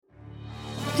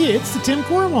It's the Tim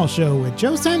Corrimal Show with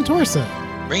Joe Santorsa.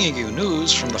 Bringing you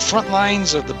news from the front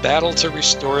lines of the battle to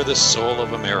restore the soul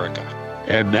of America.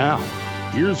 And now,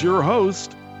 here's your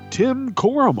host, Tim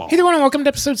Corrimal. Hey everyone, and welcome to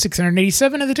episode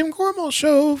 687 of the Tim Corrimal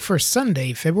Show for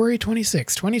Sunday, February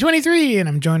 26, 2023. And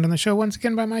I'm joined on the show once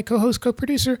again by my co-host,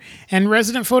 co-producer, and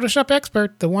resident Photoshop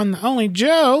expert, the one, the only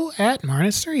Joe at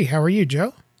Marnus 3. How are you,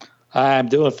 Joe? I'm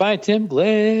doing fine, Tim.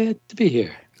 Glad to be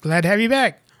here. Glad to have you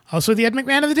back. Also, the Ed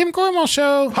McMahon of the Tim Corrimal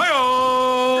Show.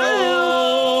 Hi-oh!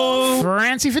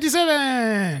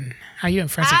 Francie57. How you doing,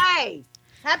 Francie? Hi.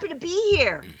 Happy to be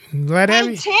here. Glad to have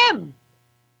you. Tim.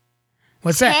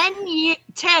 What's that?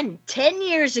 10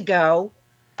 years ago,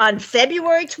 on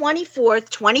February 24th,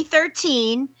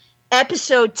 2013,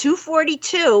 episode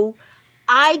 242,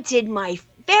 I did my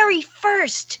very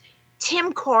first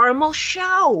Tim Corrimal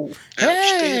show.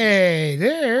 Hey,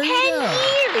 there 10 you go.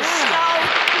 years. So,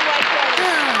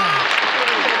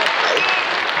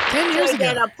 10 years do I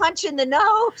get ago. a punch in the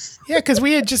nose? Yeah, because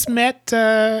we had just met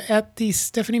at the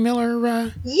Stephanie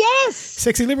Miller Yes.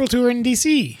 Sexy Liberal Tour in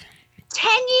D.C. 10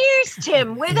 years,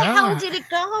 Tim. Where the hell did it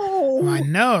go? I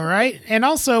know, right? And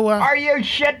also, Are you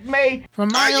shit me? from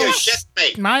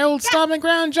my old stomping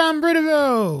ground, John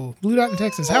Bridevo, Blue Dot in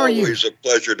Texas. How are you? Always a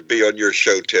pleasure to be on your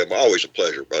show, Tim. Always a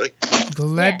pleasure, buddy.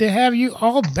 Glad to have you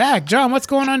all back. John, what's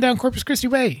going on down Corpus Christi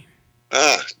Way?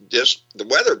 Just the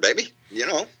weather, baby. You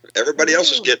know, everybody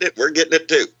else is getting it. We're getting it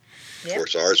too. Yep. Of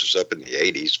course, ours is up in the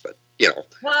 80s, but, you know,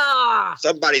 Ah.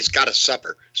 somebody's got to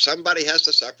suffer. Somebody has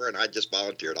to suffer, and I just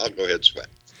volunteered. I'll go ahead and sweat.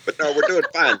 But no, we're doing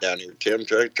fine down here, Tim,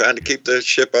 trying to keep the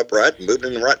ship upright and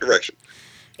moving in the right direction.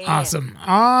 Yeah.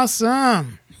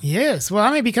 Awesome. Yes. Well,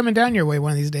 I may be coming down your way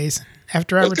one of these days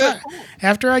after I Okay. retire.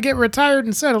 After I get retired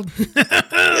and settled.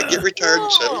 Yeah, get retired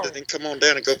and settled, and then come on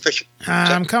down and go fishing.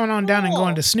 I'm coming on down and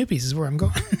going to Snoopy's is where I'm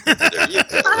going. There you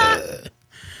go.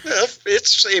 Well,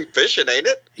 it's the same fishing, ain't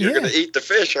it? You're Yeah. going to eat the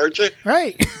fish, aren't you?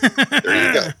 Right. There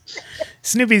you go.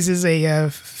 Snoopy's is a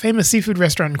famous seafood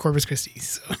restaurant in Corpus Christi.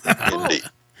 So, Indeed.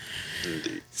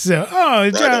 John,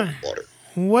 Right on the water.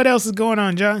 what else is going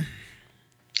on, John?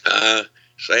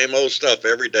 Same old stuff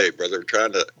every day, brother.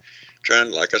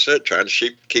 Trying, like I said, trying to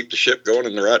keep the ship going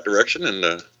in the right direction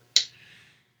and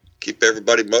keep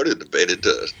everybody motivated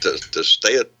to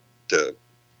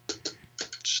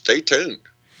stay tuned,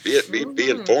 be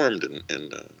informed,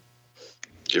 and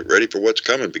get ready for what's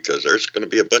coming, because there's going to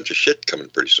be a bunch of shit coming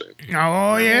pretty soon.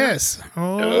 Oh yes.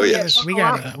 Oh, yes. We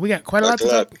got quite a lot to Buckle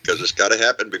talk. up, because it's got to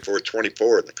happen before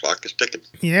 24 and the clock is ticking.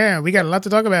 Yeah, we got a lot to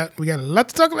talk about.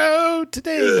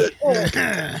 today. Good.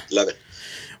 Love it.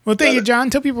 Well, thank Love you, it. John.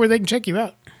 Tell people where they can check you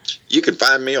out. You can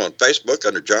find me on Facebook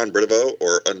under John Bridevo,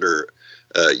 or under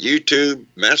YouTube,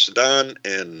 Mastodon,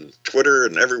 and Twitter,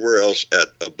 and everywhere else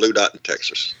at Blue Dot in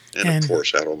Texas. And of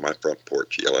course, out on my front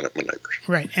porch yelling at my neighbors.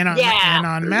 Right. And on, Yeah. and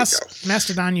on There you go.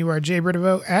 Mastodon, you are Jay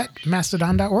Bridevo at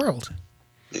mastodon.world.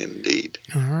 Indeed.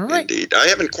 All right. Indeed. I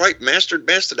haven't quite mastered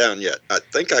Mastodon yet. I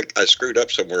think I screwed up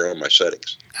somewhere on my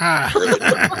settings. Ah.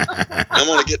 I'm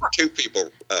only getting two people,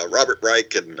 Robert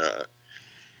Reich and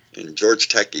George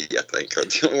Techie, I think, are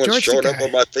the only ones George showing the up guy.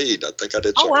 on my feed. I think I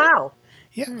did Oh, something. wow.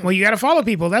 Yeah. Well, you got to follow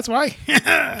people. That's why.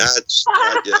 That's,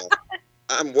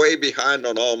 I'm way behind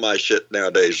on all my shit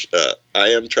nowadays. I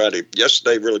am trying to.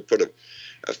 Yesterday really put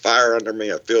a fire under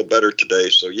me. I feel better today.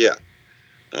 So yeah,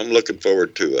 I'm looking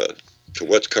forward to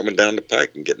what's coming down the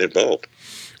pike and getting involved.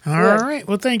 All right.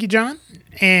 Well, thank you, John.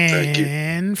 Thank you.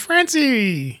 And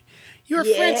Francie. You're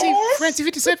Yes?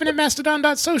 Francie57 at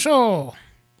mastodon.social.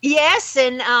 Yes,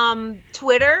 and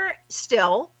Twitter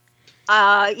still.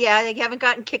 Yeah, they haven't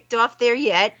gotten kicked off there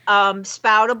yet.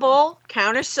 Spoutable,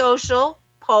 Counter Social,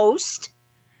 Post,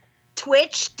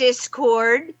 Twitch,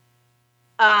 Discord,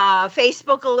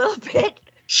 Facebook a little bit.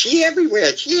 She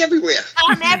everywhere.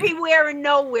 I'm everywhere and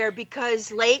nowhere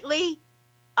because lately,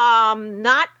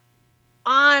 not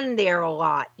on there a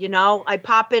lot. You know, I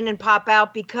pop in and pop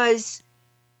out because,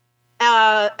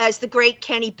 as the great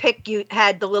Kenny Pick, you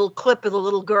had the little clip of the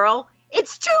little girl.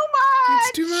 It's too much.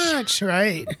 It's too much,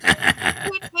 right?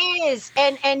 It is,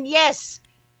 and yes,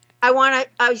 I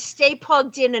stay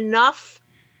plugged in enough,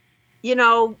 you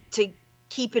know, to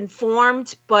keep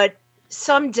informed. But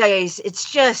some days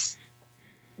it's just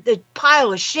the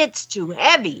pile of shit's too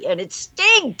heavy and it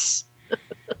stinks.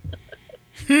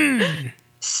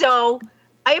 So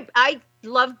I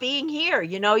love being here.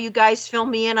 You know, you guys fill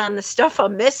me in on the stuff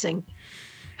I'm missing.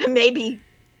 Maybe.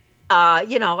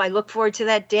 You know, I look forward to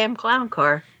that damn clown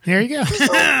car. There you go.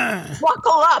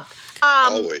 Buckle up.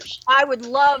 Always. I would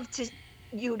love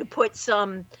you to put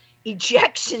some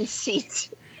ejection seats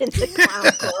in the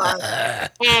clown car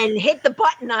and hit the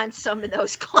button on some of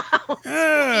those clowns,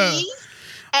 please.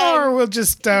 we'll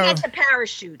just Forget the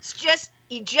parachutes. Just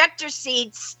ejector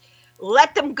seats.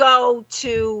 Let them go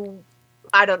to,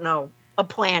 I don't know, a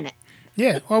planet.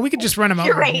 yeah. Well, we could just run them over.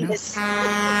 You know? Uranus. There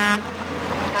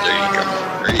you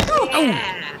go. There you go.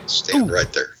 Yeah. Stand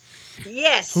right there.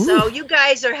 Yes. So you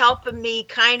guys are helping me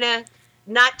kind of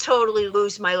not totally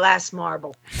lose my last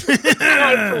marble. And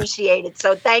I appreciate it.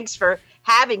 So thanks for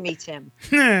having me, Tim.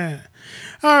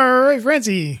 All right,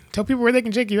 Francie, tell people where they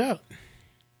can check you out.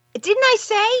 Didn't I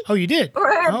say? Oh, you did.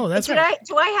 Oh, that's right.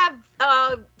 Do I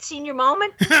have senior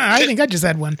moment? I think I just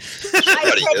had one.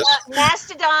 I said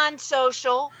Mastodon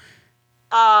Social,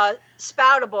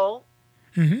 Spoutable,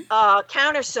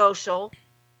 Counter Social,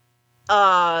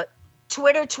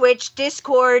 Twitter, Twitch,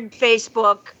 Discord,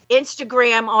 Facebook,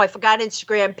 Instagram. Oh, I forgot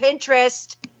Instagram,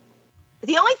 Pinterest.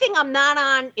 The only thing I'm not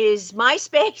on is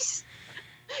MySpace,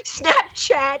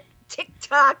 Snapchat,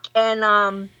 TikTok,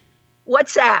 and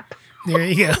WhatsApp. There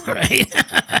you go. Right.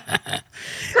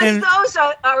 Because those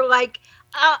are like,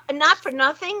 not for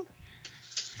nothing.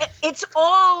 It's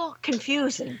all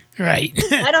confusing. Right.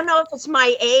 I don't know if it's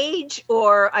my age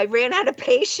or I ran out of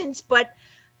patience, but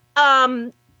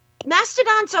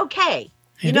Mastodon's okay.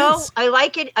 It is. I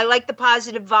like it. I like the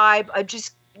positive vibe. I'm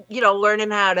just,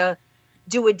 learning how to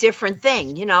do a different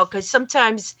thing, because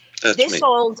sometimes this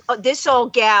old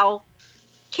gal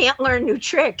can't learn new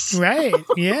tricks. Right.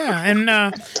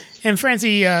 Yeah. And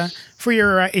Francie, for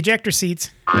your ejector seats.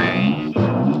 Yes!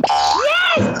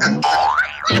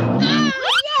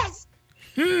 Yes!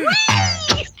 Whee!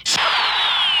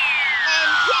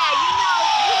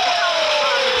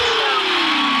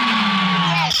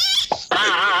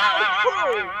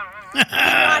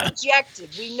 Not ejected.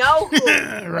 We know who.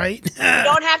 Right. We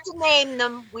don't have to name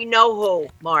them. We know who,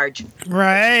 Marge.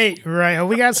 Right. Oh,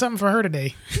 we got something for her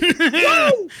today.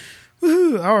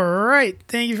 Woohoo. All right.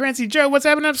 Thank you, Francie. Joe, what's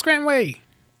happening up Scranton Way?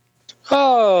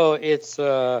 Oh, it's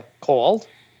cold.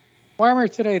 Warmer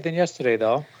today than yesterday,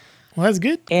 though. Well, that's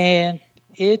good. And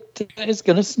it is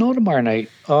going to snow tomorrow night.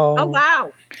 Oh,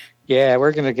 wow. Yeah,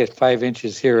 we're going to get 5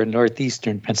 inches here in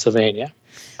northeastern Pennsylvania.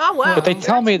 Oh, wow. But they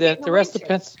tell me that the rest of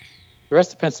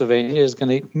Pennsylvania is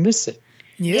going to miss it.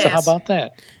 Yes. So how about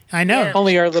that? I know. Yeah.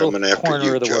 Only our little Coming after corner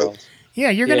you, of the Joe. world. Yeah,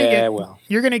 you're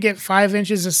gonna get 5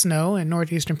 inches of snow in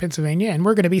northeastern Pennsylvania, and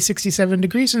we're gonna be 67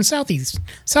 degrees in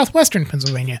southwestern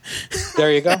Pennsylvania. There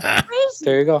you go. Crazy.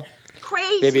 There you go.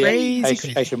 Crazy. Maybe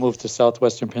Crazy. I should move to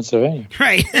southwestern Pennsylvania.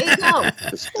 Right. There you go.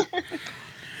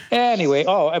 Anyway,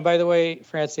 and by the way,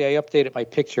 Francie, I updated my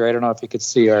picture. I don't know if you could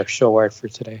see our show art for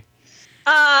today.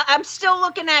 I'm still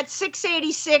looking at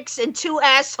 686 and 2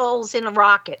 assholes in a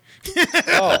rocket.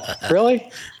 Oh,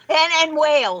 really? And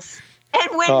whales. And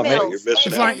Oh, man, windmills. You're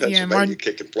missing If out. I- yeah, Pennsylvania Martin-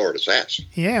 kicking Florida's ass.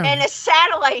 Yeah. and a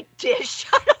satellite dish.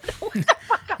 I don't know what the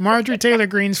fuck. Marjorie Taylor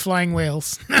Greene's Flying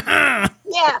Whales. Yeah,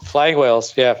 Flying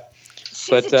whales, yeah. she's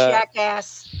But, a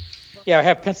jackass. Yeah, I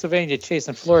have Pennsylvania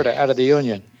chasing Florida out of the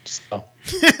Union. So,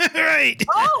 Right.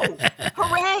 Oh,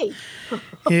 hooray.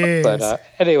 Yes. but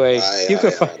anyway, you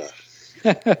can find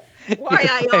Why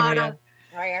I find me oughta.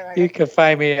 you can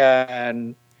find me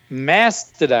on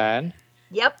Mastodon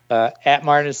Yep. at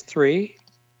Martinez3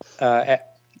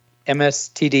 at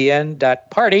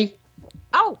mstdn.party.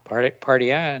 Oh,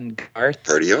 Party on, Garth.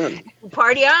 Party on.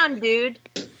 party on, dude.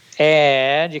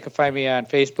 And you can find me on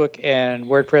Facebook and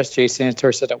WordPress,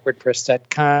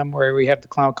 jsantorsa.wordpress.com, where we have the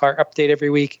Clown Car update every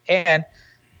week. And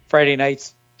Friday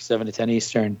nights, 7 to 10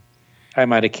 Eastern. I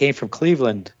might have came from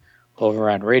Cleveland over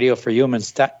on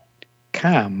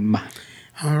radioforhumans.com.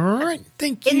 All right.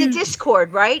 Thank you. In the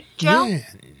Discord, right, Joe? Yeah.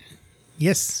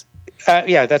 Yes.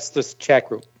 Yeah, that's the chat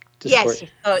group. Discord.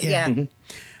 Yes. Yeah. Yeah.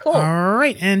 Cool. All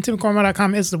right. And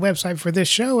TimCorma.com is the website for this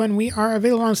show, and we are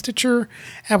available on Stitcher,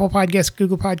 Apple Podcasts,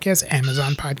 Google Podcasts,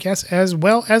 Amazon Podcasts, as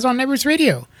well as on Neighbors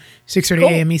Radio, 6:30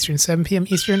 a.m. Eastern, 7 p.m.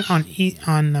 Eastern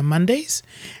on Mondays,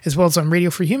 as well as on Radio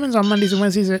for Humans on Mondays and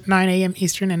Wednesdays at 9 a.m.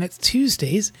 Eastern, and it's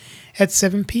Tuesdays at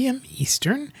 7 p.m.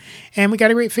 Eastern. And we got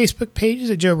a great Facebook page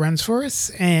that Joe runs for us,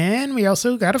 and we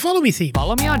also got a Follow Me theme.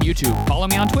 Follow me on YouTube. Follow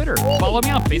me on Twitter. Follow me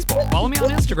on Facebook. Follow me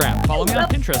on Instagram. Follow me on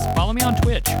Pinterest. Follow me on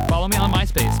Twitch. Follow me on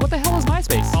MySpace. What the hell is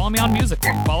MySpace? Follow me on Music.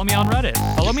 Follow me on Reddit.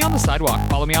 Follow me on the sidewalk.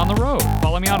 Follow me on the road.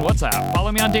 Follow me on WhatsApp. Follow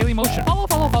me on Daily Motion.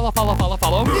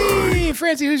 Follow me. Hey,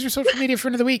 Francie, who's your social media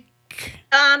friend of the week?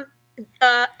 At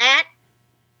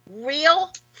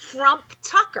Real Frump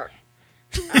Tucker.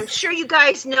 I'm sure you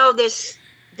guys know this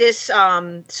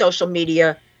social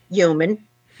media human.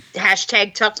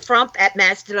 Hashtag TuckFrump at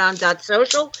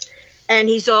mastodon.social. And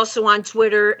he's also on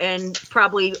Twitter and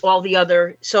probably all the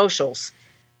other socials.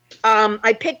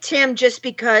 I picked him just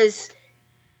because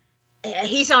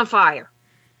he's on fire.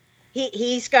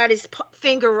 He's got his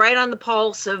finger right on the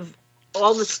pulse of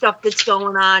all the stuff that's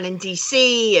going on in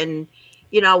DC and,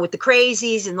 with the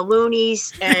crazies and the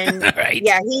loonies. And Right.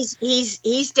 yeah,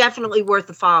 he's definitely worth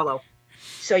a follow.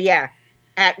 So yeah,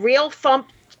 at Real Frump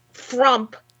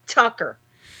Tucker.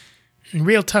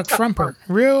 Real Tuck Frumper.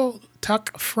 Real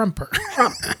Tuck Frumper.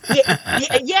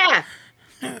 Yeah.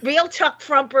 Real Tuck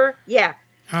Frumper. Yeah.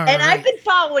 All And right. I've been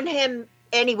following him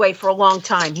anyway for a long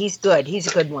time. He's good. He's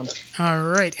a good one. All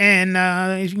right. And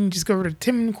you can just go over to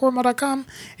timcormel.com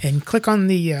and click on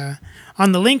the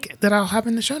link that I'll have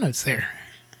in the show notes there.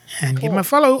 And give him a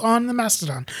follow on the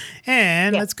Mastodon.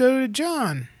 And let's go to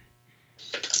John.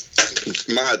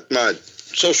 My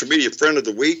social media friend of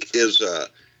the week is I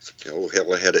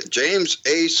had it, James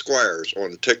A. Squires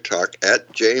on TikTok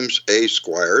at James A.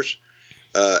 Squires,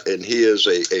 and he is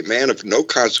a man of no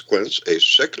consequence, a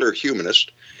secular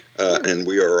humanist, and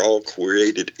we are all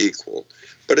created equal.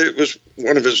 But it was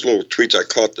one of his little tweets I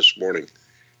caught this morning,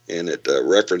 and it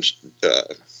referenced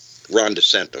Ron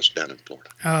DeSantis down in Florida.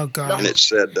 Oh, God. And it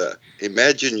said,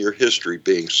 "Imagine your history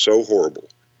being so horrible,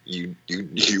 you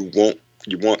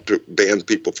want to ban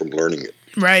people from learning it."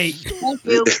 Right. Thank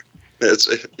you.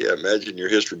 Imagine your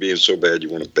history being so bad you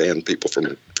want to ban people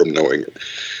from knowing it.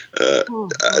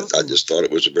 I just thought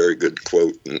it was a very good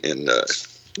quote, and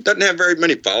doesn't have very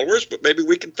many followers, but maybe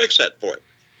we can fix that for him.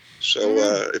 So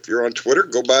if you're on Twitter,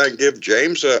 go by and give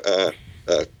James a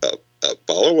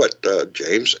follow at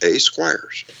James A.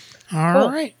 Squires. All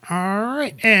right.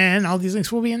 And all these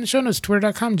links will be in the show notes.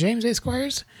 Twitter.com, James A.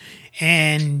 Squires.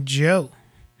 And Joe.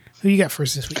 Who you got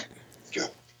first this week? Joe.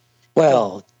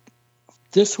 Well,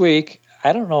 this week,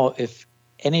 I don't know if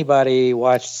anybody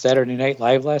watched Saturday Night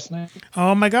Live last night.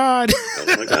 Oh, my God.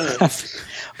 Oh, my God.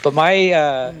 But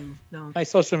my No. my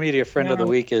social media friend of the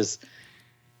week is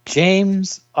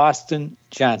James Austin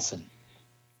Johnson.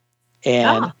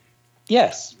 And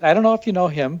yes, I don't know if you know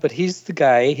him, but he's the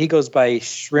guy. He goes by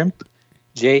Shrimp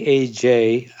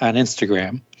JAJ on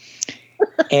Instagram.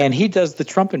 And he does the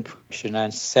Trump impression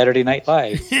on Saturday Night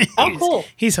Live. Oh, cool.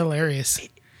 He's hilarious.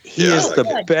 He Yeah, is I the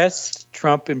like best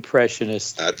Trump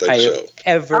impressionist I think I so. have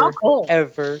ever, Oh, cool.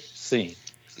 ever seen.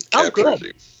 Oh, good.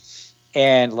 Captures him.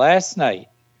 And last night,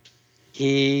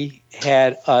 he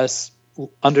had us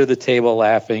under the table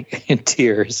laughing in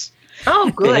tears. Oh,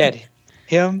 They good. had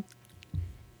him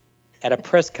at a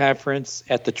press conference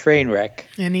at the train wreck,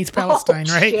 In East Palestine,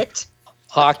 Oh, right? shit.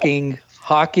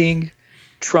 hawking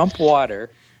Trump water,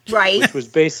 Right. which was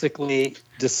basically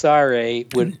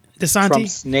Desare with DeSanti.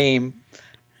 Trump's name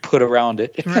put around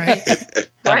it. Right. on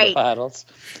Right. the bottles,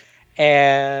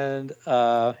 and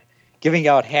giving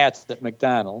out hats at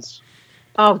McDonald's.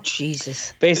 Oh,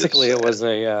 Jesus. Basically, it was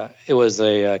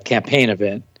a campaign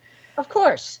event, Of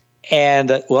course.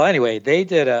 and well, anyway, they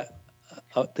did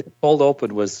the cold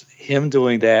open was him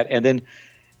doing that, and then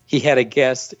he had a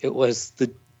guest. It was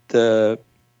the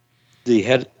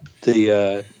head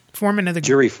Foreman of the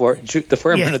jury the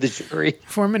foreman Yeah. of the jury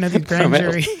Foreman of the grand From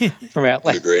jury. from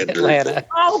The grand jury. Atlanta.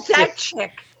 Oh, that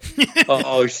chick.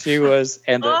 Oh, she was,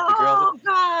 and the Oh, girl,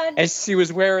 God. and she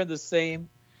was wearing the same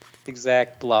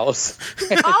exact blouse.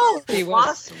 Oh, He was.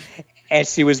 awesome. And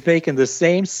she was making the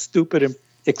same stupid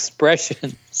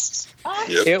expressions. Oh,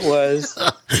 Yep. It was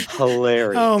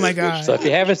hilarious. Oh, my God. So if you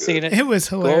haven't seen it, It was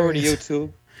go over to hilarious.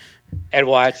 YouTube and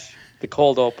watch the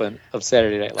cold open of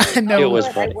Saturday Night Live. No, It was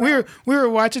funny. we were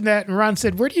watching that, and Ron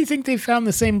said, "Where do you think they found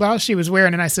the same blouse she was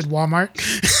wearing?" And I said, "Walmart."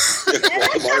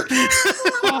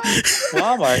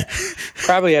 Walmart,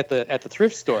 probably at the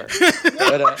thrift store.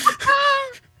 But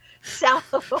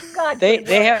oh, God.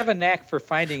 they have a knack for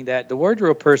finding that. The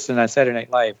wardrobe person on Saturday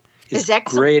Night Live is Is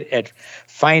excellent. great at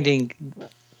finding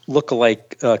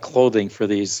look-alike clothing for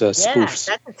these Yeah, spoofs.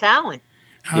 that's a talent.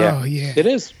 Oh yeah, It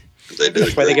is. They did a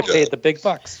That's why they great get paid job. the big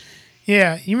bucks.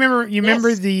 yeah. You remember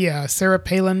Yes. the Sarah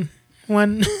Palin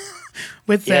one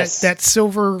with Yes. that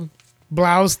silver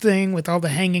blouse thing with all the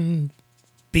hanging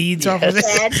beads off of it.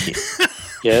 Dad.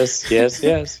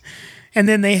 Yes. And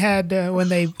then they had when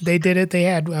they did it, they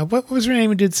had what was her name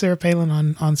who did Sarah Palin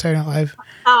on Saturday Night Live?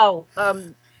 Oh,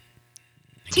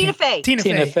 Tina Fey. Tina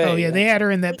Tina Fey. Fey, Oh yeah, yeah. they had her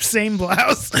in that same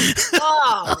blouse.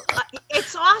 Oh,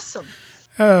 it's awesome.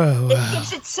 Oh, It wow.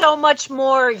 gives it so much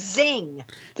more zing.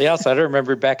 They also, I don't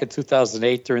remember back in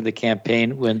 2008 during the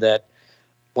campaign when that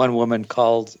one woman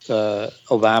called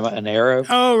Obama an Arab.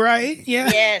 Oh right, yeah.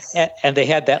 Yes. And they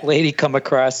had that lady come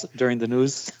across during the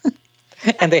news.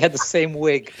 And they had the same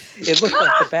wig. It looked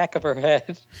like the back of her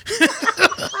head.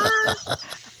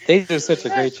 They do such a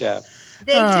great job.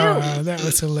 They do. That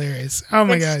was hilarious. Oh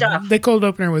my Good God, stuff. the cold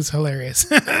opener was hilarious.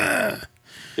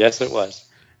 Yes, it was.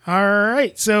 All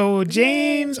right. So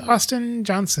James Austin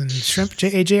Johnson, Shrimp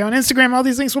JAJ on Instagram. All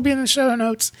these links will be in the show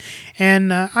notes.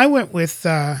 And I went with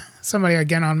somebody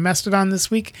again on Mastodon this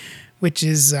week, which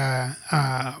is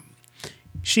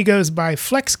she goes by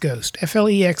FlexGhost,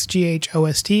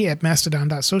 FlexGhost at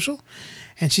mastodon.social.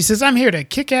 And she says, I'm here to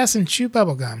kick ass and chew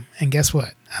bubblegum. And guess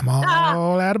what? I'm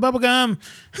all out of bubblegum.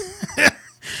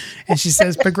 And she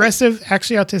says, progressive,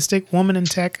 actually autistic, woman in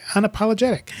tech,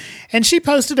 unapologetic. And she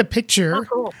posted a picture,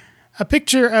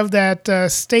 of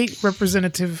that state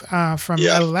representative from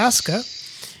Alaska,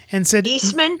 and said,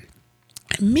 Eastman?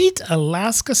 Meet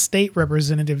Alaska State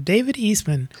Representative David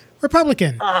Eastman,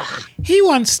 Republican. He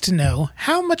wants to know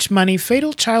how much money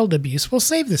fatal child abuse will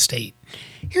save the state.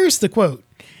 Here's the quote.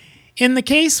 In the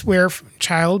case where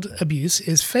child abuse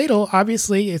is fatal,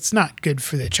 obviously it's not good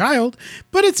for the child,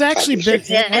 but it's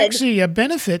actually a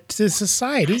benefit to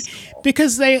society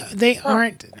because there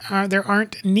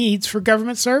aren't needs for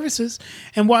government services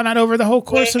and whatnot over the whole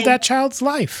course of that child's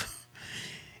life.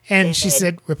 And she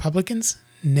said Republicans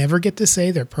never get to say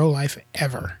they're pro-life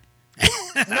ever.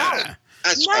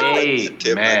 That's right,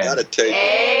 Tim. I gotta tell you,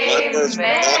 my first thought in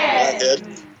my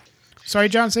head. Sorry,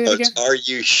 John. Say it again. Are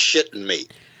you shitting me?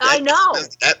 I know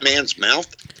that man's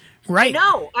mouth. Right.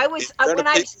 No, I was when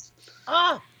I.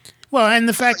 Well, and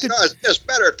the fact that it's just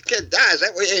better if the kid dies.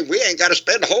 That way, we ain't got to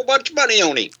spend a whole bunch of money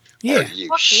on him. Yeah. Are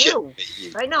you shitting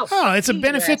me? I know. Oh, it's a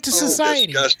benefit to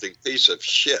society. Disgusting piece of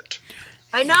shit.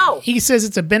 I know. He says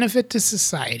it's a benefit to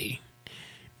society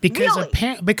because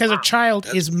a child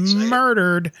is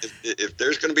murdered. If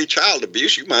there's going to be child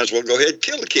abuse, you might as well go ahead and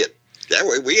kill the kid. That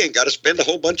way, we ain't got to spend a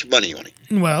whole bunch of money on it.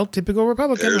 Well, typical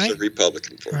Republican, There's right? a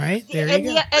Republican for right. There and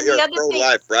you go. And they the are other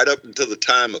pro-life right up until the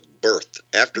time of birth.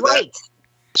 After that,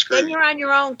 then you're on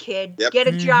your own, kid. Yep. Get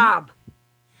a job.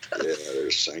 Yeah,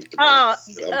 there's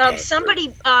sanctimony.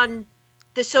 Somebody on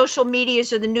the social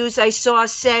medias or the news I saw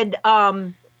said Alaska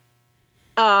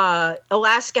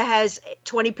has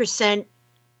 20%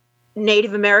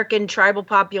 Native American tribal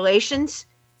populations.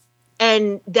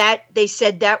 And that they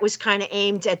said that was kind of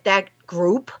aimed at that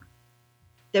group.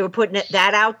 They were putting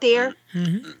that out there,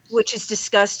 which is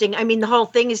disgusting. I mean, the whole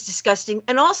thing is disgusting.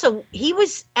 And also, he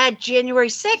was at January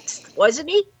 6th,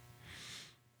 wasn't he?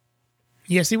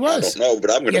 Yes, he was. I don't know,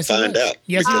 but I'm going to find out.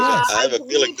 Yes, he was. I have a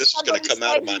feeling this is going to come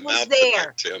out of my mouth tonight,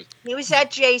 Tim. He was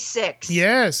at J6.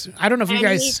 Yes. I don't know if you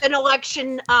guys... He's an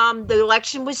election... the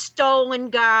election was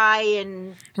stolen guy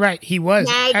and... Right, he was.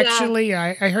 MAGA. Actually,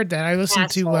 I heard that. I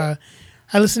listened to...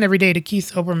 I listen every day to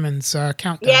Keith Olbermann's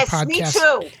Countdown podcast. Yes,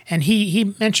 me too. And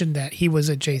he mentioned that he was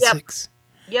at J6.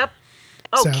 Yep.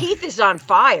 Oh, so, Keith is on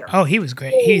fire. Oh, he was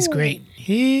great. Ooh. He's great.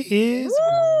 He is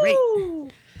great.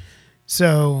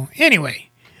 So, anyway.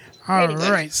 All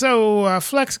right. So,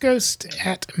 FlexGhost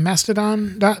at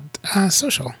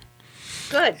mastodon.social.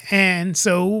 Good. And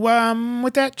so,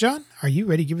 with that, John, are you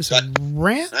ready to give us a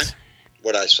rant?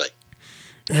 What'd I say?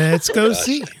 Let's go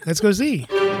see. Let's go see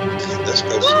what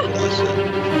I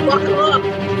said. Buckle up.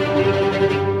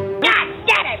 God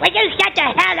damn it! Will you shut the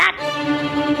hell up?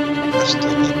 I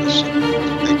still love this.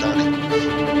 Hey,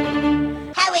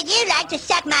 Donnie. How would you like to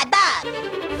suck my bug?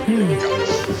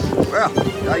 Well,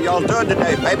 how y'all doing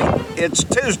today, baby? It's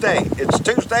Tuesday.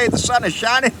 The sun is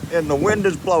shining, and the wind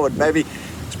is blowing, baby.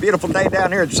 It's a beautiful day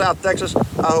down here in South Texas.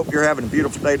 I hope you're having a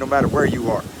beautiful day no matter where you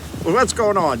are. Well, what's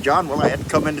going on, John? Well, I had to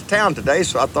come into town today,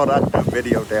 so I thought I'd do a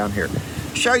video down here.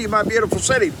 Show you my beautiful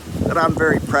city that I'm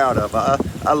very proud of.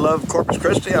 I love Corpus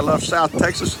Christi. I love South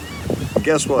Texas. And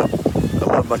guess what? I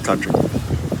love my country.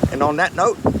 And on that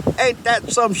note, ain't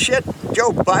that some shit?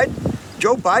 Joe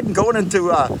Biden going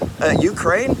into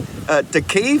Ukraine, to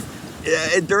Kyiv,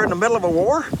 during the middle of a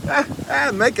war?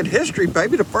 Making history,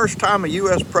 baby. The first time a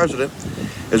U.S. president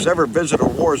has ever visited a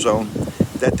war zone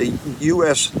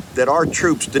that our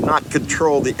troops did not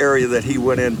control the area that he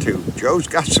went into. Joe's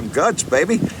got some guts,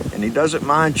 baby, and he doesn't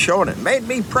mind showing it. Made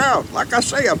me proud. Like I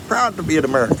say, I'm proud to be an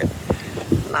American.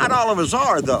 Not all of us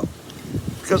are, though,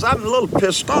 because I'm a little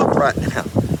pissed off right now.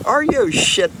 Are you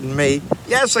shitting me?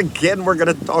 Yes, again, we're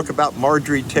going to talk about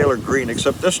Marjorie Taylor Greene,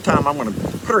 except this time I'm going to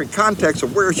put her in context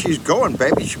of where she's going,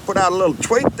 baby. She put out a little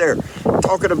tweet there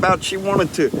talking about she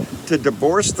wanted to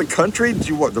divorce the country.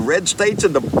 She want the red states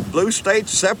and the blue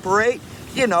states separate,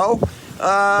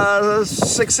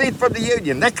 succeed from the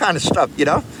union, that kind of stuff,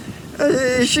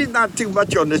 She's not too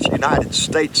much on this United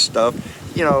States stuff.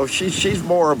 She's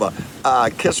more of a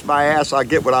kiss my ass, I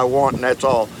get what I want, and that's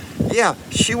all. Yeah,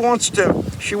 she wants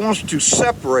to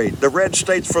separate the red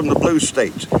states from the blue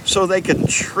states so they can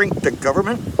shrink the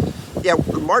government. Yeah,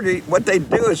 Margie, what they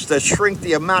do is to shrink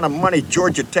the amount of money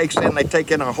Georgia takes in. They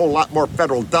take in a whole lot more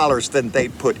federal dollars than they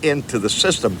put into the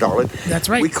system, darling. That's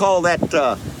right. We call that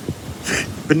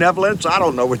benevolence. I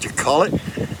don't know what you call it.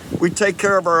 We take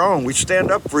care of our own. We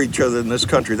stand up for each other in this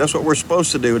country. That's what we're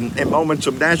supposed to do. In moments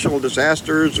of national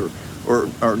disasters or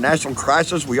national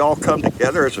crisis, we all come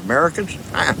together as Americans.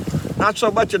 Not so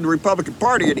much in the Republican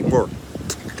Party anymore,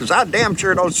 because I damn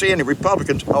sure don't see any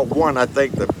Republicans. Oh, one, I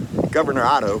think the Governor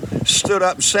Otto stood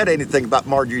up and said anything about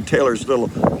Marjorie Taylor's little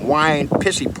wine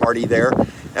pissy party there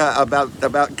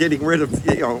about getting rid of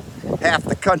half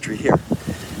the country here.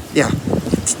 Yeah.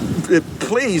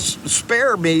 Please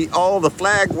spare me all the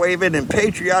flag waving and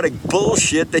patriotic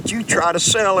bullshit that you try to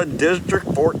sell in District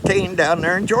 14 down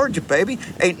there in Georgia, baby.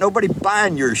 Ain't nobody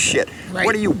buying your shit. Right.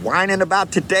 What are you whining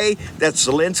about today? That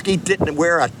Zelensky didn't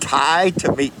wear a tie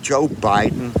to meet Joe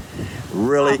Biden?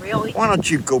 Really? Oh, really? Why don't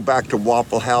you go back to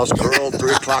Waffle House, girl?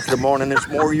 3 o'clock in the morning is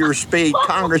more your speed.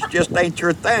 Congress just ain't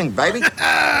your thing, baby.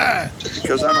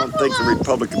 Because I don't think the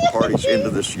Republican Party's into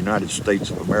this United States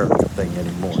of America thing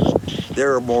anymore.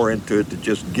 They're more into it to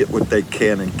just get what they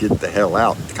can and get the hell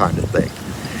out kind of thing.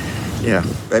 Yeah,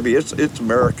 baby, it's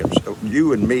Americans,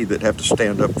 you and me, that have to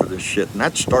stand up for this shit. And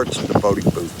that starts in the voting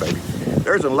booth, baby.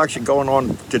 There's an election going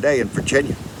on today in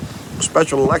Virginia. A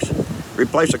special election.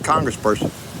 Replace a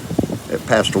congressperson that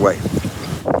passed away.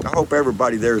 I hope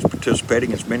everybody there is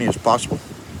participating, as many as possible,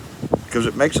 because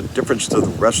it makes a difference to the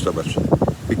rest of us.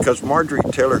 Because Marjorie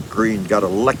Taylor Greene got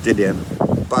elected in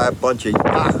by a bunch of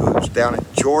yahoos down in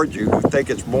Georgia who think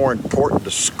it's more important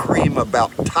to scream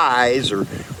about ties or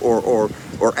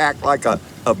act like a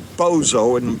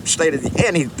bozo instead of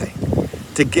anything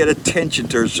to get attention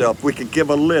to herself. We could give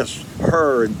a list,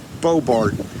 her and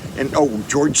Bobart. And,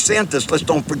 George Santos, let's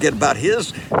don't forget about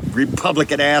his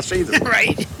Republican ass either.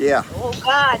 Right. Yeah. Oh,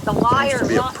 God, the liar. Seems to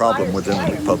be a problem within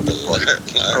the Republican Party.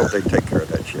 I hope they take care of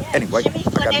that shit. Anyway, I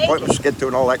got appointments to get to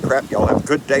and all that crap. Y'all have a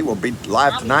good day. We'll be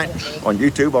live tonight on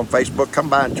YouTube, on Facebook. Come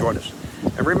by and join us.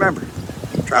 And remember,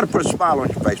 try to put a smile on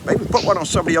your face. Maybe put one on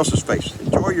somebody else's face.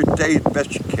 Enjoy your day the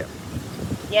best you can.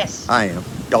 Yes. I am.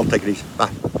 Y'all take it easy.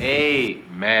 Bye.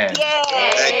 Amen. Yay.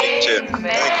 Thank you, Tim.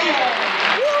 Thank you.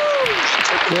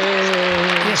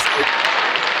 Yes.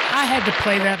 I had to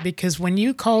play that because when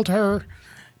you told her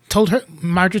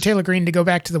Marjorie Taylor Greene to go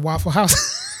back to the Waffle House.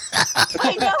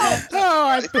 I know.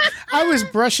 I was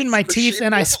brushing my teeth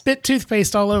and I spit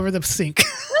toothpaste all over the sink.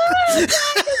 Right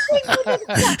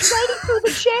through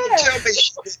the chair. Tell me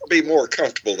she'd be more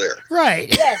comfortable there.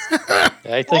 Right. Yes.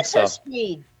 I think so.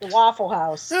 Speed, the Waffle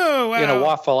House. Oh, wow. In a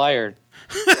waffle iron.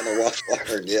 In a waffle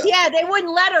iron, yeah. Yeah, they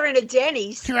wouldn't let her in a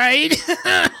Denny's. Right.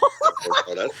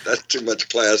 Oh, that's too much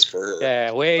class for her.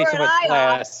 Yeah, way For too an much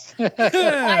class.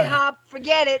 IHOP,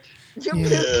 forget it. You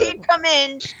can't come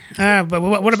in. But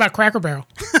what about Cracker Barrel?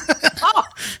 Oh,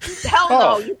 hell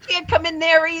no. You can't come in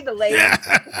there either, lady.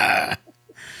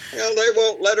 Well, they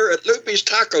won't let her at Loopy's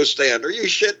taco stand. Are you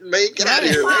shitting me? Get out of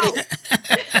here, lady.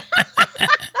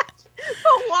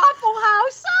 The Waffle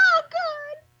House. Oh,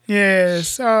 good.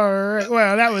 Yes. All right.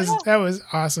 Well, that was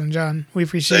awesome, John. We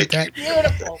appreciate that.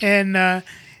 Beautiful. And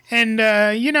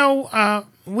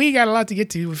we got a lot to get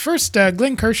to. First,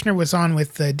 Glenn Kirshner was on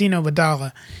with Dino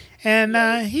Badala,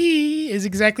 and he is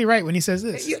exactly right when he says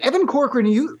this. Evan Corcoran,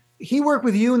 he worked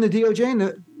with you in the DOJ and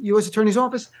the U.S. Attorney's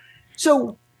Office,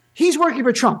 so he's working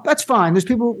for Trump. That's fine. There's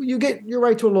people, you get your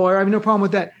right to a lawyer. I have no problem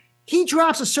with that. He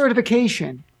drops a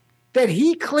certification that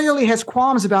he clearly has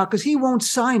qualms about because he won't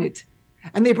sign it.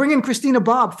 And they bring in Christina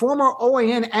Bobb, former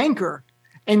OAN anchor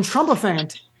and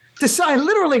Trumpafant, to sign.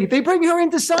 Literally, they bring her in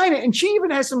to sign it. And she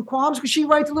even has some qualms because she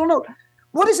writes a little note.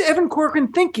 What is Evan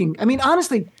Corcoran thinking? I mean,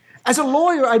 honestly, as a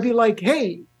lawyer, I'd be like,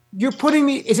 hey, you're putting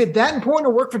me, is it that important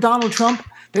to work for Donald Trump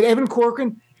that Evan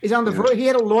Corcoran is on the verge? He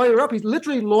had to lawyer up. He's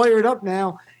literally lawyered up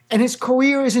now. And his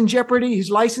career is in jeopardy. His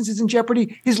license is in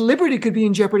jeopardy. His liberty could be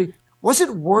in jeopardy. Was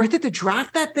it worth it to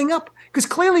draft that thing up? Because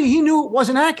clearly he knew it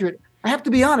wasn't accurate. I have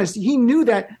to be honest. He knew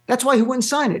that. That's why he wouldn't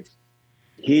sign it.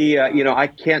 He, I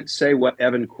can't say what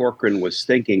Evan Corcoran was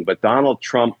thinking, but Donald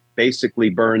Trump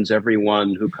basically burns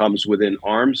everyone who comes within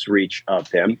arm's reach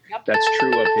of him. That's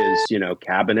true of his,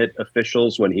 cabinet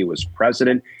officials when he was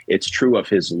president. It's true of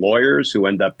his lawyers who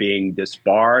end up being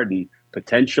disbarred and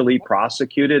potentially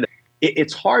prosecuted.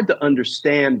 It's hard to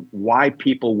understand why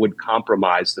people would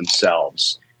compromise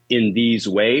themselves in these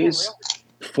ways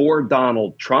for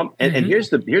Donald Trump. And here's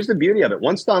the beauty of it.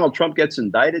 Once Donald Trump gets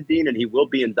indicted, Dean, and he will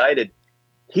be indicted,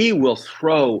 he will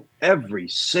throw every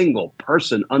single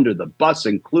person under the bus,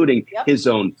 including his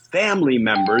own family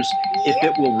members, if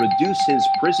it will reduce his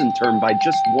prison term by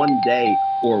just 1 day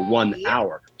or 1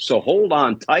 hour. So hold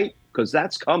on tight, because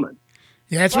that's coming.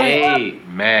 Yeah, that's right.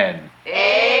 Amen.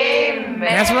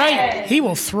 That's right. He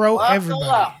will throw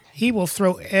everybody. He will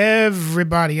throw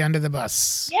everybody under the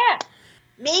bus. Yeah.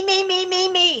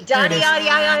 Me. Donnie,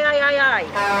 I.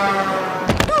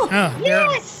 Oh,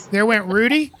 Yes. There went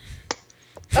Rudy.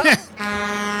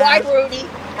 Why, Rudy?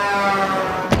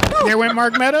 There went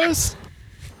Mark Meadows.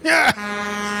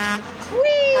 Yeah.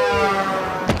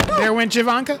 There went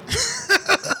Javanka.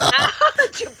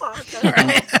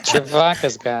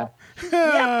 Javanka's gone.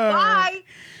 Yeah, bye.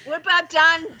 What about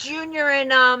Don Jr.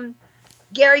 and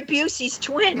Gary Busey's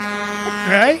twin?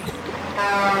 Right?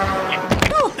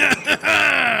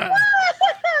 I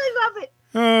love it.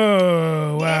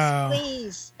 Oh, wow. Yes,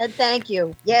 please. And thank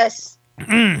you. Yes.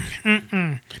 But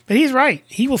he's right.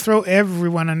 He will throw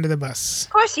everyone under the bus.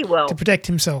 Of course he will. To protect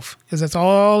himself, because that's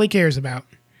all he cares about.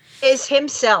 Is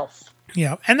himself.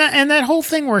 Yeah, and that whole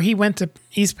thing where he went to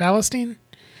East Palestine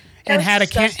and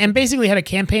and basically had a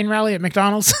campaign rally at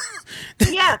McDonald's.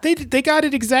 Yeah, they got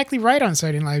it exactly right on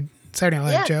Saturday Night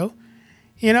Live, Joe.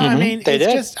 You know, I mean, They it's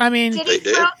did. just, I mean, Did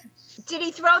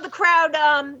he throw the crowd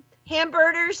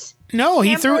hamburgers? no,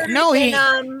 he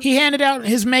and, he handed out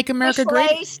his Make America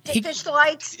Great. Fish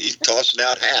lights. He's tossing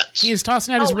out hats. He is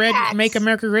tossing out his red hats. Make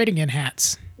America Great Again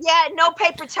hats. Yeah, no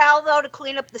paper towel though to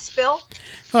clean up the spill.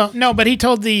 Well, no, but he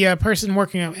told the person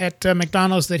working at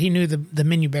McDonald's that he knew the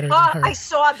menu better than her. I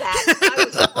saw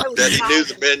that. I was That he knew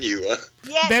the menu, huh?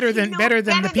 Yes, better than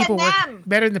the people them.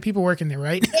 better than the people working there,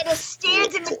 right? It is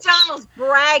stands at McDonald's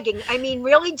bragging. I mean,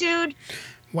 really, dude?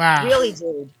 Wow. Really,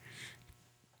 dude?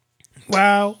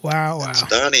 Wow. It's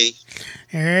Donnie.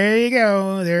 There you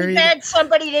go. There you go.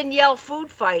 Somebody didn't yell food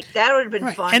fight. That would have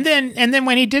been fun. And then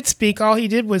when he did speak, all he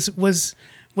did was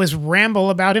ramble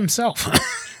about himself.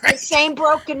 The same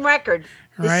broken record.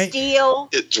 The Right. steel.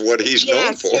 It's what he's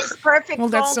known for. His perfect Well,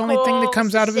 that's the only thing that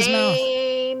comes out of his mouth.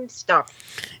 Same stuff.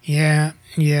 Yeah.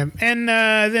 And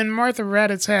then Martha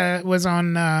Raddatz was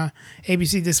on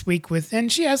ABC This Week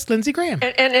and she asked Lindsey Graham.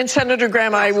 And Senator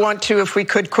Graham, I want to, if we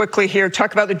could quickly here,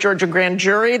 talk about the Georgia grand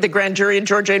jury. The grand jury in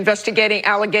Georgia investigating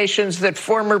allegations that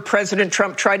former President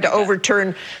Trump tried to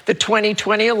overturn the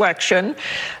 2020 election.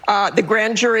 The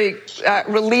grand jury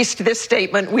released this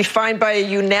statement. We find by a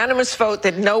unanimous vote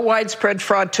that no widespread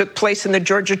fraud took place in the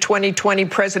Georgia 2020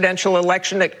 presidential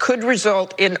election that could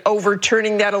result in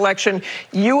overturning that election.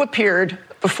 You appeared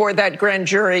before that grand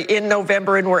jury in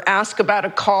November and were asked about a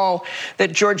call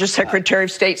that Georgia's Secretary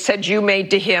of State said you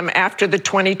made to him after the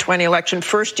 2020 election.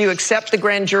 First, do you accept the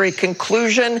grand jury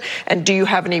conclusion? And do you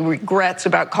have any regrets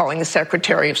about calling the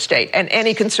Secretary of State? And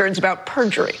any concerns about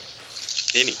perjury?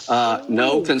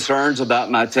 No concerns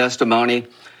about my testimony.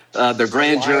 The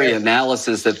grand jury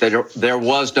analysis that there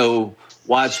was no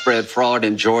widespread fraud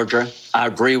in Georgia, I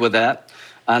agree with that.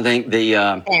 I think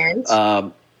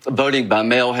the voting by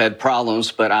mail had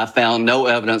problems, but I found no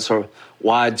evidence of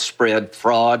widespread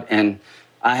fraud. And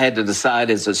I had to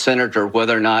decide as a senator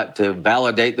whether or not to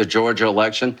validate the Georgia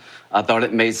election. I thought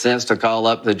it made sense to call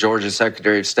up the Georgia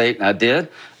Secretary of State, and I did.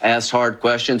 Asked hard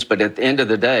questions, but at the end of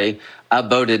the day, I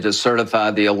voted to certify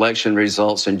the election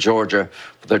results in Georgia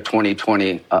for the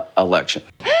 2020 election.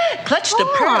 Clutch the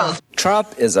pearls. Trump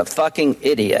is a fucking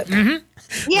idiot.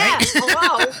 Mm-hmm. Yeah,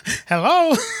 hello. Hello.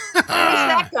 Who's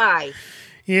that guy?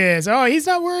 Yes. Oh, he's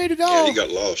not worried at all. Yeah, he got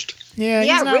lost. Yeah,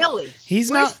 Yeah, he's not, really.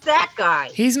 He's Where's not that guy?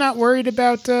 He's not worried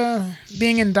about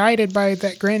being indicted by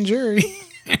that grand jury.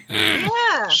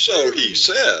 Yeah. So he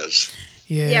says.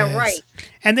 Yes. Yeah, right.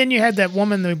 And then you had that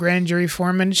woman, the grand jury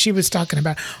foreman. She was talking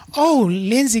about, oh,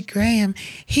 Lindsey Graham,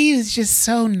 he was just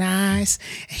so nice.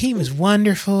 He was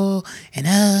wonderful. And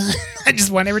I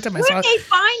just want every time I saw Where did they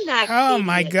find that? Oh, idiot?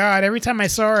 my God. Every time I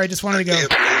saw her, I just wanted to go. Can't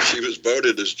believe she was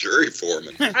voted as jury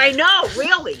foreman. I know,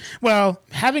 really. Well,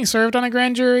 having served on a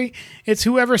grand jury, it's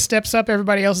whoever steps up,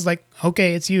 everybody else is like,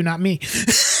 okay, it's you, not me.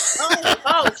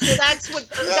 So that's what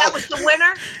that was the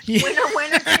winner? Yeah.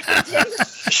 Winner.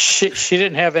 She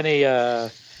didn't have any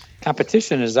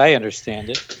competition, as I understand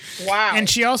it. Wow. And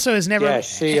she also has never. Yeah,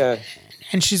 she.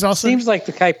 And she's also seems like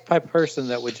the type of person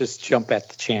that would just jump at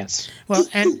the chance. Well,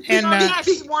 and yeah,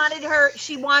 she wanted her.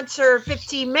 She wants her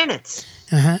 15 minutes.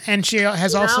 And she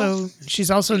has also.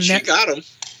 She's also. She got him.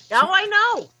 Now I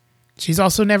know. She's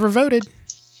also never voted,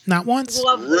 not once.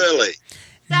 Really?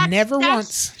 Never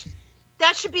once.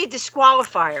 That should be a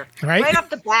disqualifier, Right off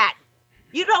the bat.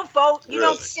 You don't vote. You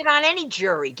don't sit on any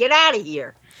jury. Get out of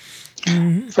here.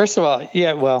 Mm-hmm. First of all,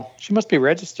 yeah, well, she must be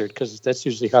registered because that's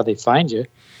usually how they find you.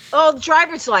 Oh,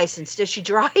 driver's license. Does she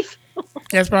drive?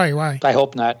 That's probably why. I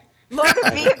hope not. Motor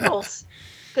vehicles.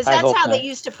 Because I that's hope how not. they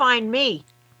used to find me.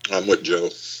 I'm with Joe.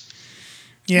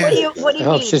 Yeah. What do you I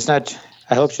hope mean? she's not.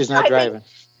 I hope she's not driving.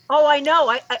 Oh, I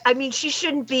know. I mean, she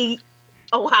shouldn't be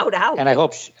allowed out. And I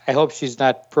hope she's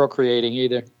not procreating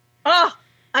either. Oh,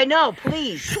 I know.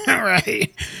 Please.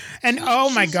 Right. And oh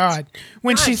my God,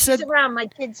 when she said she's around my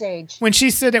kid's age, when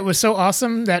she said it was so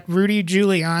awesome that Rudy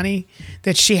Giuliani,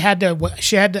 that she had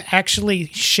to actually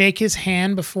shake his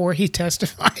hand before he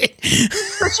testified.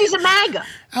 But she's a MAGA.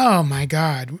 Oh my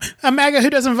God, a MAGA who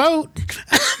doesn't vote.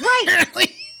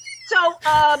 Right. So,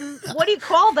 what do you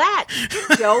call that,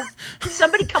 Joe?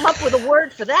 Somebody come up with a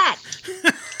word for that.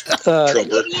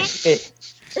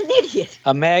 An idiot.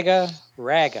 A MAGA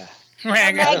raga.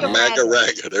 MAGA.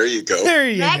 There you go. There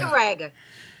you MAGA go. raga.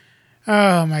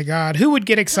 Oh my God, who would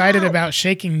get excited about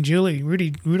shaking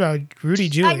Rudy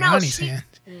Giuliani's hand?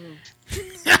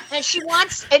 And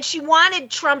she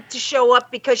wanted Trump to show up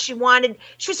because she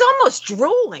was almost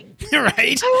drooling. Right.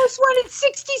 I just wanted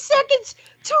 60 seconds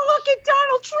to look at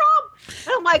Donald Trump.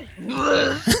 And I'm like,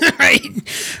 right.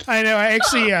 I know. I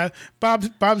actually, Bob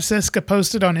Siska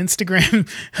posted on Instagram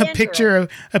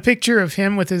a picture of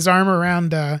him with his arm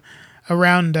around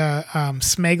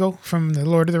Smeagol from the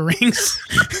Lord of the Rings.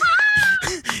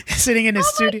 Sitting in his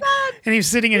studio, and he was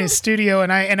sitting in his studio,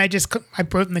 and I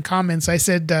wrote in the comments, I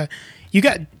said, "You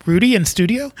got Rudy in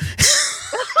studio?"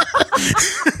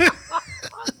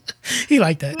 He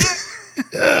liked that.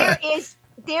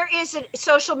 There is a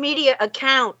social media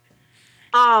account.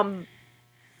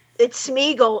 It's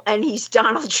Smeagol, and he's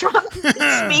Donald Trump. It's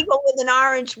Smeagol with an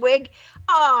orange wig.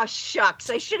 Oh shucks!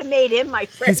 I should have made him my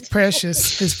friend. He's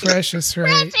precious. He's precious, right?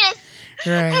 Precious.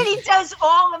 Right. And he does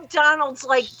all of Donald's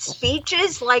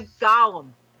speeches like Gollum.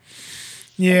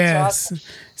 Yes.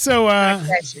 So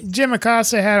Jim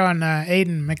Acosta had on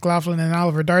Aidan McLaughlin and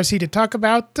Oliver Darcy to talk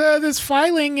about this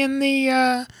filing in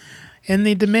the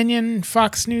Dominion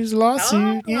Fox News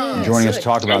lawsuit. Yeah. Joining us to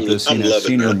talk about this,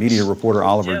 senior media reporter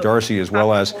Oliver Darcy, as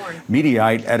well as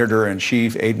Mediaite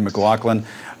editor-in-chief Aidan McLaughlin.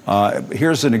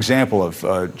 Here's an example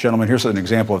of, gentlemen, here's an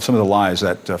example of some of the lies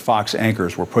that Fox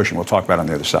anchors were pushing. We'll talk about it on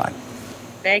the other side.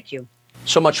 Thank you.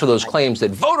 So much for those claims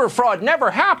that voter fraud never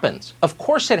happens. Of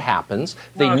course it happens.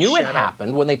 They knew it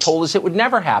happened when they told us it would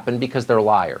never happen because they're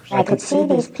liars. I could see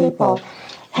these people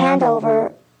hand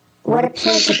over what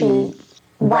appeared to be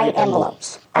white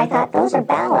envelopes. I thought, those are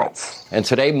ballots. And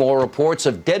today, more reports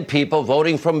of dead people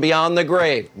voting from beyond the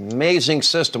grave. Amazing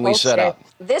system we set up.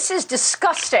 This is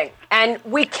disgusting, and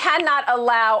we cannot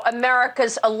allow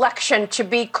America's election to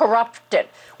be corrupted.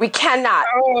 We cannot.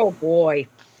 Oh, boy.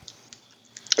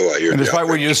 And despite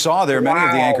what you just saw there, many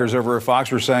of the anchors over at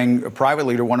Fox were saying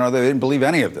privately to one another they didn't believe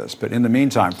any of this. But in the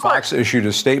meantime, Fox issued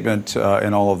a statement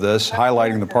in all of this,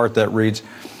 highlighting the part that reads,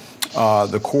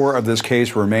 the core of this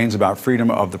case remains about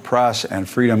freedom of the press and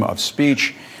freedom of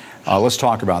speech. Let's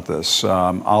talk about this,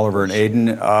 Oliver and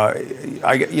Aidan.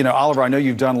 Oliver, I know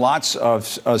you've done lots of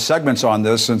segments on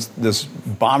this since this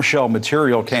bombshell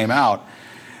material came out.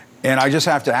 And I just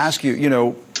have to ask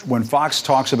you, when Fox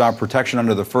talks about protection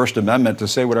under the First Amendment to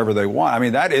say whatever they want, I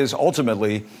mean, that is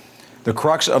ultimately the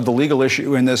crux of the legal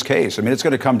issue in this case. I mean, it's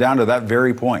going to come down to that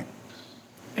very point.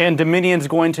 And Dominion's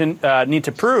going to need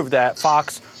to prove that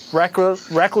Fox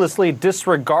recklessly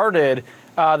disregarded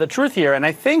the truth here. And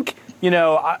I think,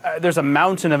 there's a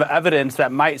mountain of evidence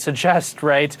that might suggest,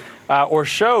 right, or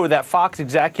show that Fox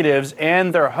executives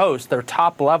and their hosts, their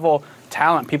top-level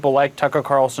talent, people like Tucker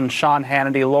Carlson, Sean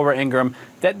Hannity, Laura Ingraham,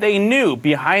 that they knew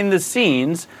behind the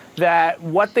scenes that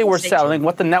what they were selling,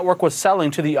 what the network was selling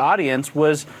to the audience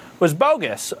was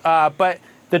bogus. But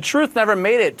the truth never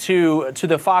made it to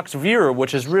the Fox viewer,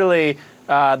 which is really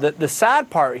the sad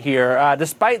part here.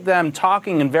 Despite them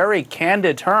talking in very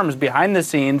candid terms behind the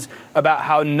scenes about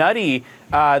how nutty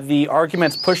the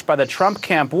arguments pushed by the Trump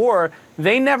camp were,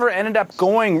 they never ended up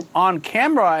going on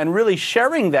camera and really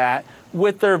sharing that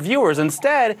with their viewers.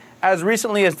 Instead, as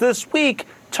recently as this week,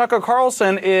 Tucker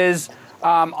Carlson is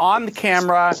on the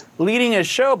camera leading his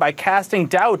show by casting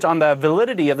doubt on the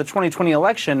validity of the 2020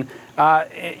 election.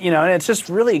 And it's just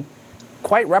really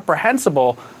quite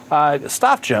reprehensible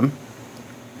stuff, Jim.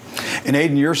 And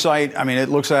Aidan, your site, I mean, it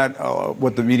looks at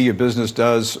what the media business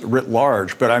does writ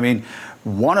large. But I mean,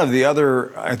 one of the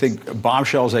other, I think,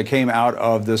 bombshells that came out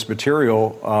of this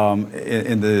material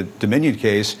in the Dominion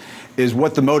case is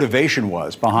what the motivation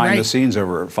was behind the scenes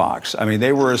over at Fox. I mean,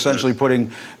 they were essentially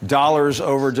putting dollars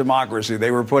over democracy.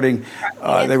 They were putting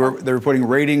they were putting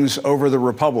ratings over the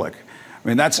Republic. I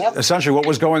mean, that's essentially what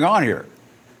was going on here.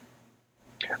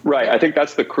 Right. I think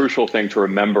that's the crucial thing to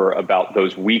remember about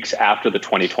those weeks after the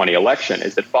 2020 election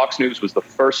is that Fox News was the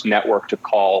first network to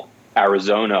call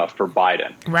Arizona for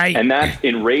Biden. Right. And that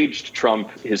enraged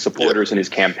Trump, his supporters, and his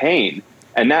campaign.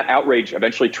 And that outrage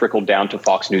eventually trickled down to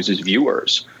Fox News's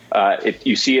viewers.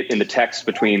 You see it in the text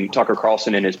between Tucker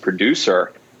Carlson and his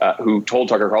producer, who told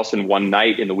Tucker Carlson one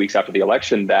night in the weeks after the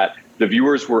election that the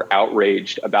viewers were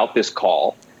outraged about this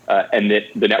call and that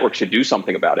the network should do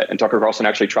something about it. And Tucker Carlson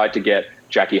actually tried to get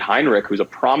Jackie Heinrich, who's a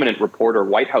prominent reporter,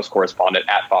 White House correspondent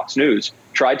at Fox News,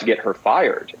 tried to get her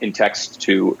fired in text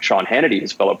to Sean Hannity,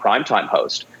 his fellow primetime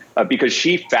host, because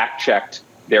she fact-checked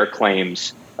their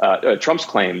claims, Trump's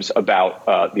claims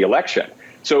about the election.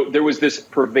 So there was this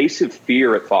pervasive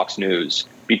fear at Fox News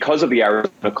because of the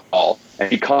Arizona call and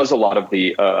because a lot of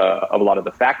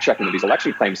the fact checking of these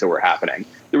election claims that were happening.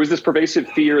 There was this pervasive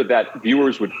fear that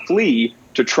viewers would flee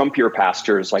to Trumpier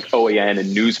pastors like OAN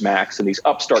and Newsmax and these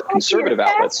upstart conservative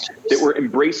outlets that were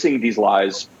embracing these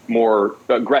lies more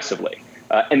aggressively.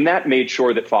 And that made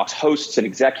sure that Fox hosts and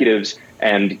executives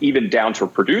and even down to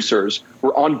producers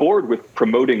were on board with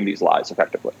promoting these lies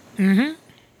effectively. Mm-hmm.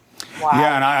 Wow.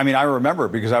 Yeah, and I remember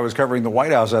because I was covering the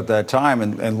White House at that time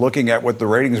and looking at what the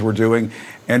ratings were doing,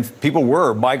 and people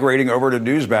were migrating over to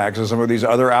Newsmax and some of these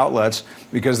other outlets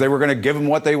because they were going to give them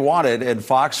what they wanted. And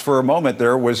Fox, for a moment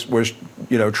there, was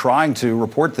trying to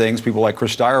report things. People like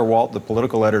Chris Stirewalt, the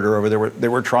political editor over there, they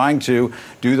were trying to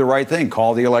do the right thing,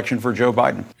 call the election for Joe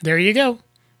Biden. There you go,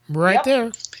 right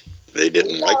there. They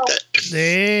didn't like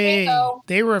that.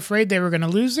 They were afraid they were going to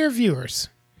lose their viewers.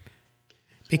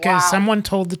 Because someone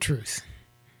told the truth.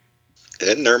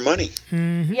 And their money.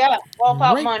 Mm-hmm. Yeah, all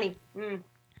about money. Mm.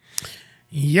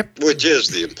 Yep. Which is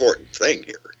the important thing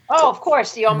here. Oh, of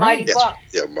course, the almighty buck.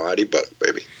 The almighty buck,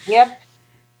 baby. Yep.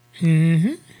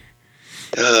 Mm-hmm.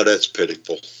 Oh, that's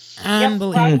pitiful.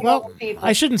 Unbelievable. Well,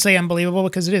 I shouldn't say unbelievable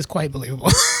because it is quite believable.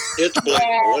 It's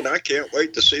believable, and I can't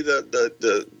wait to see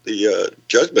the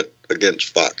judgment against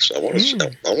Fox. I want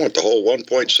the whole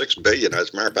 $1.6 billion.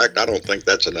 As a matter of fact, I don't think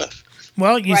that's enough.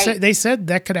 Well, they said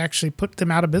that could actually put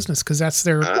them out of business because that's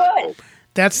their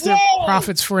their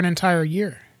profits for an entire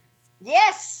year.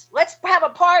 Yes, let's have a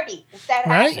party if that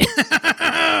happens.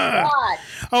 Right?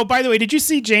 Oh, by the way, did you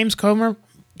see James Comer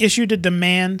issued a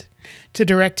demand to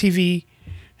DirecTV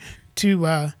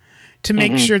to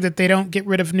make sure that they don't get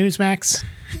rid of Newsmax?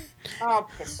 Oh,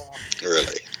 piss off.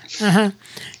 Really? Uh-huh.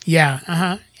 Yeah,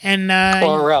 uh-huh. And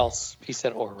or else. He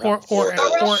said or else. Or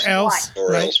else.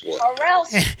 Or else what? Or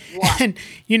else what? And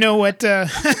you know what? God,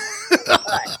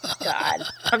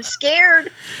 I'm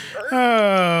scared.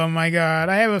 Oh, my God.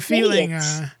 I have a feeling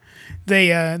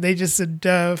they just said,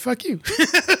 fuck you.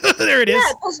 There it is.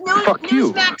 Yeah, because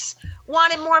Newsmax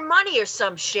wanted more money or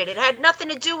some shit. It had nothing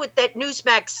to do with that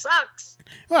Newsmax sucks.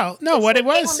 Well, no, what it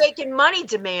was. They were making money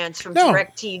demands from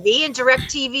DirecTV, and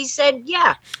DirecTV said,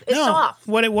 yeah, it's off.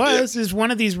 What it was is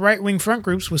one of these right-wing front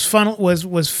groups was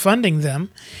funding them,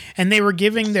 and they were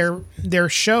giving their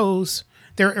shows,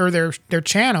 their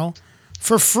channel,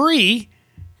 for free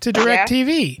to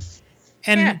DirecTV.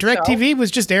 And DirecTV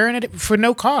was just airing it for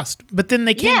no cost. But then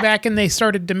they came back and they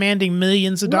started demanding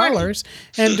millions of dollars.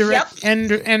 And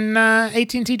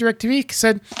AT&T DirecTV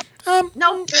said, no,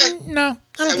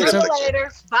 I don't think so.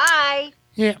 Later. Bye.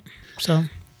 Yeah. So.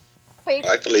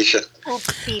 Bye, Felicia.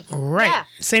 Right. Yeah.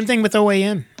 Same thing with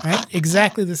OAN, right?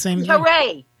 Exactly the same thing.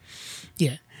 Hooray.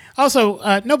 Yeah. Also,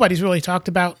 nobody's really talked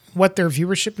about what their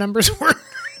viewership numbers were.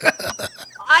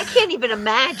 I can't even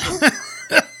imagine.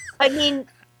 I mean,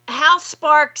 Hal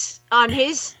Sparks on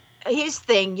his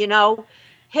thing, he'll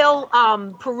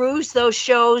peruse those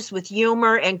shows with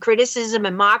humor and criticism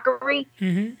and mockery.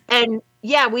 Mm-hmm. And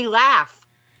yeah, we laugh.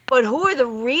 But who are the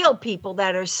real people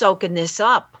that are soaking this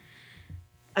up?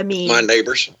 I mean, my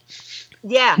neighbors.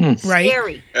 Yeah,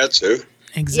 scary. Right. That's who.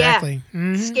 Exactly. Yeah,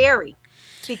 mm-hmm. Scary.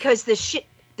 Because the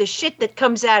shit that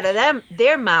comes out of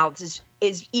their mouths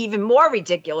is even more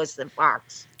ridiculous than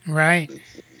Fox. Right.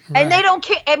 And they don't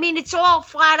care. I mean, it's all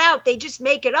flat out. They just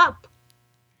make it up.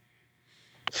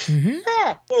 Mm-hmm.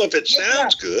 Well, if it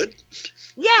sounds good.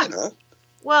 Yeah.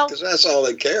 Well, because that's all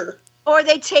they care. Or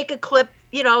they take a clip,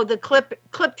 the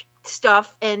clip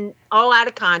stuff and all out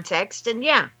of context. And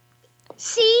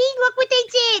see, look what they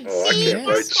did. Oh, I can't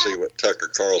wait to see what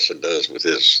Tucker Carlson does with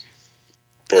his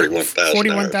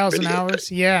 41,000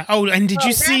 hours. Yeah. Oh, and did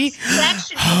you see? That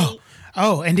should be.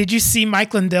 Oh, and did you see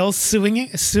Mike Lindell suing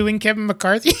Kevin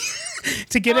McCarthy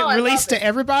to get it released to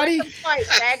everybody?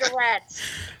 Bag of rats.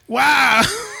 Wow.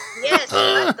 Yes,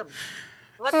 let them.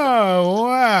 Oh,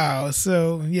 wow.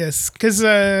 So, yes, because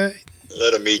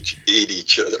Let them eat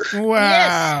each other.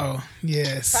 Wow.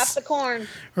 Yes. Pop the corn.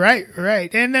 Right.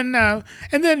 And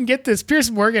then get this. Pierce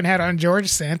Morgan had on George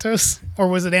Santos, or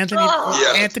was it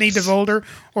Anthony DeVolder,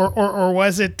 or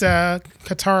was it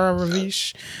Katara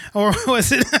Ravish, or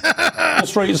was it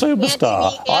Street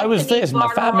Superstar? I was this, my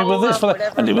family was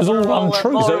this, and it was all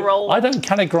untrue. So I don't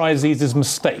categorize these as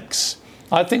mistakes.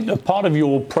 I think that part of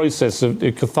your process, of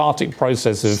the cathartic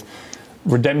process of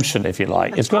redemption, if you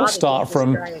like, it's got to start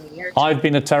from, I've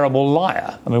been a terrible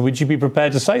liar. I mean, would you be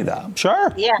prepared to say that?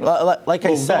 Sure. Yeah. Like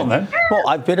I said, well,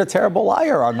 I've been a terrible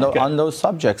liar on those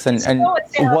subjects. And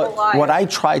what I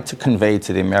tried to convey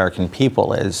to the American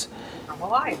people is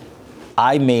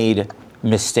I made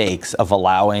mistakes of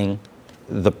allowing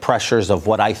the pressures of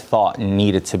what I thought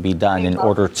needed to be done in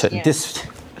order to...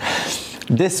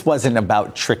 This wasn't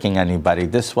about tricking anybody.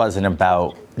 This wasn't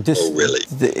about this. Oh, really?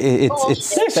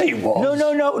 Yes, it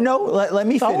was. No. Let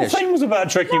me finish. The whole thing was about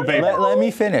tricking people. Let me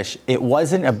finish. It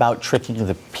wasn't about tricking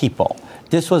the people.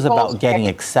 This was about getting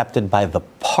accepted by the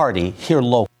party here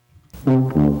locally.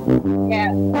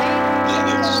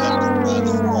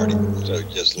 So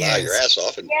just lie your ass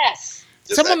off and just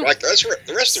Someone, act like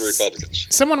the rest of the Republicans.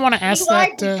 Someone want to ask he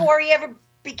lied that before he ever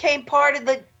became part of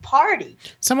the party.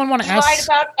 Someone want to He ask. lied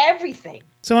about everything.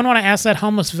 Someone want to ask that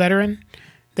homeless veteran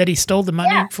that he stole the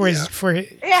money for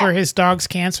his dog's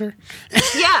cancer.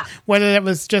 Yeah. Whether that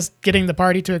was just getting the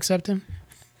party to accept him.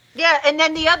 Yeah, and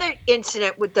then the other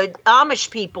incident with the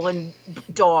Amish people and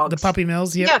dogs. The puppy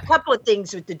mills. Yep. Yeah, a couple of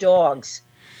things with the dogs.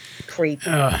 Creepy.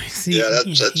 That's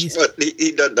what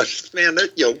he does. Man,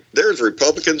 there's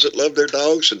Republicans that love their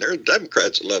dogs, and there's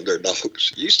Democrats that love their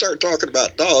dogs. You start talking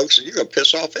about dogs, and you're going to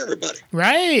piss off everybody.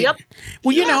 Right. Yep.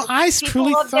 Well, I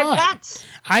truly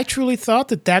thought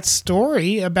that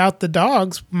story about the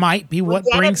dogs might be what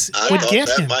would get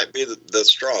him. That might be the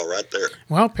straw right there.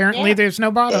 Well, apparently there's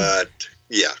no bottom. But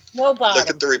no bottom. Look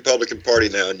at the Republican Party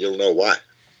now, and you'll know why.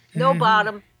 No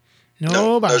bottom.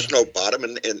 No bottom. There's no bottom,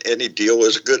 and any deal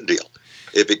is a good deal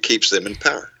if it keeps them in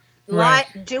power. Right.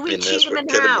 Dewey And that's Cheatham what and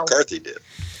Kevin Howe. McCarthy did.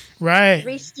 Right.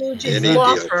 Three Stooges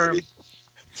law firm.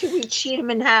 Dewey Cheatham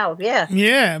and Howe. Yeah.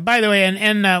 Yeah. By the way,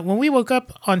 and when we woke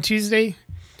up on Tuesday,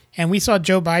 and we saw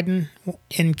Joe Biden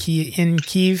in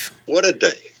Kyiv. What a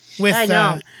day! With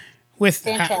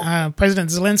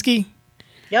President Zelensky.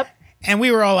 Yep. And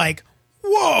we were all like,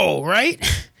 "Whoa!" Right?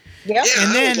 Yep. Yeah,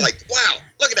 and then, I was like, "Wow,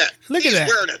 look at that! He's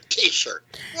wearing a T-shirt.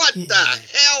 What the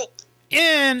hell?"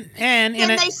 And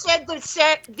they said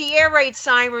the air raid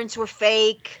sirens were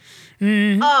fake.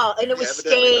 Mm-hmm. Oh, and it was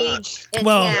staged.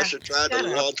 Russia tried to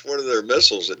launch one of their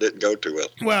missiles. It didn't go too well.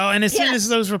 Well, and as soon as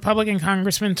those Republican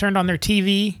congressmen turned on their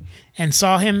TV and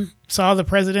saw the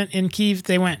president in Kyiv,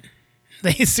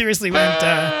 they seriously went.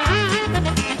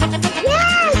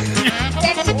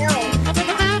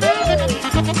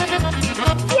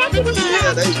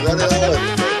 Yeah, they running all over.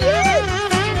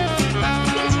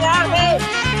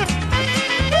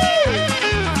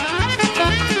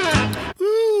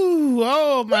 Ooh,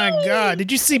 oh my God.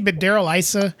 Did you see Daryl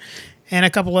Issa and a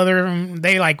couple other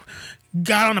they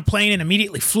got on a plane and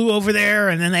immediately flew over there,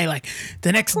 and then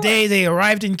the next day they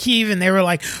arrived in Kyiv and they were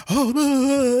like,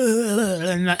 oh,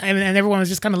 and everyone was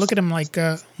just kind of looking at him like,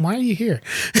 why are you here?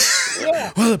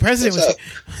 Yeah. Well, the president was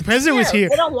here.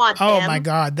 They don't want them. My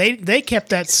God, they kept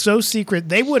that so secret.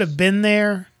 They would have been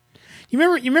there. You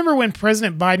remember when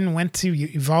President Biden went to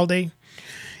Uvalde?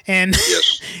 And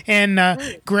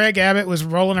Greg Abbott was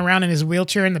rolling around in his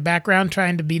wheelchair in the background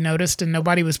trying to be noticed, and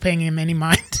nobody was paying him any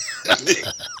mind.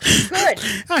 Good.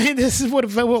 I mean, this is what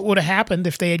would have happened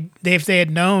if they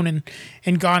had known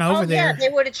and gone over there. Yeah, they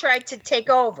would have tried to take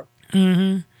over.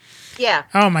 Mm-hmm. Yeah.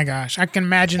 Oh my gosh, I can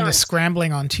imagine the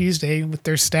scrambling on Tuesday with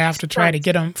their staff to try to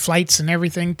get them flights and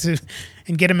everything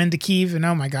and get them into Kyiv, and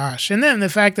oh my gosh, and then the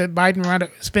fact that Biden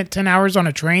spent 10 hours on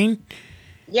a train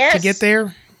to get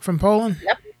there from Poland.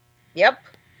 Yep.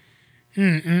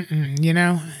 You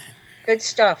know. Good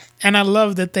stuff. And I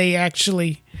love that they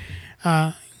actually,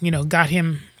 got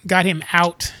him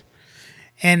out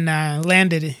and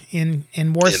landed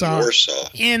in Warsaw.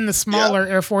 In the smaller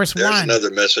Air Force One. There's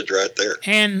another message right there.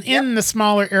 And in the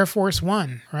smaller Air Force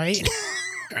One, right?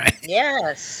 Right.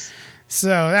 Yes. So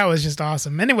that was just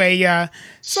awesome. Anyway,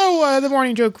 the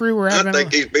Morning Joe crew were having. I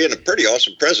think he's being a pretty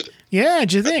awesome president. Yeah,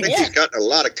 do you think? I think he's gotten a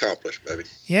lot accomplished, baby.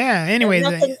 Yeah. Anyway,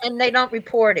 and they don't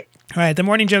report it. All right, the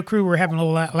Morning Joe crew were having a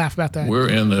little laugh about that. We're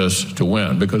in this to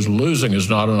win because losing is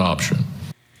not an option.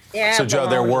 So, Joe,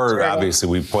 there were, obviously,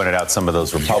 we pointed out some of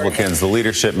those Republicans. The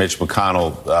leadership, Mitch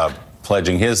McConnell,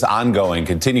 pledging his ongoing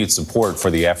continued support for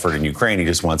the effort in Ukraine. He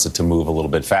just wants it to move a little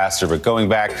bit faster. But going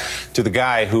back to the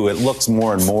guy who it looks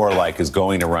more and more like is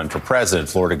going to run for president,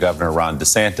 Florida Governor Ron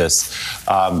DeSantis,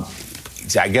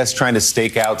 I guess trying to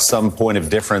stake out some point of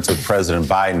difference with President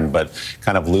Biden, but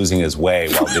kind of losing his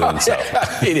way while doing so.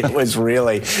 I mean, it was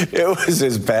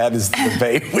as bad as the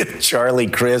debate with Charlie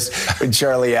Crist when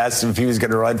Charlie asked him if he was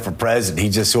going to run for president. He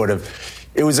just sort of,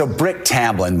 it was a Brick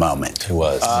Tamland moment. It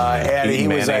was. And he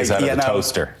was mayonnaise out of a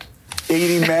toaster.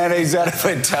 Eating mayonnaise out of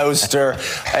a toaster.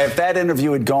 If that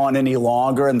interview had gone any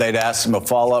longer and they'd asked him a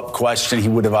follow-up question, he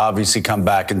would have obviously come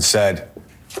back and said,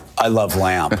 I love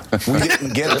lamb. We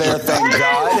didn't get there, thank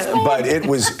God, but it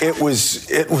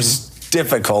was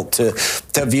difficult to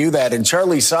view that. And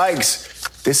Charlie Sykes,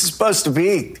 this is supposed to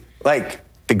be like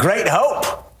the great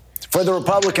hope for the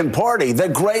Republican Party, the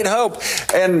great hope.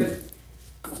 And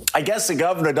I guess the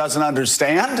governor doesn't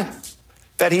understand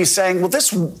that he's saying, well,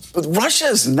 Russia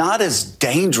is not as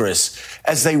dangerous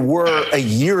as they were a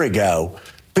year ago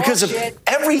because of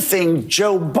everything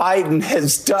Joe Biden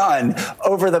has done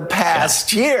over the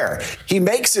past year. He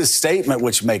makes his statement,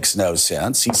 which makes no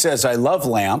sense. He says, I love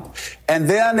lamb. And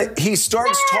then he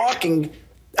starts talking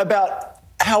about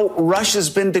how Russia's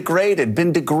been degraded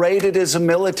as a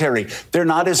military. They're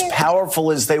not as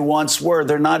powerful as they once were.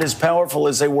 They're not as powerful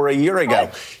as they were a year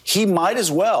ago. He might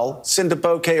as well send a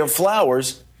bouquet of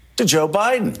flowers to Joe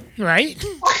Biden. Right?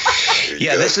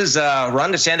 Yeah, this is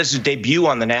Ron DeSantis' debut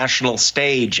on the national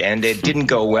stage, and it didn't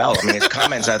go well. I mean, his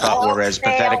comments, I thought, were as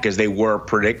pathetic as they were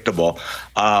predictable.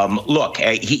 Look,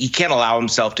 he can't allow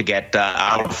himself to get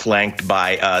outflanked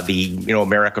by the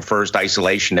America First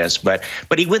isolationists,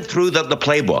 but he went through the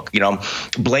playbook.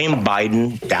 Blame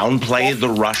Biden, downplay the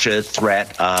Russia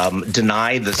threat,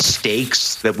 deny the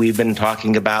stakes that we've been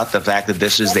talking about, the fact that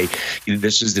this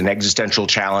is an existential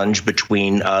challenge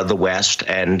between the West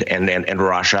and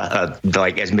Russia,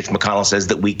 like as Mitch McConnell says,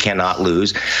 that we cannot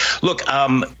lose. Look,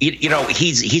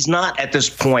 he's not at this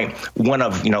point one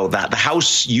of the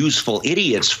House useful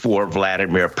idiots for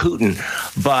Vladimir Putin,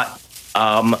 but.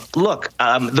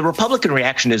 The Republican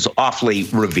reaction is awfully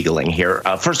revealing here.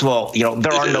 First of all,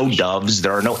 there are no doves.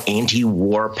 There are no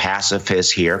anti-war pacifists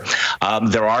here.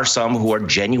 There are some who are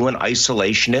genuine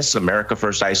isolationists, America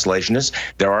First isolationists.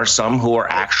 There are some who are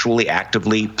actually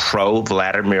actively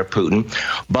pro-Vladimir Putin.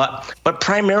 But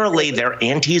primarily, they're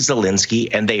anti-Zelensky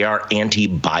and they are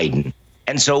anti-Biden.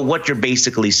 And so what you're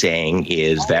basically saying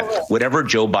is that whatever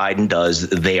Joe Biden does,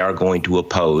 they are going to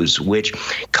oppose, which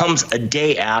comes a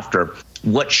day after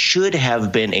what should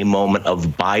have been a moment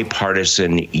of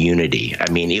bipartisan unity. I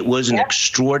mean, it was an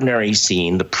extraordinary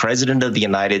scene. The president of the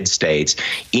United States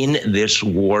in this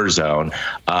war zone.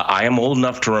 I am old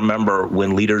enough to remember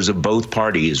when leaders of both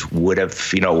parties would have,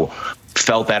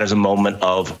 felt that as a moment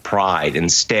of pride.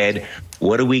 Instead,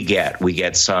 what do we get? We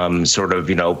get some sort of,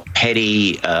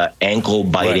 petty ankle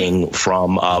biting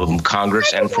from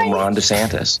Congress and from Ron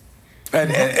DeSantis.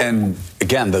 And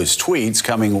again, those tweets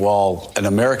coming while an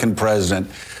American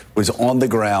president was on the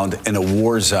ground in a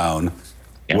war zone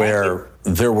where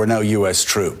there were no U.S.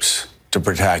 troops to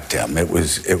protect him. It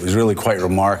was really quite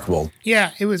remarkable.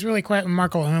 Yeah, it was really quite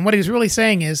remarkable. And what he was really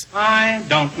saying is, I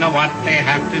don't know what they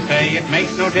have to say. It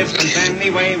makes no difference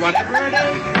anyway. Whatever it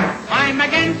is, I'm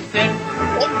against it.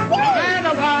 No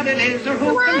matter what it is or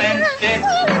who commenced it,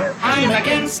 I'm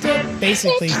against it.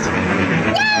 Basically.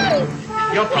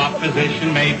 Your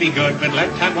proposition may be good, but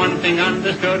let's have one thing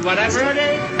understood. Whatever it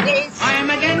is, I'm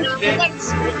against it.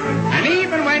 And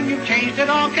even when you've changed it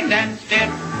or condensed it,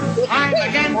 I'm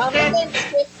against it.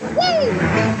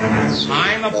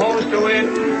 I'm opposed to it.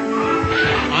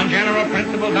 On general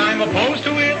principles, I'm opposed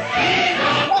to it.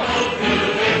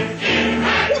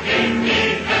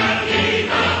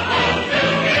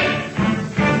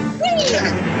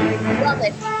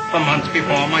 For months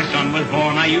before my son was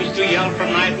born, I used to yell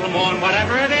from night till morn,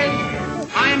 whatever it is,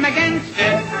 I'm against it.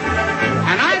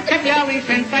 And I've kept yelling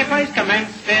since I first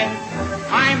commenced it.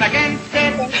 I'm against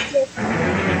it.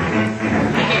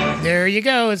 There you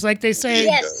go. It's like they say,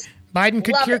 Biden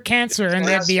could cure cancer, and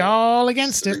they'd be all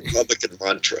against it. Republican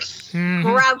mantra.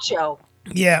 Groucho.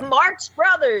 Yeah. Marx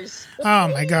Brothers. Oh,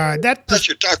 my God. Unless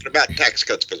you're talking about tax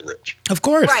cuts for the rich. Of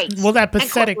course. Right. Well, that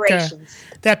pathetic,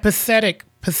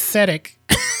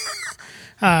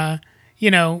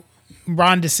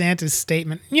 Ron DeSantis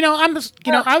statement.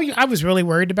 I was really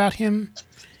worried about him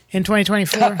in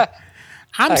 2024.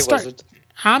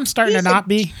 I'm starting to not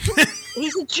be.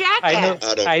 He's a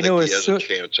jackass. I don't think he has a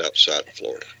chance outside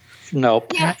Florida.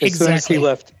 Nope. Yeah, as soon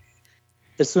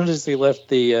as he left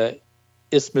the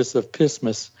Isthmus of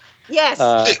Pismus. Yes.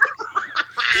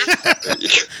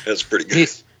 That's pretty good.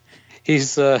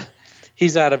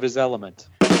 He's out of his element.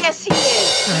 Yes, he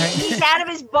is. Right. He's out of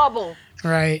his bubble.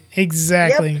 Right,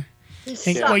 exactly.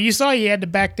 Yep. Well, you saw he had to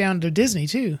back down to Disney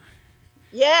too.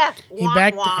 Yeah. He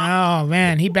Oh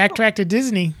man, he backtracked to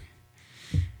Disney.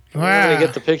 Wow. Wow.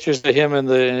 Get the pictures of him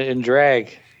in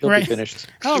drag. He'll be finished.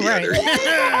 Oh, right. All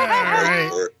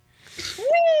right.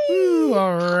 Ooh,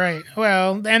 all right.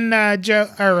 Well, and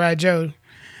Joe,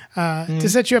 to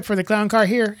set you up for the clown car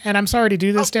here, and I'm sorry to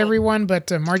do this to everyone,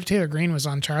 but Marjorie Taylor Greene was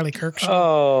on Charlie Kirk's show.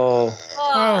 Oh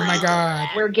my God.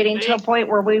 We're getting to a point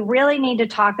where we really need to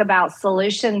talk about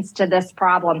solutions to this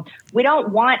problem. We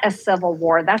don't want a civil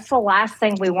war. That's the last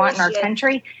thing we want in our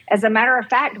country. As a matter of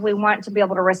fact, we want to be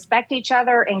able to respect each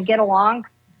other and get along.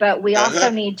 But we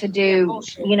also need to do,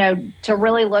 to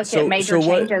really look at major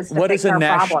changes to fix our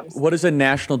problems. What does a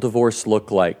national divorce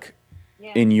look like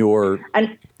in your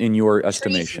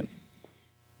estimation?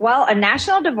 Well, a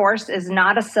national divorce is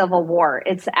not a civil war.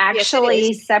 It's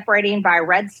actually separating by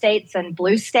red states and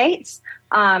blue states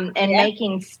and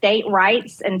making state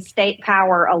rights and state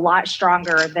power a lot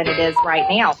stronger than it is right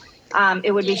now.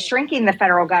 It would be shrinking the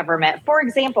federal government. For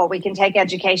example, we can take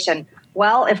education.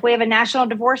 Well, if we have a national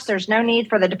divorce, there's no need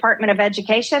for the Department of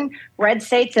Education. Red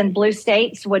states and blue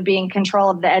states would be in control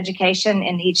of the education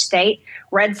in each state.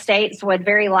 Red states would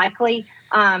very likely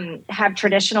have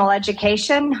traditional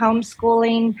education,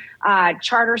 homeschooling,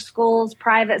 charter schools,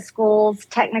 private schools,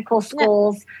 technical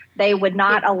schools. They would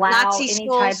not allow Nazi any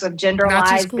schools. type of gender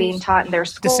lies being taught in their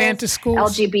schools. DeSantis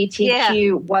schools.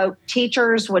 LGBTQ woke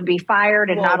teachers would be fired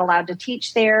and not allowed to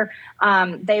teach there.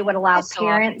 They would allow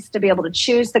parents to be able to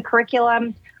choose the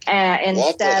curriculum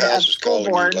instead of school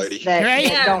boards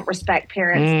that don't respect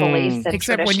parents' beliefs and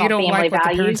Except when traditional you don't family like what the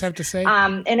values. parents have to say.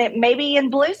 And it maybe in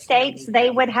blue states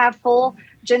they would have full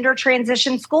gender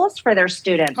transition schools for their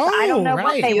students. I don't know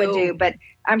what they would do, but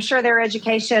I'm sure their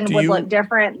education would look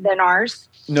different than ours.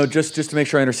 No, just to make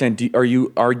sure I understand, are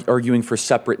you arguing for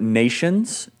separate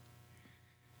nations?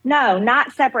 No,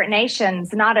 not separate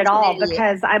nations, not at all,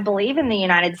 because I believe in the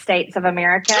United States of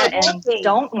America and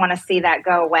don't want to see that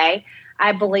go away.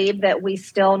 I believe that we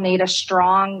still need a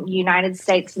strong United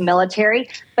States military,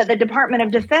 but the Department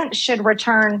of Defense should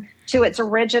return to its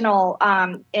original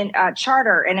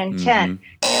charter and intent.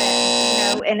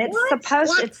 And it's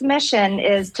its mission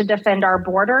is to defend our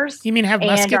borders. You mean have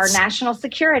and muskets? our national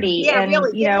security. Yeah, and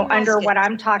really, under what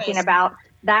I'm talking about,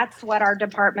 that's what our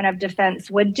Department of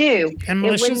Defense would do. And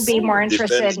it wouldn't be more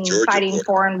interested in fighting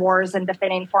foreign wars and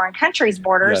defending foreign countries'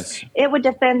 borders. It would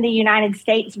defend the United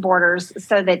States borders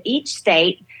so that each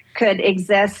state could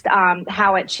exist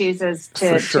how it chooses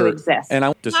to exist. And I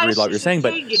don't disagree with what you're saying,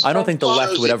 but I don't think the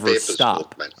left would ever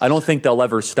stop. I don't think they'll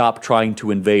ever stop trying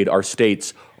to invade our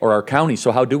states or our counties.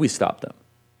 So how do we stop them?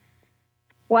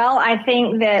 Well, I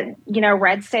think that,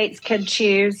 red states could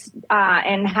choose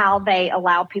and how they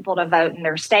allow people to vote in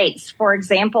their states. For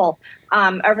example,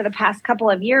 over the past couple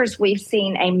of years, we've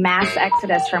seen a mass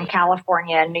exodus from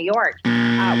California and New York,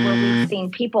 where we've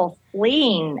seen people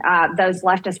fleeing those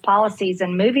leftist policies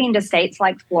and moving to states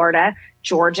like Florida,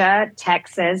 Georgia,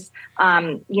 Texas,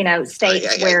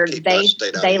 states where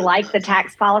they like the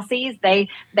tax policies, they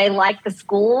like the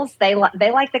schools, they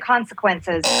like the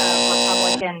consequences of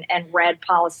Republican and red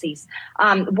policies.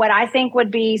 What I think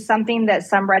would be something that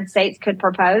some red states could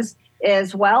propose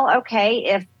is,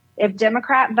 if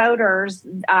Democrat voters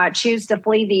choose to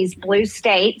flee these blue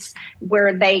states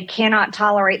where they cannot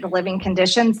tolerate the living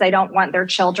conditions, they don't want their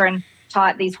children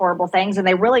taught these horrible things, and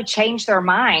they really change their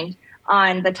mind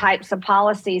on the types of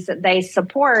policies that they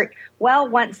support, well,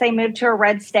 once they move to a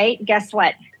red state, guess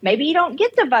what? Maybe you don't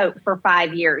get to vote for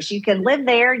 5 years. You can live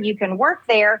there, you can work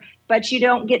there, but you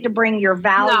don't get to bring your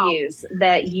values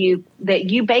that you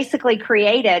basically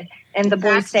created in the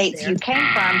blue states you came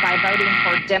from by voting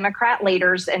for Democrat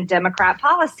leaders and Democrat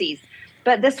policies.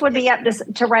 But this would be up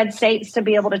to red states to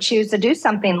be able to choose to do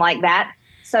something like that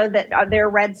so that their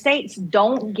red states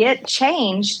don't get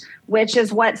changed, which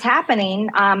is what's happening,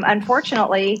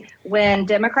 unfortunately, when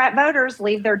Democrat voters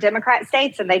leave their Democrat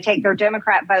states and they take their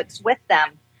Democrat votes with them.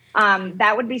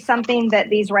 That would be something that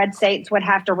these red states would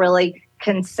have to really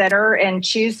consider and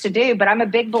choose to do. But I'm a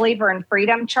big believer in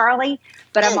freedom, Charlie.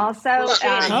 But I'm also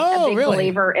a big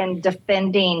believer in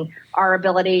defending our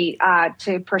ability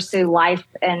to pursue life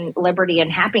and liberty and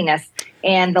happiness.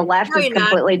 And the left is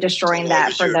completely destroying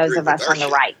that for those of us on the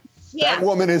right. That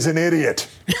woman is an idiot.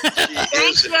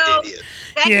 Thank you.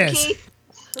 Thank you, Keith.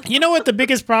 You know what the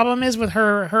biggest problem is with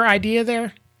her idea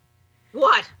there?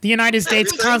 What? The United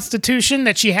States Constitution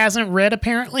that she hasn't read,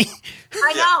 apparently.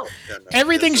 I know.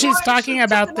 Everything she's talking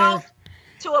about there.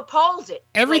 To oppose it.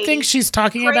 Everything she's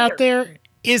talking about there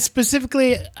is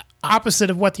specifically opposite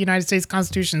of what the United States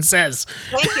Constitution says.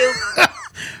 Thank you.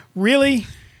 Really?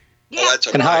 Yeah. Well, that's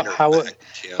a And minor how thing,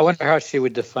 yeah. I wonder how she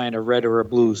would define a red or a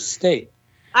blue state.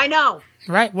 I know.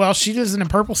 Right. Well, she lives in a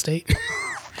purple state. Here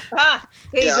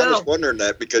Yeah, you I go. was wondering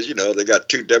that because, they got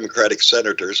 2 Democratic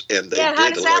senators and they Yeah, how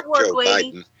did does that elect work, Joe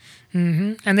lady? Biden.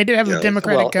 Hmm. And they did have a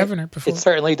Democratic Well, governor before. It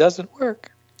certainly doesn't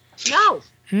work. No.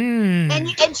 Hmm.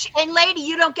 And lady,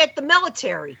 you don't get the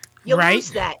military. You Right.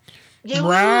 lose that. You lose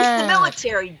Right. the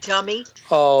military, dummy.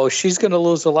 Oh, she's going to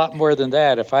lose a lot more than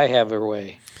that if I have her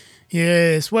way.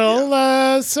 Yes. Well,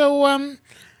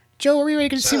 Joe, are we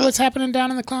ready to see what's happening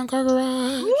down in the Clown Car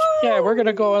Garage? Yeah, we're going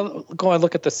to go and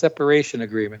look at the separation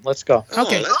agreement. Let's go.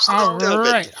 Okay. All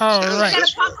right.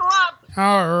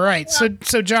 All right.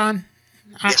 So John,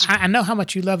 I know how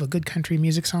much you love a good country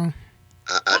music song.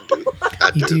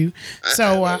 I do. You do.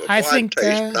 So have a I wide think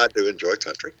taste, but I do enjoy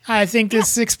country. I think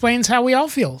this explains how we all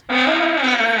feel. You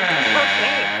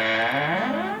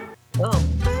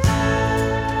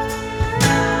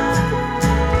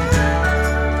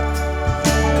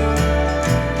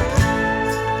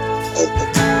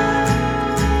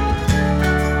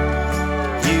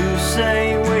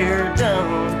say we're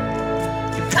done.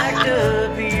 You packed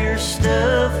up your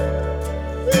stuff.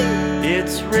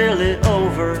 It's really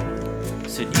over.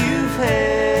 Said you've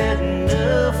had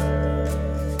enough.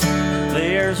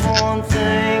 There's one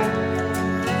thing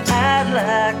I'd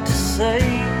like to say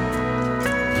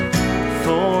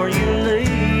before you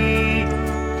leave.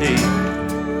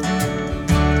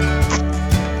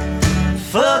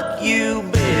 Fuck you,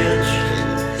 bitch.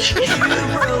 You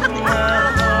broke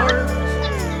my heart.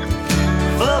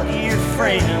 Fuck your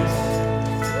friends,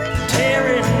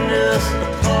 tearing us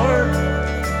apart.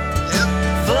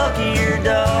 Fuck your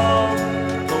dog,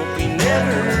 hope he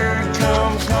never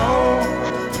comes home.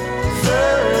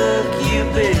 Fuck you,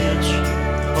 bitch,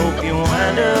 hope you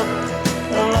wind up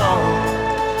alone.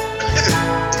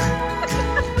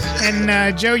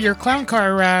 And Joe, your Clown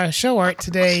Car show art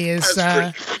today is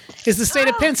the state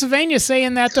of Pennsylvania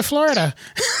saying that to Florida.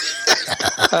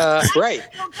 Right.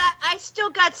 I still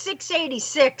got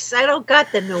 686. I don't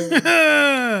got the new one.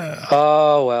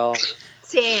 Oh, well.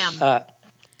 Damn. How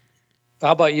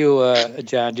about you,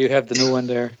 John? Do you have the new one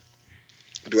there?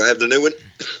 Do I have the new one?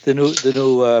 The new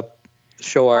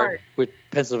show art with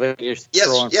Pennsylvania. Yes,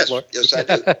 yes, I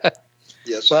do.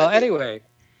 Yes. Well, I do. anyway,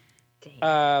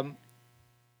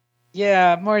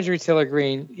 yeah, Marjorie Taylor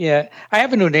Greene. Yeah, I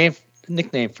have a new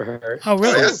nickname for her. Oh,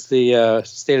 really? It's the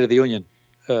State of the Union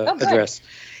address.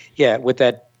 Yeah, with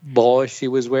that ball she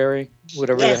was wearing,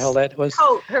 whatever the hell that was.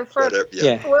 Coat, her first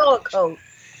gorilla coat.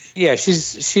 Yeah,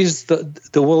 she's the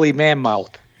woolly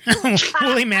mammoth.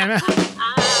 Woolly mammoth.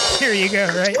 Here you go,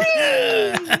 right?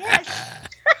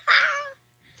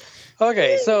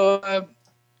 Okay, so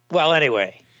well,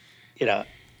 anyway,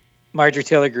 Marjorie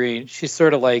Taylor Greene, she's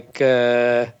sort of like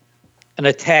an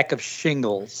attack of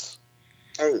shingles.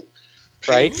 Oh,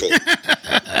 painful.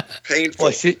 Right? Painful.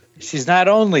 Well, she's not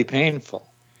only painful.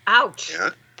 Ouch. Yeah.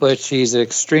 But she's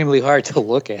extremely hard to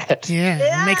look at. Yeah,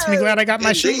 it makes me glad I got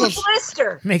my shingles.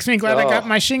 Blister. Makes me glad I got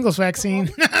my shingles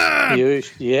vaccine.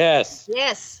 Yes.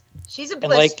 Yes, she's a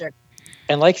blister.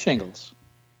 And like shingles,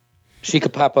 she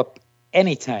could pop up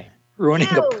anytime,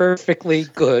 ruining a perfectly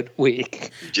good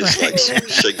week. Just like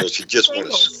shingles, you just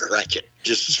want to scratch it.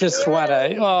 Just want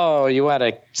to. Oh, you want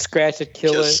to scratch it,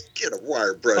 kill just it. Get a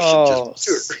wire brush and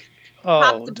just do it.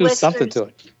 Oh, do something to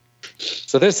it.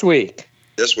 So this week,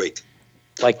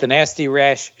 like the nasty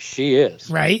rash she is,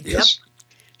 right? Yes.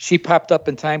 She popped up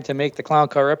in time to make the Clown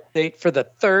Car update for the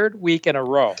third week in a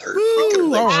row.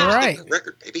 Ooh, all right.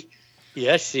 Record, baby.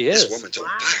 Yes, she is. This woman's on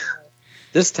fire.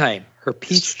 This time, her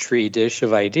peach tree dish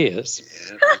of ideas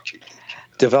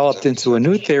developed into a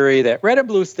new theory that Red and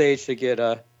Blue State should get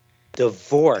a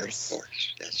divorce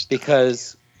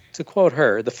because, to quote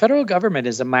her, the federal government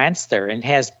is a monster and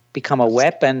has become a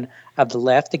weapon of the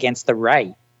left against the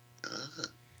right.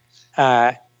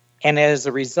 And as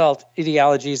a result,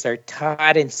 ideologies are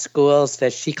taught in schools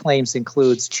that she claims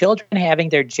includes children having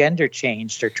their gender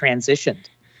changed or transitioned.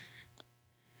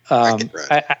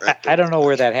 I don't know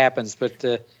where that happens, but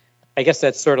I guess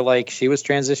that's sort of like she was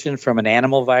transitioned from an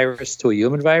animal virus to a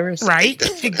human virus. Right.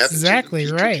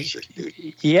 Exactly right.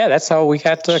 Yeah, that's how we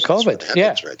got COVID.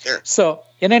 Yeah. Right there. So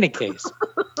in any case,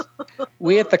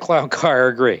 we at the Clown Car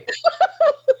agree.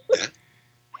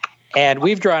 And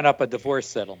we've drawn up a divorce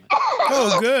settlement.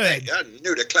 Oh, good. I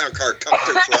knew the Clown Car come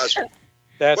through for us.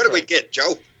 That's what did we get,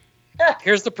 Joe?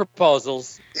 Here's the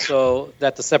proposals so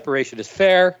that the separation is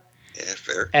fair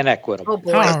fair and equitable. Oh,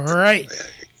 boy. All right.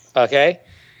 Okay?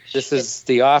 This is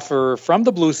the offer from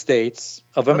the blue states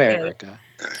of America.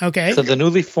 Okay. So the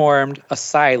newly formed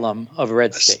asylum of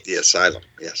red states. The asylum,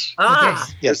 yes. Ah.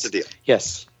 Yes. Here's the deal.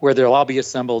 Yes, where they'll all be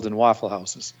assembled in Waffle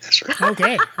Houses. That's right.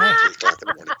 Okay. Right.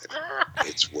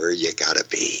 It's where you gotta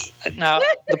be. Now,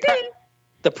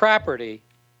 the property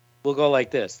will go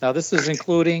like this. Now, this is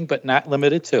including but not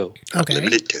limited to. Okay.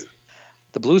 Limited to.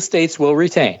 The blue states will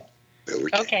retain.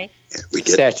 Okay.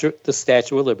 The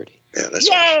Statue of Liberty. Yeah, that's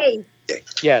Yay!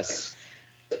 Yes.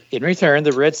 In return,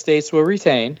 the red states will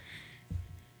retain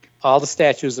all the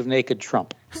statues of naked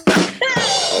Trump.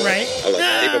 Right.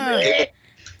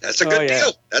 That's a good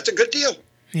deal. That's a good deal.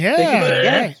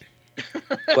 Yeah. Right.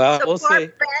 Well, we'll see.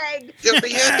 You'll be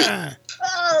happy.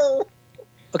 Oh.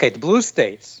 Okay, the blue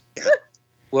states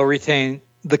will retain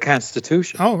the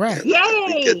Constitution. Oh, right. Yay!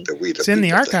 It's in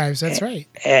the archives. That's right.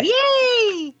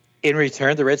 Yay! In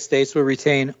return, the red states will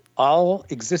retain all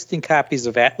existing copies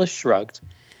of Atlas Shrugged.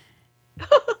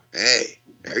 Hey,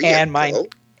 there you and go.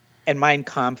 Mein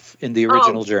Kampf in the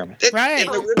original German. Right.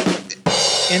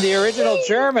 In the original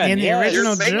German. In the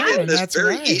original You're making German. this That's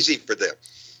very right. easy for them.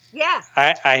 Yeah.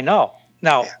 I know.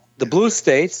 Now, the blue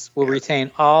states will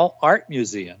retain all art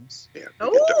museums. Yeah.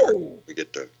 We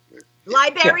get the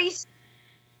libraries.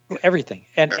 Everything.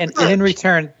 And in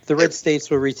return, the red states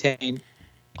will retain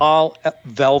all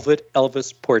velvet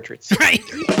Elvis portraits. Right.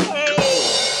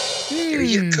 There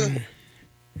you go.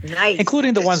 Nice.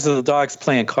 Including the ones of the dogs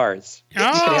playing cards. Oh,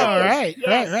 right.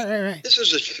 Yes. Right. This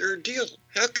is a sure deal.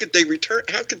 How could they return?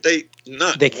 How could they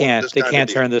not? They can't. They can't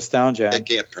turn this down, John. They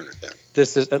can't turn it down.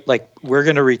 This is like we're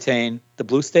going to retain the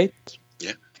blue states.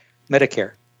 Yeah.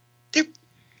 Medicare.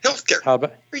 Healthcare. How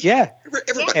about? Yeah.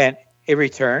 Everybody. And in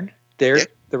return, the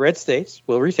red states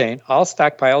will retain all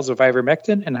stockpiles of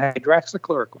ivermectin and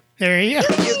hydroxychloroquine. There you go.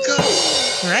 There you go.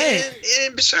 Right.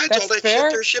 And besides That's all that fair.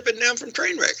 shit they're shipping down from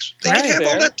train wrecks, they Right. can have all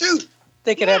Fair. that too.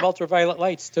 They could have ultraviolet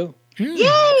lights too. Yay!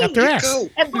 Up their ass. Go.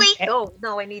 And bleach. Oh,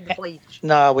 no, I need the bleach.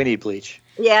 No, we need bleach.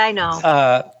 Yeah, I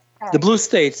know. The blue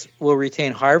states will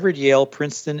retain Harvard, Yale,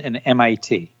 Princeton, and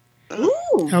MIT.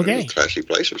 Ooh. Okay. Classy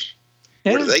places.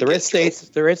 Yeah, Where do they the red get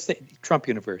states, Trump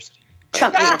University.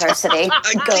 Trump University. Go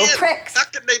Again, pricks. how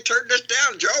can they turn this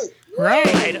down, Joe?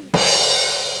 Right.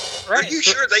 Are you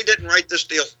sure they didn't write this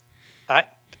deal?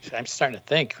 I'm starting to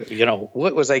think,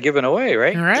 what was I giving away,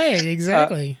 right? Right.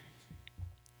 Exactly.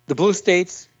 The blue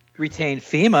states retain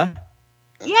FEMA.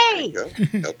 Yay! Help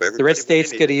everybody. The red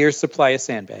states get a year's supply of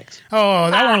sandbags. Oh,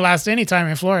 that won't last any time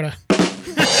in Florida.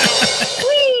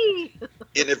 Whee!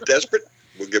 And if desperate,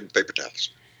 we'll give them paper towels.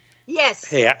 Yes.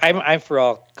 Hey, I'm for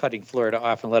all cutting Florida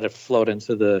off and let it float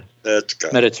into the That's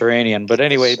good. Mediterranean. But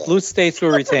anyway, blue states will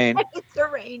retain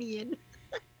Mediterranean.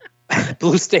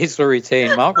 blue states will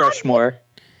retain Mount Rushmore,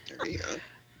 There you go.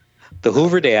 the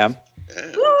Hoover Dam,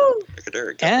 Yeah. Woo! Look at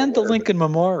there. and the Lincoln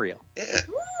Memorial. Yeah.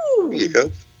 Woo! There you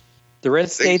go. The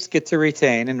red states get to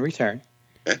retain in return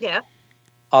Yeah.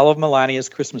 all of Melania's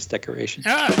Christmas decorations,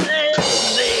 Oh, that.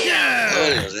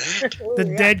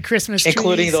 The dead Christmas trees.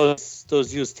 including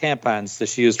those used tampons that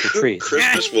she used for trees.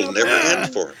 Christmas will never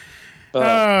end for him. Oh,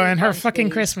 and her fucking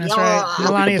Christmas, right? The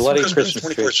Melania's bloody fucking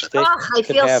Christmas trees. They Oh, I could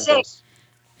feel have sick. those.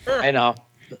 I know.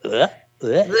 The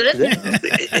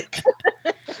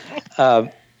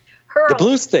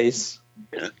blue states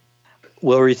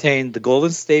will retain the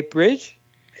Golden State Bridge,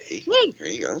 Hey, there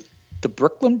you go. the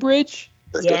Brooklyn Bridge,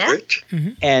 Brooklyn Yeah. Bridge.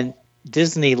 and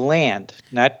Disneyland,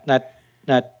 not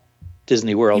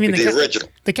Disney World. You mean The because, original.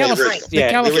 The California. Yeah,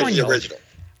 the California. The original.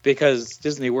 because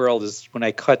Disney World is when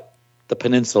I cut the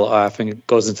peninsula off and it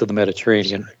goes into the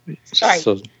Mediterranean. Sorry.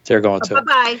 So they're going to.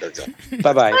 Bye-bye. There you go.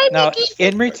 Bye-bye. Bye, Now, Mickey.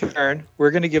 in return,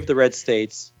 we're going to give the red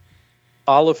states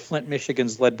all of Flint,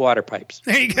 Michigan's lead water pipes.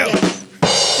 There you go.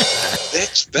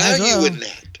 That's value in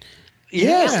that.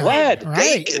 Yes, Yeah, lead.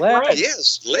 right. Lead.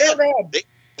 Yes, lead. Lead.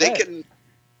 They Lead. can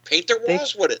paint their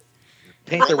walls with it.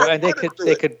 Paint their and they could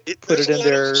put it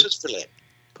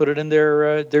in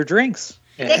their drinks.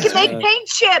 They can make paint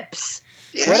chips.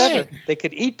 Whatever. They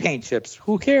could eat paint chips.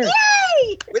 Who cares?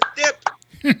 Yay! With dip.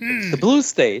 The blue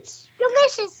states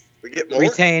Delicious. We get more.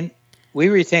 we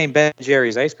retain Ben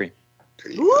Jerry's ice cream.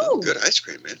 There you go. Good ice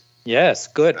cream, man. Yes,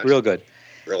 good, Nice. real good.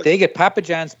 Really. They get Papa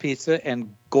John's pizza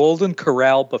and Golden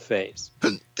Corral buffets.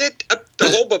 The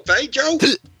whole buffet, Joe?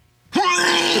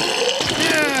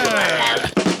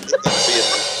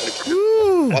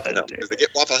 No, they get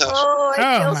Waffle House. Oh,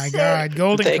 I feel my sick. God.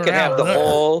 Golden They Corral. can have the Ugh.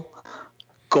 whole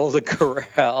Golden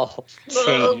Corral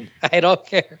chain. I don't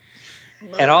care.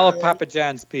 And all of Papa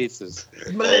John's pizzas.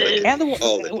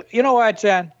 And you know what,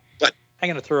 John? What? I'm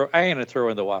gonna throw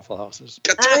in the Waffle Houses.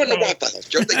 Throw in the Waffle House,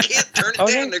 Joe. They can't turn it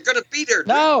Okay. down. They're going to be there.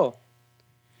 No.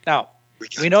 Now,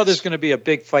 we know there's going to be a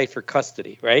big fight for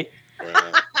custody, right?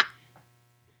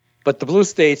 But the blue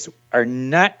states are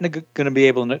not going to be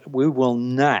able to. We will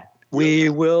not negotiate. We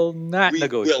will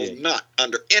not,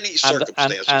 under any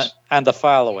circumstances. On the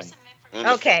following.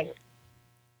 Okay.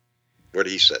 What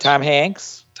did he say? Tom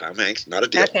Hanks. Tom Hanks, not a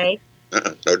deal. Okay.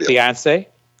 No deal. Beyonce.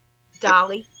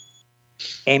 Dolly.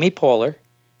 Amy Poehler.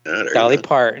 Dolly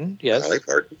Parton. Yes. Dolly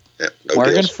Parton. Yeah, no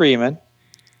Morgan deals. Freeman.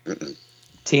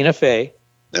 Tina Fey.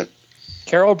 Yeah.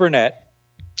 Carol Burnett.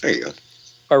 There you go.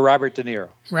 Or Robert De Niro.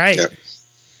 Right. Yeah.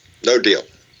 No deal.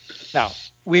 Now,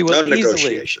 we will No easily.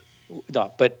 negotiation.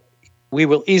 No, but we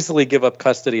will easily give up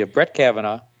custody of Brett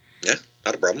Kavanaugh. Yeah,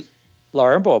 not a problem.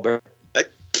 Lauren Boebert. Hey,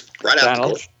 right out the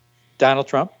door. Donald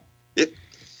Trump. Yep.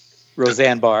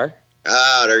 Roseanne Barr.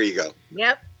 Ah, there you go.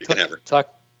 Yep. You can have her.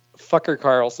 Tucker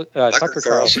Carlson. Tucker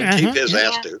Carlson. Keep his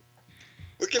ass to.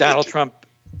 Donald Trump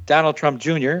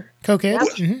Jr. Cokehead.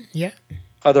 Mm-hmm. Yeah.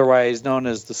 Otherwise known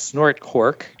as the Snort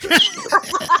Hork.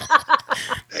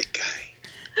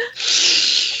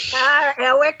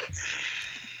 Eric.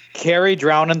 Carrie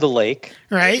Drown in the Lake.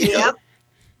 Right. Yep.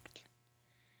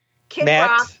 Kid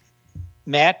Rock.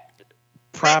 Matt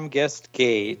Prom Guest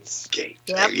Gates.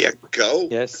 There you go.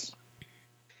 Yes.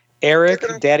 Eric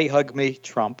Daddy Hug Me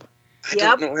Trump. I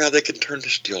don't know how they can turn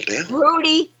this deal down.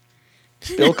 Rudy.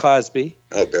 Bill Cosby.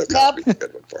 Oh, Bill Cosby's a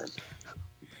good one for him.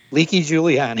 Leaky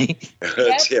Giuliani.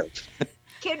 That's him.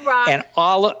 Kid Rock. And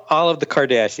all of the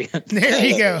Kardashians. There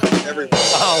you go. Everyone.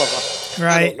 All of them.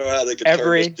 Right. I don't know how they can turn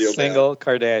Every this deal single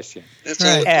down. Kardashian. That's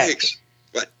all it And takes.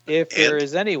 But if there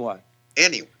is anyone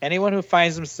who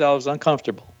finds themselves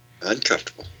uncomfortable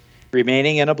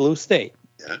remaining in a blue state,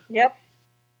 Yep.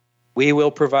 we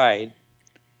will provide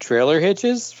trailer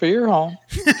hitches for your home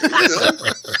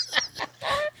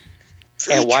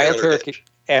and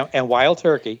wild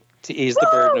turkey to ease the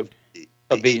burden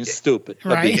of being stupid.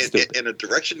 Right. In a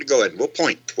direction to go in. We'll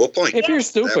point. If you're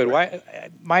stupid, why?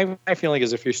 My feeling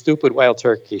is if you're stupid, wild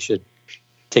turkey should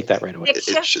take that right away.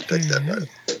 It should take that right away.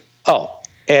 Oh,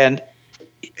 and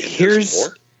here's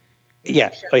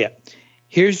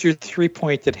here's your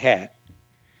 3-pointed hat.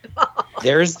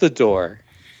 There's the door,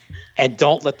 and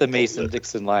don't let the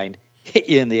Mason-Dixon line hit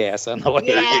you in the ass on the way.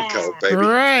 There you go, baby.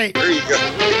 Right. There you go.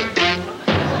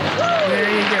 There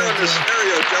you go. On this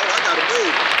scenario, Joe, I got to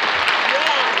move.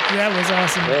 That was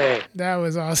awesome. Hey. That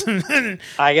was awesome.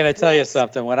 I got to tell you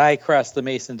something. When I crossed the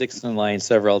Mason-Dixon line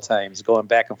several times, going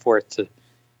back and forth to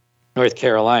North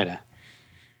Carolina,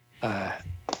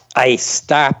 I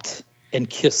stopped and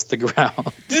kissed the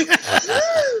ground.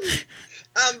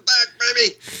 I'm back,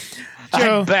 baby.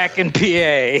 I'm back in PA.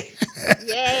 Yay.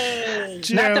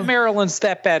 Not that Maryland's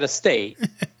that bad a state,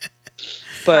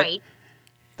 but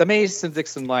the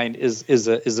Mason-Dixon line is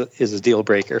a deal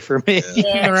breaker for me.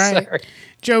 Yeah. Right. Sorry.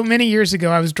 Joe, many years ago,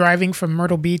 I was driving from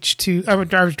Myrtle Beach I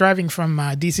was driving from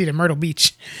D.C. to Myrtle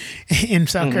Beach in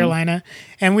South Carolina,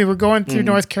 and we were going through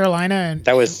North Carolina, and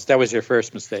that was your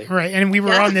first mistake, right? And we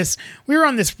were on this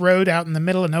road out in the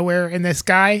middle of nowhere, and this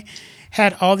guy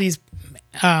had all these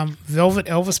Velvet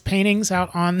Elvis paintings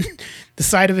out on the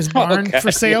side of his barn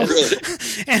for sale.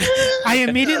 And I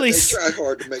immedately,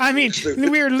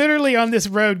 we were literally on this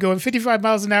road going 55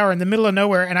 miles an hour in the middle of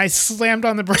nowhere, and I slammed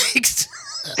on the brakes.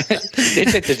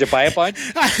 Did you buy a bunch?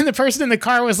 And the person in the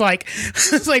car was like,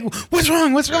 what's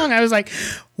wrong? What's wrong? I was like,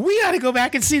 we got to go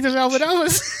back and see the Velvet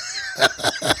Elvis.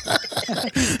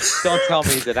 Don't tell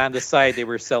me that on the side they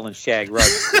were selling shag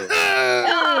rugs too.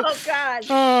 Oh, God.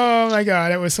 Oh, my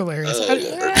God. It was hilarious.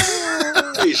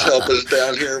 Please help us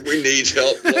down here. We need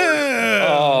help, Lord.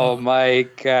 Oh, my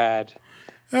God.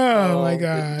 Oh, my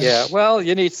God. Yeah, well,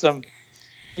 you need some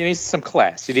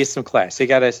class. You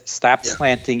got to stop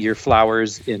planting your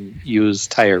flowers in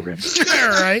used tire rims.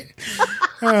 Right?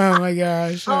 Oh, my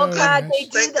gosh. Oh, God, they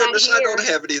do Thank that goodness here. I don't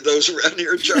have any of those around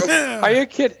here, Joe. Are you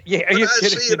kidding? Yeah, are you When I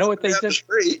kidding? see You it know what they down do? the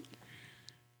street,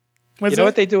 What's You know that?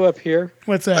 what they do up here?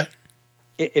 What's that?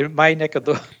 In my neck of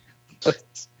the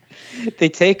woods, they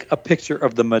take a picture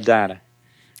of the Madonna,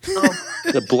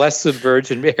 the Blessed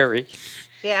Virgin Mary,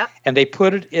 Yeah. and they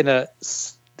put it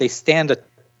they stand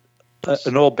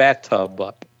an old bathtub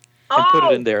up and put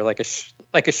it in there like a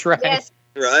shrine. Yes.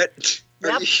 right?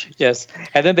 Yep. Yes,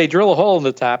 and then they drill a hole in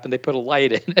the top and they put a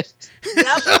light in it.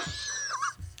 Yep.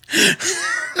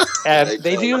 And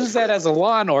they use that as a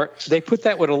lawn They put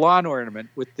that with a lawn ornament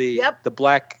with the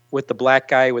black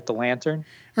guy with the lantern.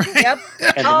 Yep.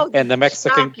 And the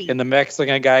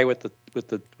Mexican guy with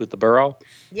the burro.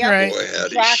 Yep. Right. Boy,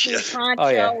 Rocky Poncho. Oh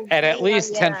yeah, and at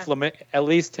least 10 flamingos.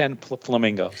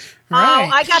 Right. Oh,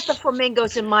 I got the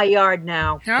flamingos in my yard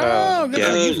now. Oh, good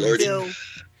for yeah. you. Lordy. Do.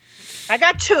 I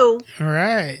got 2. All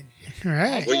right.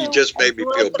 Well, you just made me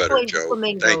feel better, Joe.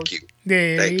 Thank you.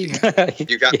 Thank you.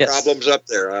 You got problems up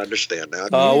there. I understand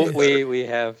now. We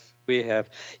have.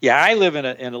 Yeah, I live in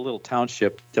a little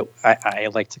township that I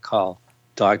like to call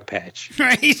Dog Patch.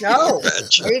 Right. No.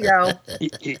 There you go.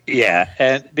 Yeah,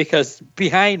 and because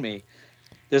behind me,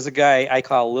 there's a guy I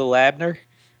call Lil Abner.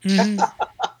 Mm-hmm.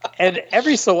 And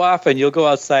every so often you'll go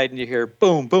outside and you hear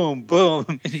boom, boom, boom,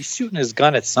 and he's shooting his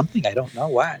gun at something. I don't know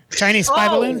what. Chinese spy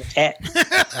balloon? And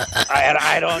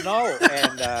I don't know.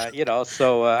 And,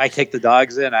 so I take the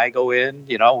dogs in. I go in.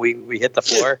 We hit the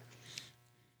floor.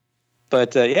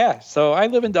 But, so I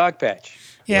live in Dog Patch.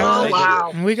 Yeah.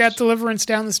 Wow. We got Deliverance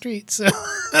down the street. So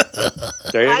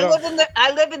there you go.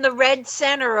 I live in the red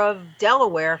center of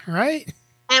Delaware. Right.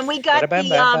 And we got the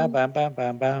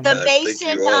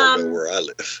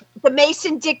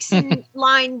Mason-Dixon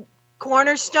line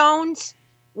cornerstones.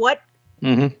 What?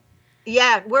 Mm-hmm.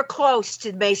 Yeah, we're close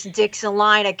to the Mason-Dixon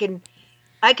line. I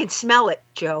can smell it,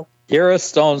 Joe. You're a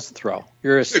stone's throw.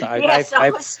 I'm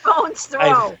a stone's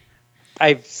throw.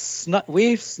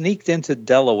 We've sneaked into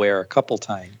Delaware a couple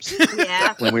times.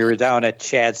 Yeah. When we were down at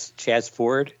Chad's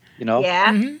Ford,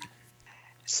 Yeah. Mm-hmm.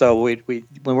 So we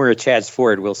when we're at Chad's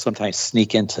Ford, we'll sometimes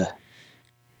sneak into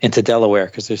Delaware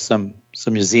because there's some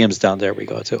museums down there we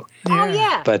go to. Oh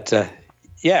yeah. But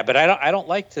I don't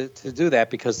like to do that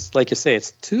because, like you say,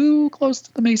 it's too close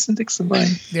to the Mason-Dixon line.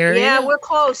 We're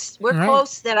close. We're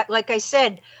close. That, like I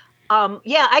said,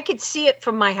 I could see it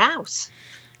from my house.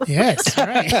 Yes,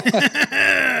 right.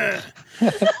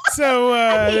 So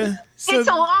it's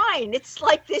a line. It's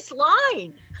like this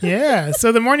line. Yeah.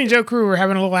 So the Morning Joe crew were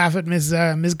having a little laugh at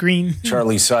Ms. Green.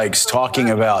 Charlie Sykes talking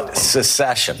about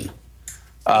secession,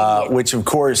 which, of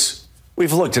course,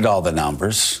 we've looked at all the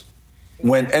numbers.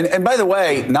 And by the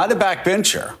way, not a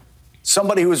backbencher.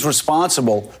 Somebody who was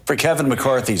responsible for Kevin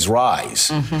McCarthy's rise.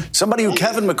 Mm-hmm. Somebody who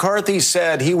Kevin McCarthy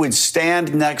said he would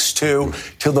stand next to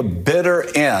till the bitter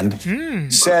end,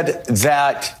 said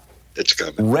that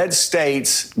red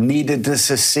states needed to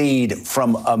secede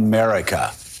from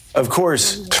America. Of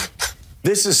course,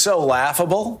 this is so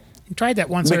laughable. You tried that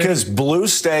once because already. Blue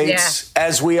states,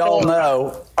 as we all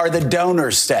know, are the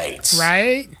donor states.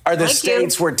 Right. Are the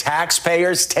states where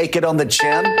taxpayers take it on the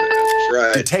chin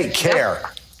to take care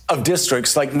of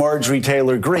districts like Marjorie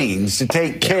Taylor Greene's, to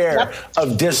take care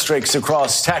of districts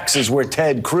across Texas where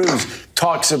Ted Cruz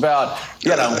talks about,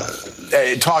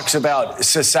 talks about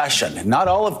secession. Not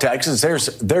all of Texas.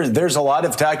 There's a lot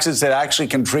of Texas that actually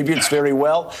contributes very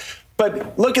well.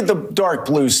 But look at the dark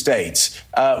blue states,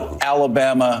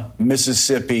 Alabama,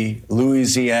 Mississippi,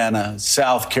 Louisiana,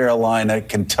 South Carolina,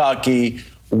 Kentucky,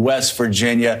 West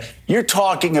Virginia. You're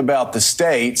talking about the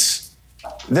states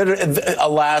that are,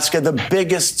 Alaska, the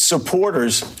biggest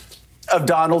supporters of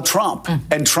Donald Trump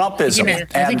and Trumpism.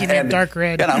 I think you meant dark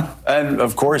red. And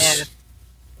of course,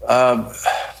 what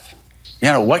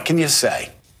can you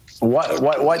say?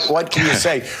 What can you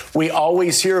say? We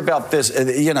always hear about this,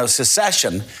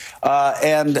 secession.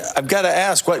 And I've got to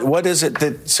ask, what is it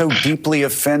that so deeply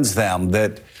offends them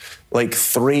that like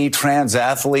 3 trans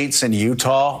athletes in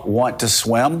Utah want to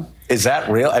swim? Is that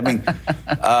real? I mean,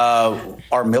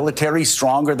 our military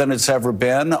stronger than it's ever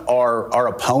been? Are our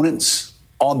opponents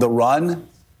on the run?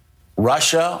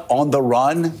 Russia on the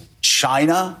run?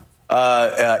 China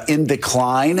in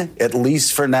decline, at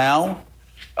least for now?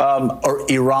 Or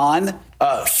Iran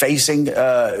facing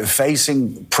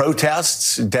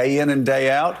protests day in and day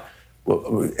out.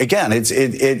 Again,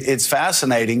 it's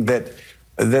fascinating that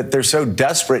they're so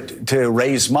desperate to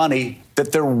raise money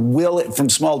that they're willing, from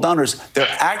small donors, they're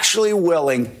actually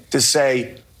willing to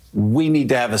say we need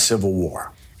to have a civil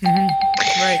war. Mm-hmm.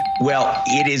 Right. Well,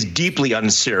 it is deeply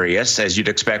unserious, as you'd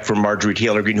expect from Marjorie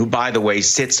Taylor Greene, who, by the way,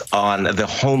 sits on the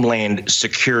Homeland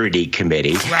Security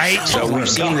Committee. Right. So we've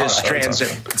seen this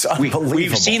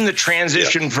we've seen the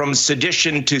transition from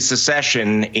sedition to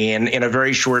secession in a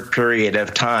very short period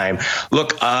of time.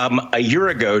 Look, a year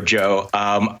ago, Joe,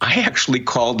 I actually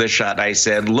called this shot. I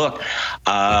said, look,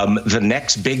 the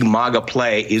next big MAGA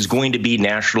play is going to be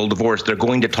national divorce. They're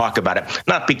going to talk about it,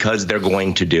 not because they're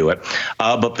going to do it,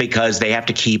 but because they have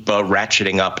to keep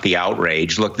ratcheting up the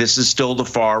outrage. Look, this is still the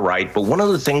far right, but one of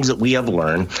the things that we have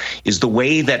learned is the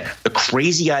way that the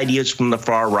crazy ideas from the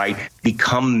far right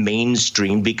become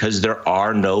mainstream because there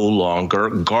are no longer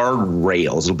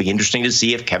guardrails. It'll be interesting to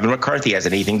see if Kevin McCarthy has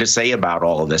anything to say about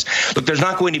all of this. Look, there's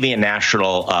not going to be a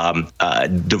national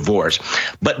divorce,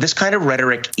 but this kind of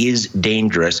rhetoric is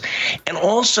dangerous. And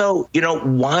also,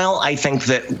 while I think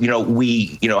that,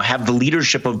 we, have the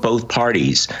leadership of both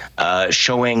parties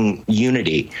showing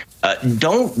unity,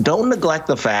 Don't neglect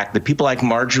the fact that people like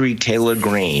Marjorie Taylor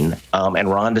Greene and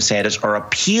Ron DeSantis are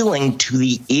appealing to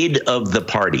the id of the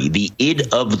party, the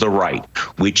id of the right,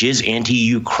 which is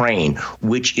anti-Ukraine,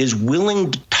 which is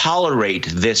willing to tolerate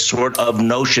this sort of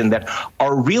notion that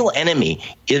our real enemy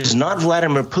is not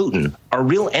Vladimir Putin. Our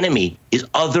real enemy is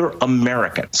other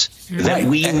Americans. That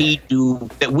we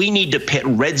need to pit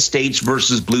red states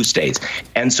versus blue states.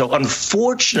 And so,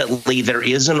 unfortunately, there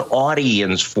is an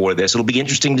audience for this. It'll be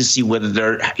interesting to see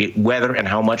whether and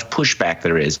how much pushback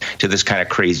there is to this kind of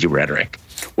crazy rhetoric.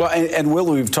 Well, and Will,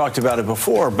 we've talked about it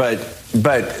before, but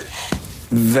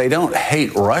they don't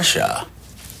hate Russia.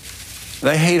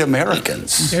 They hate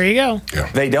Americans. There you go.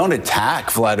 Yeah. They don't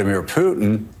attack Vladimir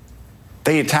Putin.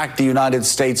 They attack the United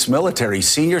States military.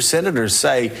 Senior senators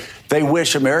say they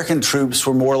wish American troops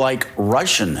were more like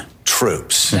Russian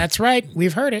troops. That's right.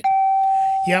 We've heard it.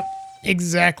 Yep,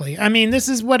 exactly. I mean, this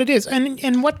is what it is.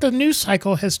 And what the news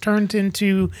cycle has turned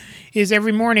into is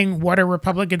every morning, what are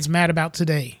Republicans mad about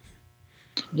today?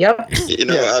 Yep. You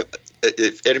know,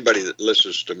 if anybody that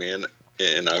listens to me,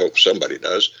 and I hope somebody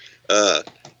does,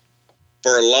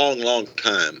 for a long, long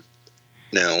time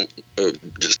now,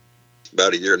 just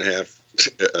about a year and a half,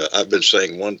 I've been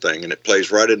saying one thing, and it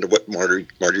plays right into what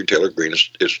Marjorie Taylor Greene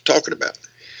is talking about.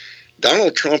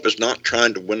 Donald Trump is not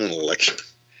trying to win an election.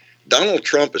 Donald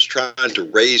Trump is trying to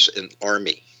raise an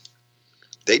army.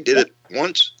 They did it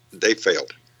once. They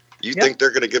failed. You think they're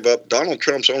going to give up? Donald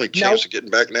Trump's only chance of getting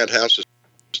back in that house is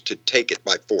to take it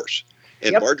by force.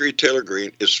 And Marjorie Taylor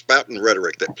Greene is spouting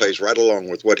rhetoric that plays right along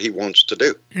with what he wants to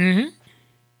do. Mm-hmm.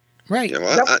 Right. You know,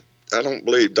 I don't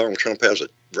believe Donald Trump has a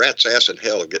rat's ass in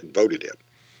hell of getting voted in.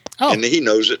 Oh. And he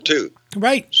knows it too.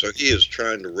 Right. So he is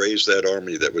trying to raise that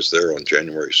army that was there on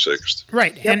January 6th.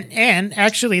 Right. Yep. And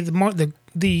actually the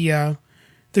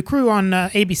crew on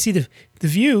ABC The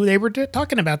View, they were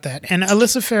talking about that. And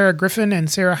Alyssa Farah Griffin and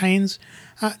Sarah Hines,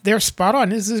 they're spot on.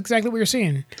 This is exactly what you're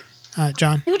seeing.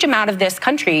 John? Huge amount of this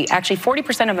country, actually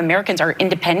 40% of Americans are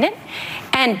independent,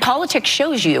 and politics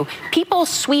shows you people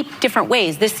sweep different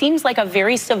ways. This seems like a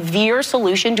very severe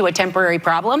solution to a temporary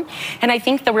problem, and I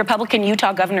think the Republican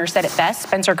Utah governor said it best,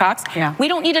 Spencer Cox. Yeah. We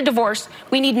don't need a divorce,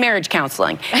 we need marriage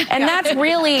counseling. And that's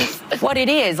really what it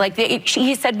is. Like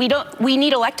he said, we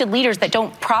need elected leaders that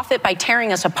don't profit by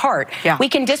tearing us apart. Yeah. We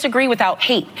can disagree without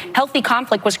hate. Healthy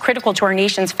conflict was critical to our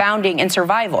nation's founding and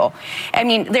survival. I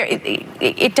mean,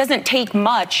 it doesn't take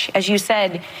much, as you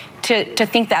said, to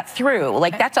think that through.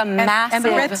 Like, that's a massive... And the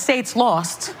red states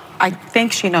lost. I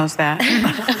think she knows that.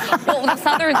 Well, the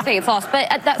southern states lost,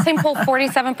 but at that same poll,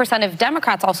 47% of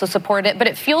Democrats also support it, but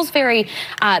it feels very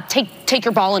take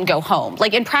your ball and go home.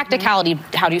 Like, in practicality,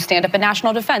 how do you stand up in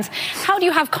national defense? How do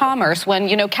you have commerce when,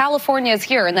 you know, California is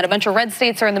here and then a bunch of red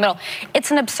states are in the middle? It's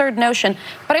an absurd notion,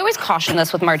 but I always caution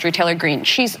this with Marjorie Taylor Greene.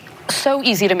 She's so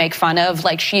easy to make fun of.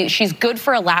 Like, she's good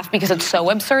for a laugh because it's so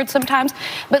absurd sometimes,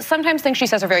 but sometimes things she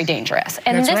says are very dangerous.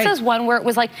 And That's this right. is one where it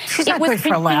was like... She's not good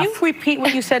for a laugh. Can you repeat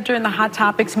what you said during the Hot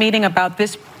Topics meeting about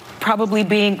this probably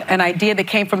being an idea that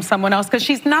came from someone else? Because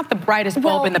she's not the brightest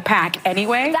bulb in the pack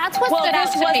anyway. That's what stood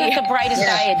out to me. Wasn't the brightest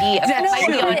idea. That's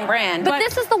Idea true. on brand. But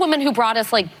this is the woman who brought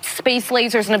us, like, space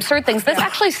lasers and absurd things. This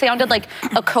actually sounded like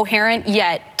a coherent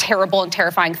yet terrible and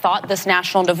terrifying thought, this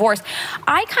national divorce.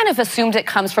 I kind of assumed it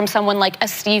comes from someone like a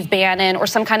Steve Bannon or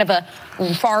some kind of a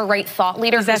far-right thought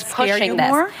leader who's pushing this.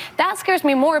 More? That scares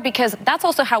me more because that's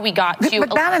also how we got to...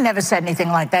 But Bannon never said anything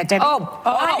like that, did he?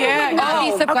 I would not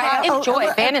be surprised.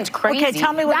 Enjoy. Bannon's crazy. Okay,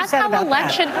 tell me what he said about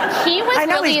election. that. He was I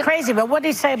know really... he's crazy, but what did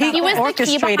he say about He was that? the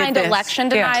key behind election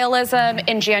denialism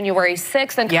in January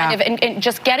 6th and kind of and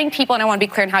just getting people, and I want to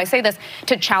be clear in how I say this,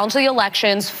 to challenge the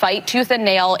elections, fight tooth and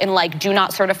nail, and like do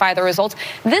not certify the results.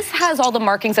 This has all the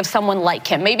markings of someone like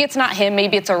him. Maybe it's not him,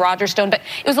 maybe it's a Roger Stone, but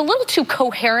it was a little too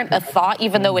coherent a thought,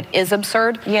 even though it is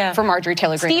absurd for Marjorie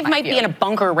Taylor Greene. Steve might be in a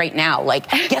bunker right now. Like,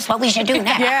 guess what we should do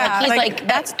next? Yeah, like, he's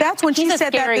like that's when she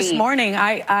said that this morning.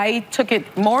 I took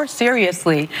it more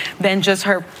seriously than just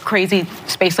her crazy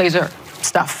space laser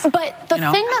stuff. But the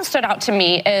thing that stood out to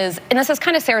me is, and this is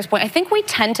kind of Sarah's point, I think we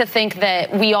tend to think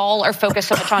that we all are focused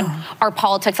so much on our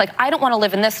politics. Like, I don't want to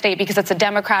live in this state because it's a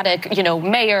Democratic,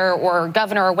 mayor or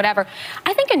governor or whatever.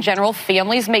 I think in general,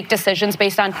 families make decisions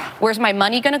based on where's my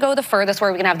money going to go the furthest, where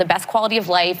are we going to have the best quality of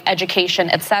life, education,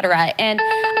 et cetera. And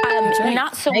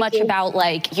not so much about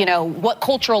like, you know, what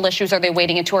cultural issues are they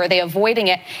wading into, or are they avoiding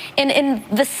it? And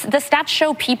the stats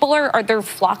show people they're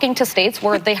flocking to states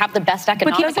where they have the best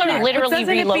economics and literally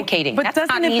relocating. That's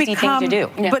not an easy thing to do.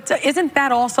 But isn't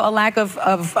that also a lack of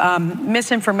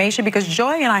misinformation? Because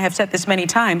Joy and I have said this many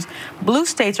times, blue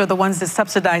states are the ones that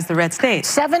subsidize the red states.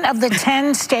 7 of the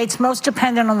 10 states most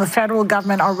dependent on the federal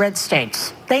government are red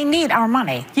states. They need our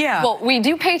money. Yeah. Well, we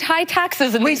do pay high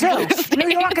taxes in these blue states. New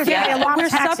York is paying a lot We're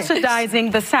of taxes.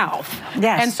 subsidizing the South.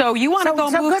 Yes. And so you want to go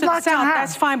move to the South,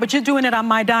 that's fine, but you're doing it on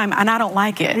my dime, and I don't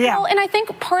like it. Yeah. Well, and I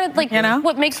think part of, like,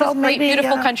 what makes this great,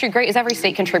 beautiful country great is every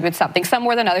state contributes something, some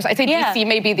more than others. I think D.C.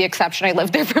 may be the exception. I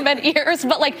lived there for many years.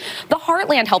 But, like, the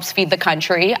heartland helps feed the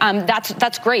country.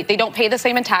 That's great. They don't pay the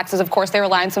same in taxes. Of course, they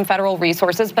rely on some federal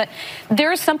resources. But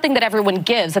there's something that everyone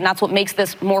gives, and that's what makes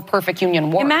this more perfect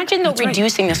union work. Imagine, though,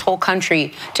 reducing this whole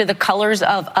country to the colors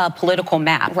of a political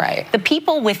map. Right. The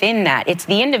people within that, it's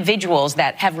the individuals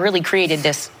that have really created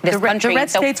this country. The red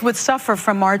states would suffer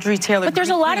from Marjorie Taylor But there's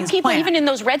a lot of people, even in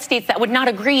those red states, that would not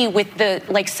agree with the,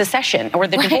 like, secession or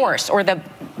the divorce or the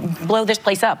blow this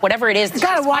place up, whatever it is. You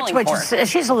got to watch what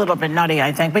she's a little bit nutty,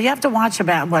 I think, but you have to watch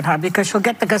about what her, because she'll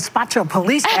get the gazpacho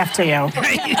police after you.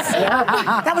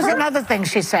 That was another thing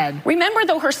she said. Remember,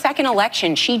 though, her second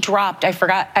election, she dropped, I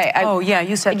forgot.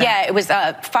 You said that. Yeah, it was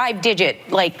a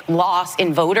 5-digit, like, loss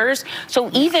in voters. So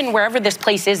even wherever this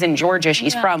place is in Georgia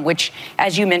she's from, which,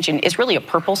 as you mentioned, is really a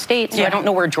purple state, so I don't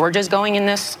know where Georgia's going in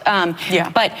this.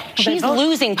 But she's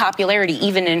losing popularity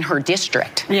even in her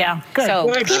district. Yeah, good.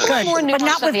 So people are more but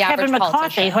not with Kevin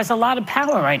McCarthy, who has a lot of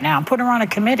power right now. Put her on a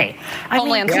committee.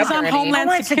 He's on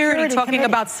Homeland Security talking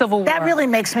about civil war. That really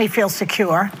makes me feel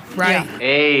secure. Right.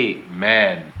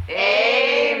 Amen.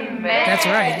 Amen. That's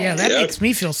right. Yeah, that makes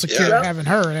me feel secure having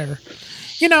her there.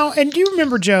 You know, and do you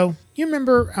remember, Joe? You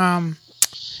remember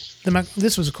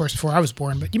this was, of course, before I was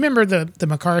born, but you remember the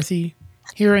McCarthy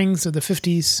hearings of the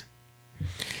 50s?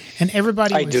 And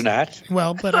everybody I do not.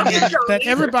 Well, but I mean, but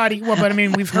everybody, but I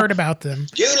mean, we've heard about them.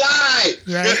 You lie!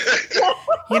 Right?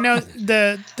 You know,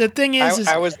 the thing is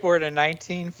I was born in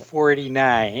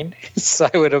 1949, so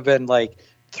I would have been like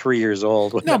 3 years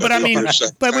old. No, but I mean,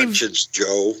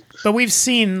 Joe. But we've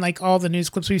seen, like, all the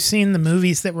news clips. We've seen the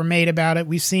movies that were made about it.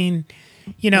 We've seen,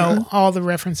 you know, all the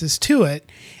references to it.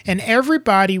 And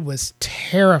everybody was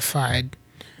terrified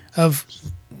of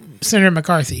Senator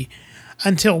McCarthy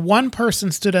until one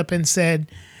person stood up and said,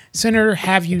 "Senator,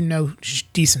 have you no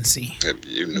decency? Have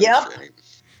you no shame?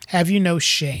 Have you no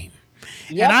shame?"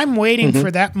 And I'm waiting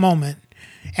for that moment.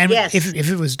 And if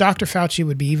it was Dr. Fauci, it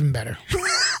would be even better.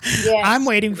 I'm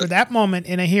waiting for that moment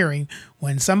in a hearing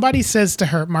when somebody says to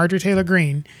her, Marjorie Taylor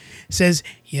Greene, says,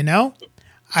 "You know,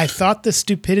 I thought the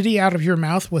stupidity out of your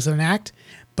mouth was an act,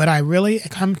 but I really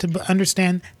come to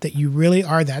understand that you really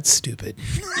are that stupid."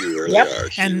 You really are.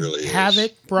 She and really have is.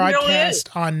 it broadcast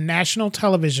on national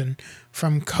television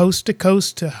from coast to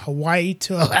coast to Hawaii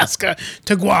to Alaska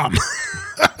to Guam.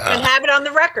 And have it on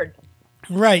the record.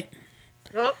 Right.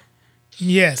 Yep.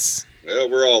 Yes. Well,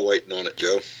 we're all waiting on it,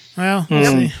 Joe. Well, we'll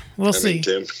see. We'll I see. mean,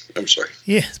 Tim, I'm sorry.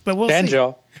 Yes, but we'll see. And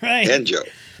Joe. Right. And Joe.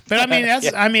 But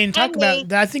I mean, talk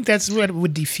about. I think that's what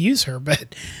would diffuse her.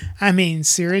 But I mean,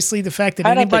 seriously, the fact that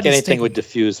I don't think anybody's anything would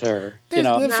diffuse her. You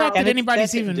know, the fact that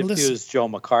anybody's even diffuse listening. Joe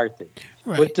McCarthy.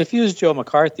 Right. What diffused Joe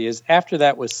McCarthy is after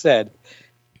that was said,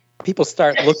 people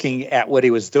start looking at what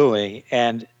he was doing,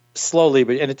 and slowly,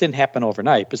 and it didn't happen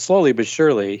overnight, but slowly but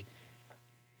surely,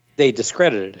 they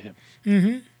discredited him.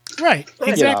 Mm-hmm. Right.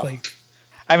 Exactly. You know,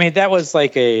 I mean, that was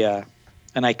like an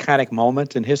iconic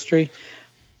moment in history.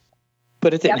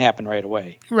 But it didn't happen right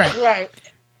away. Right. Right.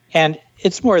 And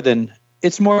it's more than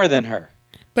her.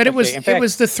 But it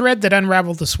was the thread that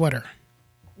unraveled the sweater.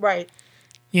 Right.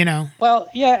 You know. Well,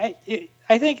 yeah,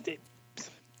 I think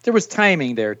there was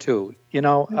timing there too. You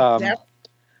know,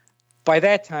 by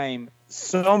that time,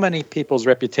 so many people's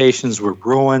reputations were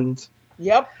ruined.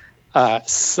 Yep.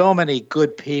 So many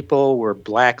good people were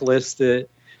blacklisted.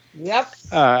 Yep.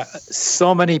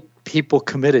 So many people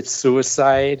committed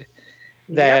suicide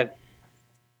that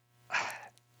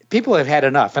people have had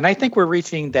enough, and I think we're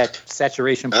reaching that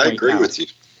saturation point. I agree now. with you.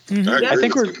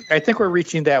 Mm-hmm. I think we're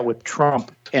reaching that with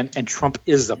Trump and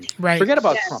Trumpism. Right. Forget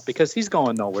about Trump because he's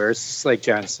going nowhere. It's just like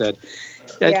John said.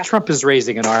 Trump is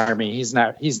raising an army. He's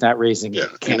not raising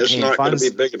campaign and it's not going to funds. be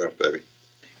big enough, baby.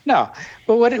 No,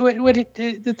 but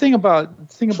the thing about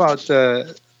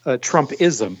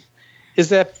Trumpism is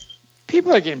that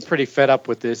people are getting pretty fed up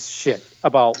with this shit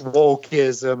about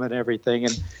wokeism and everything,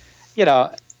 and you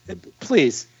know,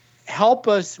 please help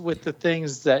us with the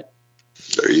things that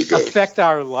affect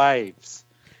our lives.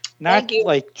 Not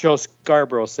like Joe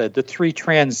Scarborough said, the 3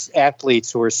 trans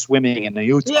athletes who are swimming in the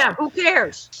Utah. Yeah, who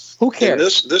cares? Who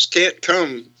cares? And this can't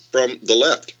come from the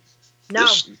left. No.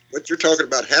 What you're talking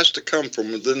about has to come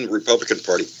from within the Republican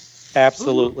Party.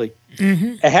 Absolutely.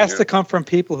 Mm-hmm. It has to come from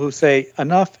people who say,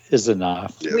 enough is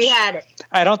enough. Yes. We had it.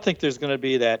 I don't think there's going to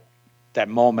be that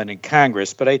moment in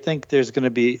Congress, but I think there's going to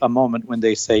be a moment when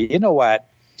they say, you know what?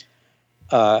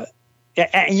 And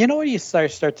you know when you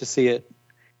start to see it?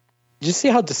 Did you see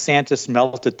how DeSantis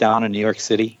melted down in New York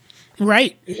City?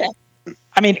 Right. Yeah.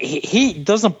 I mean, he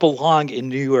doesn't belong in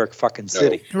New York fucking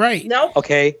City. No. Right. Nope.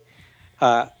 Okay.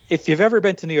 If you've ever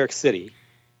been to New York City,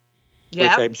 which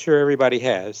I'm sure everybody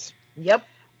has. Yep.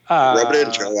 Rub it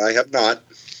in, Joe. I have not.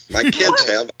 My kids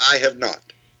have. I have not.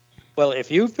 Well, if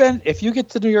you get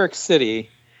to New York City,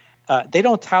 they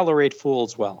don't tolerate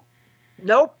fools well.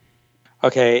 Nope.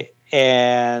 Okay.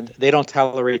 And they don't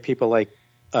tolerate people like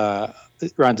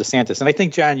Ron DeSantis. And I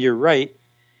think, John, you're right.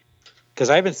 Because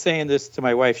I've been saying this to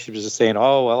my wife. She was just saying,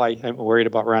 oh, well, I'm worried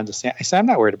about Ron DeSantis. I said, I'm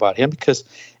not worried about him because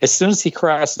as soon as he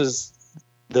crosses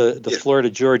the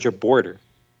Florida-Georgia border.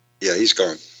 Yeah, he's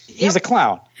gone. He's a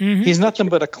clown. Mm-hmm. He's nothing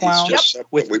but a clown. He's just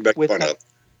we make fun of.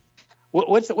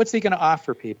 What's he going to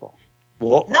offer people?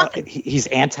 Well, he's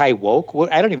anti-woke.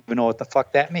 I don't even know what the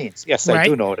fuck that means. Yes, I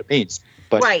do know what it means.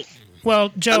 But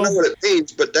Well, Joe, I know what it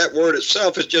means, but that word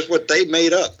itself is just what they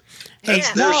made up.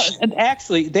 And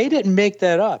actually, they didn't make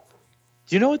that up.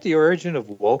 Do you know what the origin of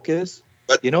woke is?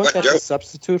 You know what that's a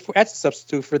substitute for? That's a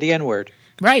substitute for the N-word.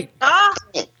 Right.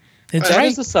 It's that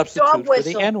is a substitute for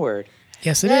the N-word.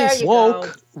 Yes, it is.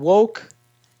 Woke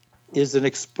is an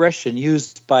expression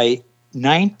used by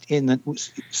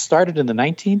started in the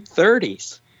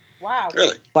 1930s. Wow.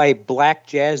 Really? By black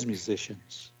jazz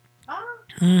musicians.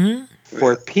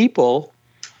 For people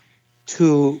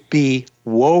to be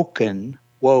woke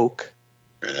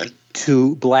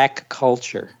to black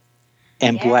culture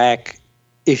and black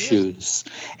issues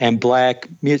and black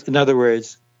music. In other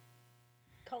words,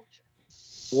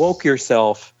 woke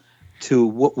yourself to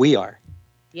what we are.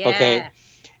 Yeah. Okay.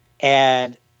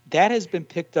 And that has been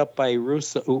picked up by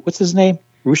Russo. What's his name?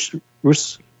 Russo.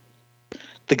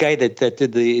 The guy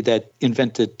that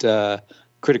invented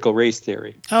critical race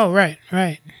theory. Oh, right.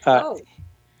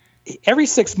 Every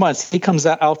 6 months, he comes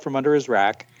out from under his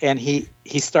rack and he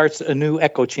starts a new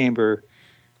echo chamber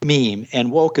meme,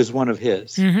 and woke is one of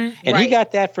his. Mm-hmm. And he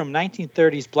got that from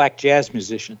 1930s black jazz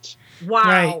musicians. Wow.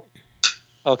 Right.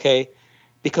 Okay.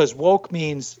 Because woke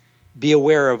means be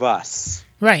aware of us.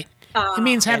 Right. It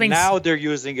means having. And now they're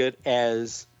using it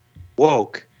as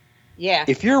woke. Yeah.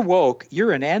 If you're woke,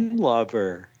 you're an N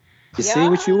lover. You see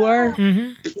what you are?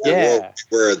 Mm-hmm. If you're woke,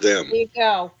 beware of them. There you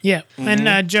go. Yeah. Mm-hmm.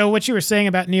 And Joe, what you were saying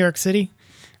about New York City,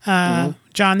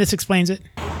 John, this explains it.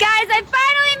 Guys, I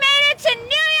finally made it to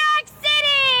New York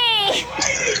City!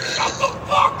 Shut the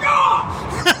fuck up!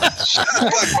 Shut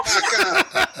the fuck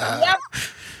up! Yep.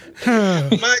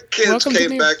 My kids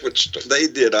came back with they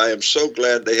did. I am so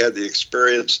glad they had the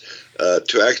experience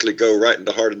to actually go right in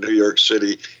the heart of New York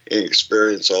City and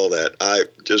experience all that. I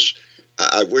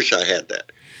wish I had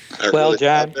that. Well,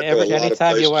 John,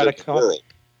 anytime you want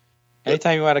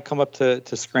to come up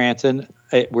to Scranton,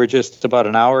 we're just about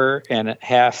an hour and a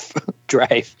half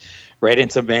drive right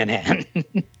into Manhattan.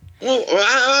 well,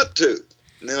 I ought to.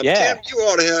 Now, Tim, you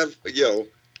ought to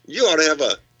have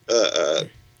a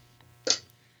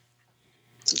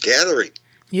gathering.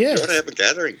 Yeah. You ought to have a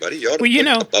gathering, buddy. You ought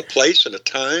to a place and a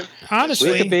time.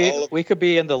 Honestly, we could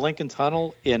be in the Lincoln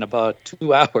Tunnel in about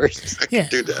 2 hours. I can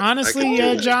do that.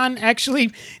 Honestly, John,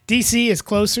 actually, D.C. is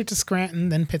closer to Scranton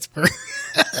than Pittsburgh.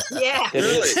 Yeah.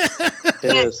 Really?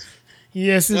 It is.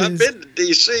 Yes, it is. I've been to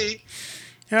D.C.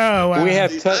 Oh, wow. We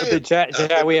have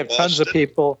tons of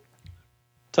people.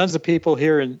 Tons of people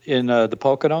here in the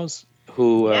Poconos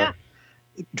who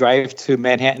drive to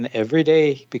Manhattan every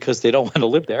day because they don't want to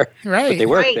live there. Right. But they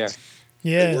work there.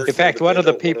 Yeah. In fact, one of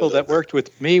the people that worked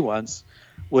with me once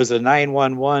was a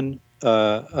 911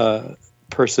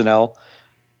 personnel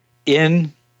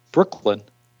in Brooklyn.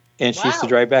 And she used to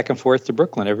drive back and forth to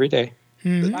Brooklyn every day.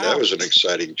 Mm-hmm. That was an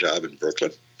exciting job in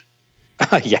Brooklyn.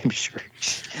 Yeah, I'm sure.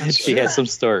 She had some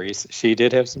stories. She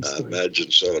did have some stories. I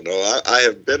imagine so. No, I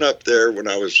have been up there when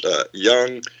I was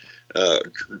young,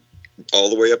 all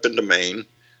the way up into Maine.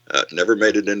 Never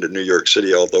made it into New York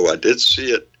City, although I did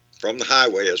see it from the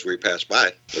highway as we passed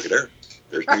by. Look at there.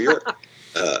 There's New York.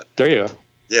 There you go.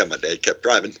 Yeah, my dad kept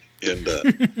driving. And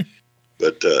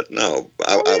but no,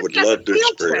 I would love to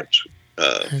experience.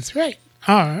 That's right.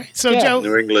 All right. So, Joe.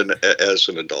 New England as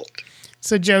an adult.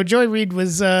 So, Joe, Joy Reid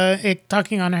was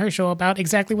talking on her show about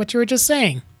exactly what you were just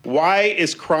saying. Why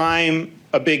is crime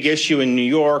a big issue in New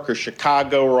York or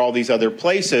Chicago or all these other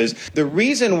places? The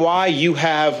reason why you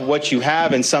have what you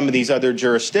have in some of these other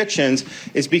jurisdictions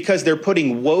is because they're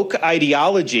putting woke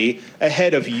ideology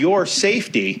ahead of your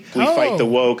safety. We fight the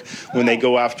woke when they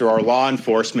go after our law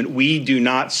enforcement. We do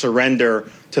not surrender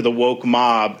to the woke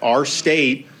mob. Our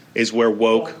state is where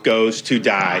woke goes to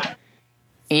die.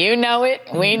 You know it.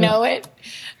 We know it.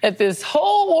 That this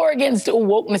whole war against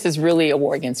wokeness is really a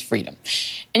war against freedom.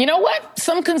 And you know what?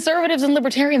 Some conservatives and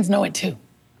libertarians know it too.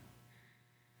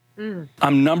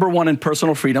 I'm number one in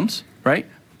personal freedoms, right?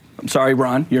 I'm sorry,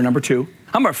 Ron, you're number two.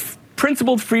 I'm a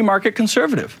principled free market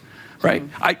conservative, right?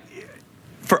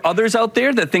 For others out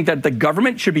there that think that the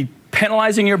government should be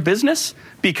penalizing your business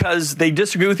because they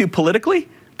disagree with you politically,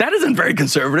 that isn't very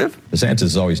conservative. DeSantis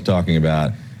is always talking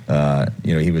about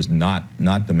he was not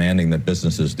demanding that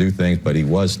businesses do things, but he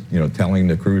was, telling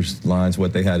the cruise lines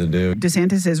what they had to do.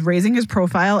 DeSantis is raising his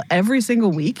profile every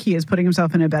single week. He is putting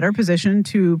himself in a better position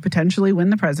to potentially win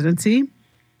the presidency.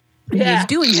 Yeah, he's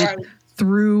doing it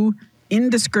through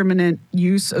indiscriminate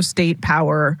use of state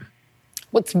power.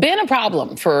 What's been a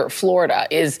problem for Florida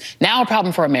is now a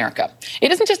problem for America.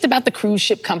 It isn't just about the cruise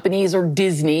ship companies or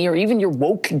Disney or even your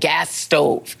woke gas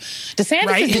stove.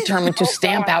 DeSantis is determined to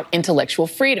stamp out intellectual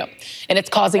freedom, and it's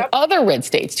causing other red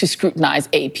states to scrutinize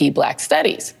AP Black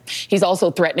studies. He's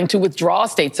also threatening to withdraw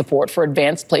state support for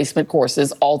advanced placement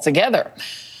courses altogether.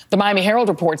 The Miami Herald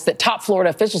reports that top Florida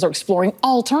officials are exploring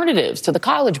alternatives to the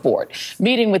College Board,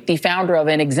 meeting with the founder of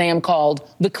an exam called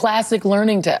the Classic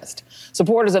Learning Test.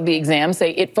 Supporters of the exam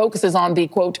say it focuses on the,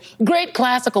 quote, great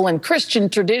classical and Christian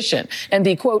tradition and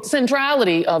the, quote,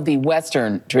 centrality of the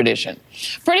Western tradition.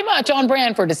 Pretty much on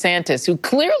brand for DeSantis, who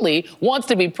clearly wants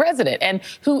to be president and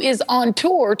who is on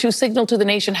tour to signal to the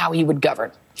nation how he would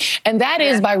govern. And that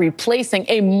is by replacing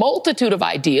a multitude of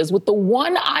ideas with the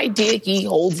one idea he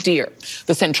holds dear,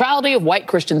 the centrality of white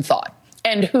Christian thought.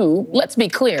 And who, let's be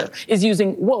clear, is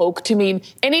using woke to mean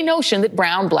any notion that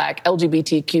brown, black,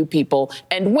 LGBTQ people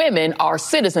and women are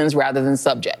citizens rather than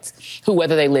subjects, who,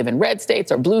 whether they live in red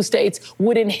states or blue states,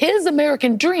 would in his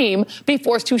American dream be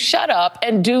forced to shut up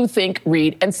and do, think,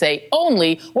 read, and say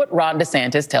only what Ron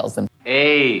DeSantis tells them.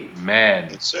 Amen.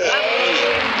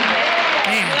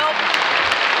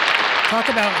 Talk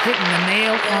about hitting the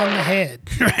nail on the head,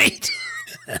 right?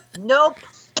 Nope.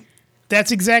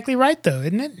 That's exactly right, though,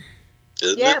 isn't it?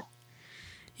 Yeah.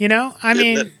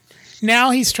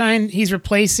 Now he's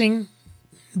replacing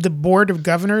the board of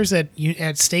governors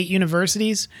at state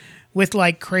universities with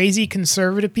like crazy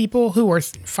conservative people who are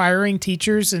firing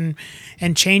teachers and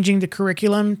changing the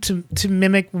curriculum to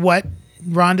mimic what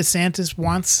Ron DeSantis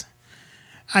wants.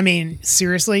 I mean,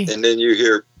 seriously. And then you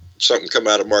hear something come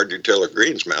out of Marjorie Taylor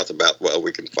Greene's mouth about, well,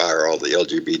 we can fire all the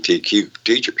LGBTQ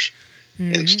teachers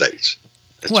in states.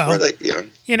 That's where they,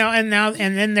 and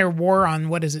then their war on,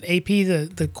 what is it, AP,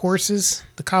 the courses,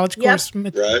 the college course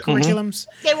curriculums.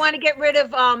 They want to get rid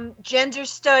of gender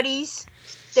studies.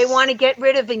 They want to get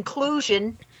rid of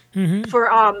inclusion for,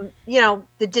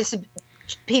 the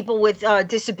people with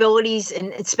disabilities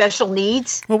and special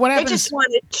needs. Well, what happens? They just want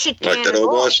to shit can like that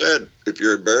old boy said, if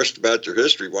you're embarrassed about your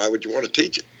history, why would you want to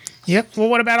teach it? Yep. Well,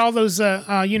 what about all those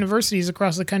universities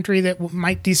across the country that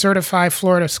might decertify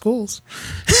Florida schools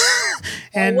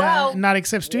and not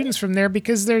accept students from there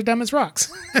because they're dumb as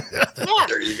rocks? Yeah,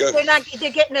 there you go.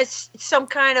 They're getting some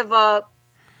kind of a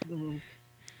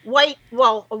white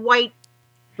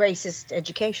racist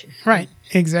education. Right.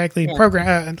 Exactly. Yeah.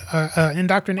 Program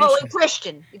indoctrination. Oh, and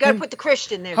Christian. You got to put the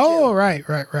Christian there. Oh, too. right.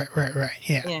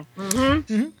 Yeah.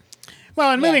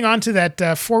 Well, and moving on to that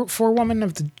forewoman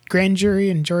of the grand jury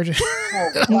in Georgia.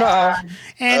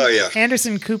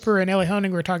 Anderson Cooper and Ellie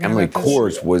Honig were talking Emily about this.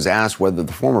 Kors was asked whether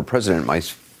the former president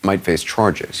might face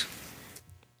charges.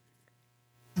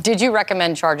 Did you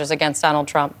recommend charges against Donald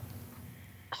Trump?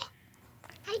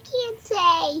 I can't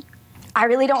say. I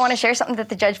really don't want to share something that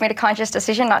the judge made a conscious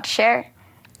decision not to share.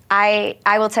 I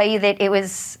will tell you that it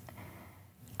was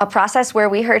a process where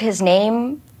we heard his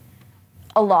name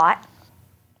a lot.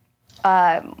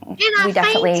 We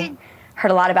definitely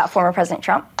heard a lot about former President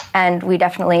Trump, and we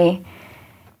definitely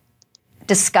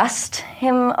discussed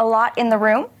him a lot in the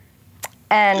room.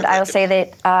 And I will say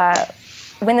that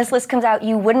when this list comes out,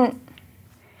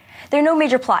 there are no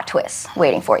major plot twists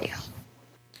waiting for you.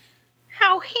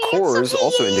 How handsome Kors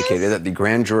also indicated that the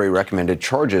grand jury recommended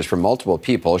charges for multiple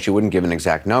people. She wouldn't give an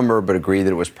exact number, but agreed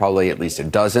that it was probably at least a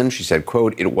dozen. She said,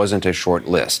 quote, "It wasn't a short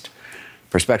list."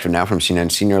 Perspective now from CNN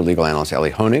senior legal analyst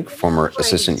Ellie Honig, former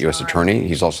assistant U.S. attorney.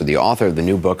 He's also the author of the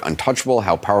new book, Untouchable,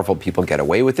 How Powerful People Get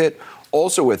Away With It.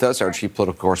 Also with us, our chief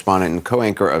political correspondent and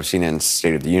co-anchor of CNN's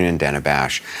State of the Union, Dana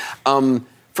Bash.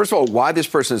 First of all, why this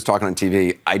person is talking on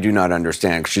TV, I do not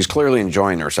understand. She's clearly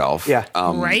enjoying herself. Yeah.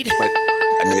 Right? But,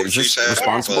 I mean, is this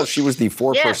responsible? She was the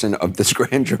foreperson of this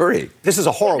grand jury. This is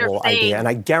a horrible idea, and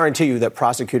I guarantee you that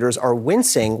prosecutors are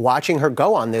wincing watching her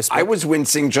go on this. I was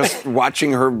wincing just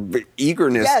watching her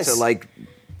eagerness to,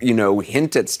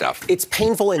 hint at stuff. It's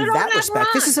painful in that respect.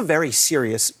 This is a very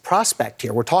serious prospect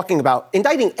here. We're talking about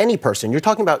indicting any person. You're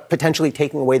talking about potentially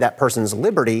taking away that person's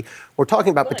liberty. We're talking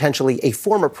about potentially a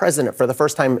former president for the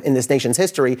first time in this nation's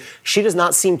history. She does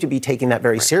not seem to be taking that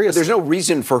very seriously. There's no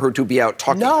reason for her to be out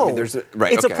talking. No. I mean,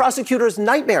 It's a prosecutor's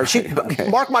nightmare.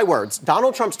 Mark my words.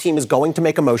 Donald Trump's team is going to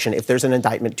make a motion if there's an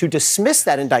indictment to dismiss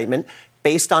that indictment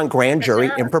based on grand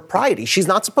jury impropriety. She's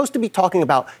not supposed to be talking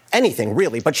about anything,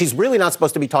 really, but she's really not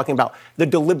supposed to be talking about the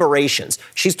deliberations.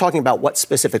 She's talking about what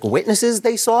specific witnesses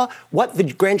they saw, what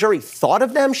the grand jury thought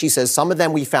of them. She says some of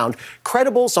them we found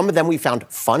credible, some of them we found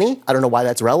funny. I don't know why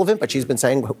that's relevant, but she's been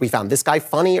saying we found this guy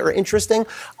funny or interesting.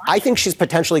 I think she's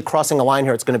potentially crossing a line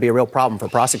here. It's going to be a real problem for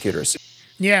prosecutors.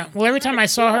 Yeah, well, every time I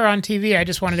saw her on TV, I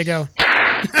just wanted to go.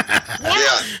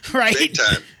 Yeah, right? big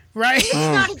time. Right? It's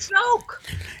not a joke.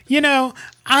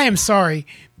 I am sorry,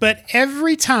 but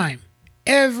every time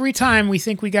we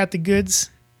think we got the goods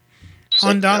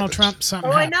on Donald Trump,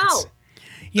 something happens. I know.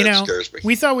 That scares me.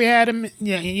 We thought we had him.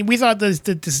 Yeah, we thought this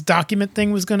document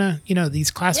thing was gonna,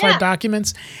 these classified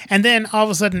documents, and then all of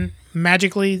a sudden,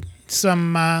 magically,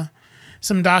 some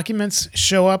documents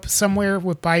show up somewhere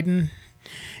with Biden,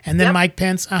 and then Mike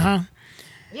Pence.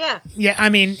 Yeah. Yeah, I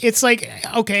mean, it's like,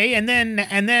 okay, and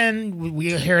then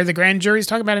we hear the grand juries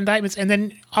talk about indictments, and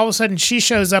then all of a sudden she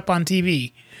shows up on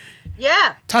TV.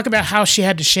 Yeah. Talk about how she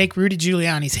had to shake Rudy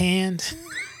Giuliani's hand.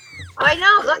 I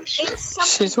know. It's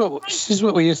She's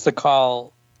what we used to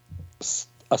call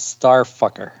a star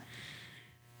fucker.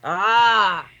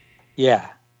 Ah. Yeah.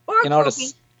 Or you know what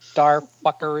a star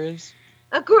fucker is?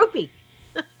 A groupie.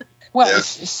 Well,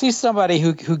 she's somebody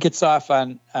who gets off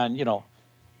on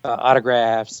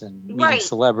autographs and meeting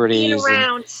celebrities. Being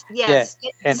around, yes.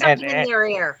 And something in their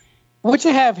ear. What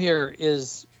you have here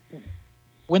is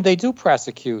when they do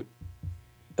prosecute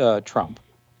Trump,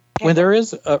 when there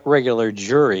is a regular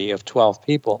jury of 12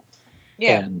 people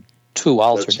and 2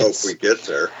 alternates. Let's hope we get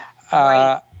there.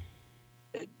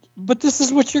 But this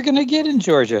is what you're going to get in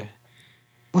Georgia.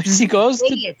 When she goes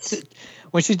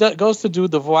goes to do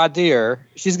the voir dire,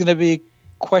 she's going to be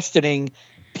questioning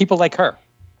people like her.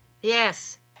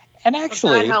 Yes. And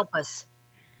actually, God help us.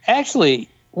 Actually,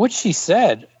 what she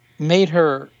said made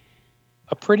her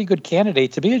a pretty good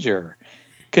candidate to be a juror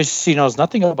because she knows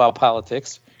nothing about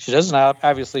politics. She doesn't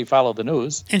obviously follow the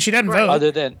news. And she doesn't vote.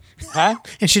 Other than,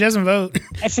 And she doesn't vote.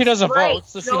 And she doesn't vote.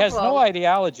 So she has no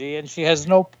ideology and she has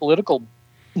no political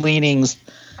leanings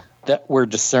that were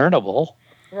discernible.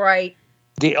 Right.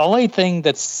 The only thing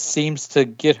that seems to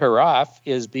get her off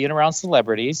is being around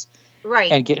celebrities.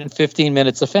 Right. And getting 15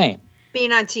 minutes of fame.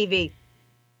 Being on TV.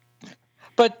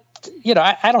 But,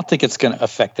 I don't think it's going to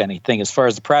affect anything as far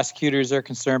as the prosecutors are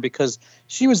concerned because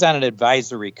she was on an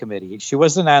advisory committee. She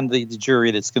wasn't on the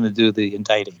jury that's going to do the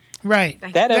indicting. Right.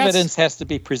 That evidence has to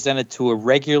be presented to a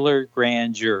regular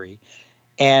grand jury.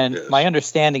 And my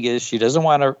understanding is she doesn't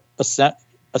want to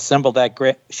assemble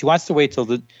that she wants to wait till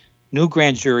the new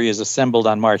grand jury is assembled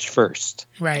on March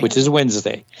 1st, which is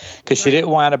Wednesday, because she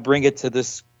didn't want to bring it to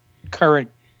this current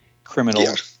criminal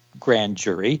grand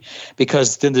jury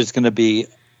because then there's going to be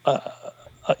a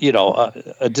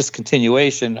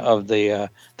discontinuation of the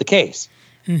case.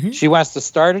 Mm-hmm. She wants to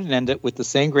start it and end it with the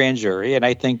same grand jury, and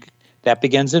I think that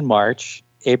begins in March,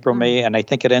 April, May, and I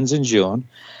think it ends in June.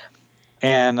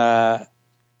 And I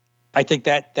think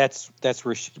that's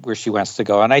where she wants to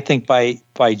go. And I think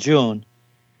by June,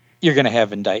 you're going to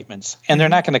have indictments, and they're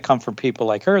not going to come from people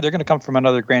like her. They're going to come from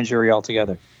another grand jury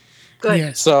altogether. Good.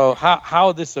 Yes. So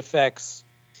how this affects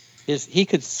is he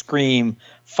could scream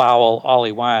foul all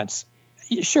he wants.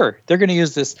 Sure, they're going to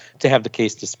use this to have the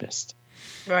case dismissed.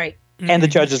 Right. And the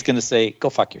judge is going to say, go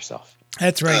fuck yourself.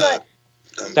 That's right.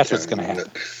 That's what's going to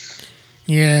happen.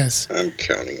 Yes. I'm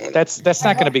counting on it. That's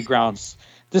not going to be grounds.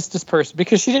 This person,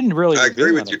 because she didn't really. I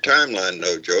agree with your timeline,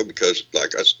 though, Joe, because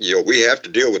we have to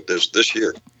deal with this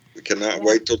year. We cannot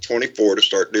wait till 24 to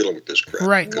start dealing with this crap.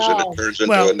 Right. Because then it turns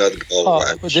into another ball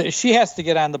of wax. She has to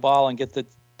get on the ball and get it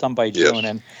done by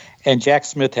June, and Jack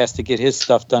Smith has to get his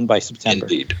stuff done by September.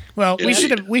 Indeed. Well, we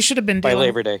should have been by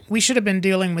Labor Day. We should have been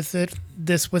dealing with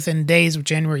this within days of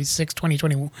January 6,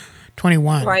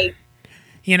 2021. Right.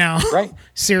 Right.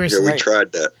 Seriously. Yeah, we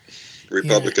tried that.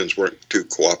 Republicans weren't too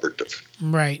cooperative.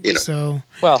 Right. So.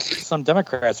 Well, some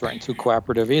Democrats weren't too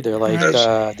cooperative either, like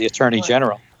the Attorney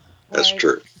General. That's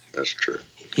true. That's true.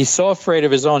 He's so afraid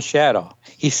of his own shadow.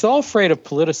 He's so afraid of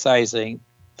politicizing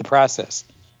the process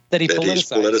that he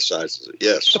politicizes it.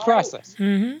 Yes, the process.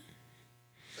 Mm-hmm.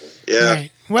 Yeah.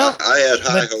 Right. Well, I had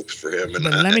high hopes for him, and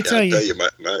let me tell you,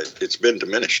 it's been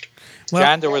diminished. Well,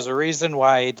 John, there was a reason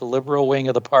why the liberal wing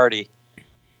of the party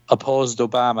opposed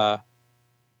Obama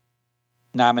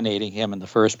nominating him in the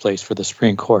first place for the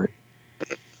Supreme Court,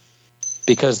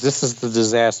 because this is the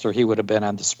disaster he would have been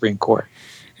on the Supreme Court.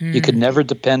 You could never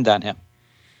depend on him.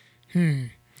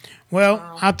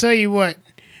 Well, I'll tell you what.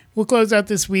 We'll close out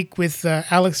this week with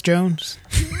Alex Jones.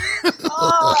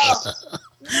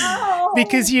 No.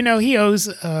 Because, he owes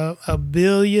 $1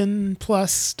 billion+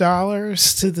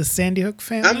 to the Sandy Hook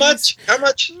family. How much?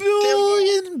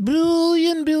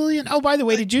 Billion. Oh, by the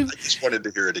way, did you? I just wanted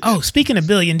to hear it again. Oh, speaking of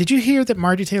billion, did you hear that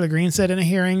Marjorie Taylor Greene said in a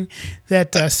hearing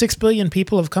that 6 billion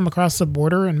people have come across the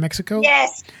border in Mexico?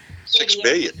 Yes. 6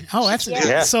 billion. Oh, that's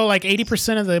so like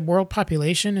 80% of the world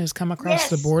population has come across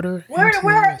the border.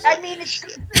 Where? I mean, it's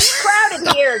crowded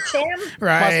here, Tim.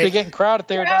 Right. Must be getting crowded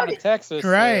there down in Texas.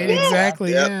 Right,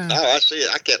 exactly. Yeah. Oh, I see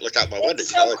it. I can't look out my window.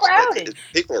 It's so crowded.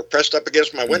 People are pressed up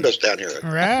against my windows down here.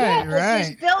 Right.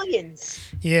 There's billions.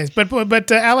 Yes, but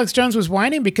Alex Jones was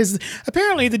whining because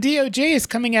apparently the DOJ is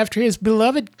coming after his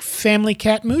beloved family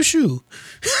cat Mushu.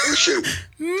 Mushu.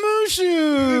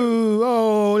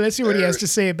 Oh, let's see what he has to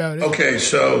say about it. Okay,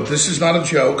 so this is not a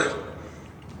joke.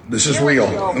 This is real,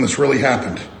 and this really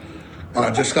happened. And I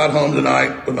just got home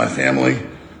tonight with my family,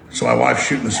 so my wife's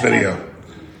shooting this video.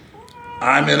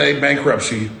 I'm in a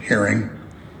bankruptcy hearing,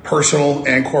 personal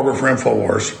and corporate for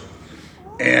InfoWars,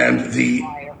 and the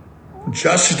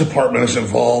Justice Department is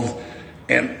involved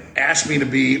and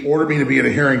ordered me to be at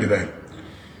a hearing today.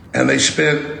 And they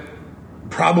spent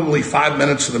probably 5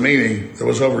 minutes of the meeting that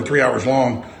was over 3 hours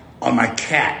long on my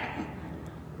cat.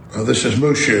 This is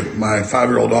Mushu, my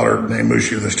 5-year-old daughter named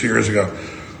Mushu this 2 years ago.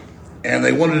 And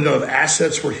they wanted to know if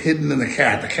assets were hidden in the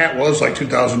cat. The cat was like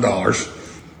 $2,000,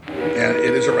 and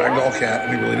it is a ragdoll cat,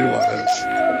 and we really do love it.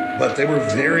 But they were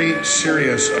very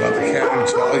serious about the cat and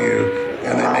its value,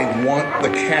 and they want the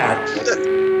cat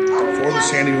for the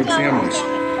Sandy Hook families.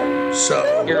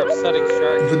 So you're upsetting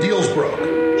Shark. The deal's broke.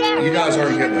 You guys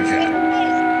aren't getting the cat.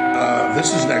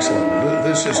 This is next level.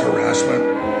 This is harassment.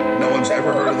 No one's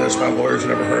ever heard of this. My lawyers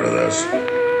have never heard of this.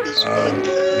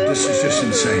 This is just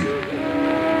insane.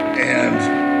 And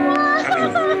I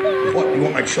mean, what? You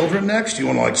want my children next? You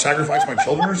want to sacrifice my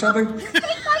children or something?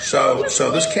 So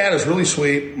this cat is really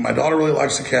sweet. My daughter really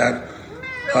likes the cat.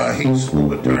 He's a little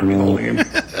bit different me holding him,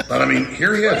 but I mean,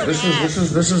 here he is.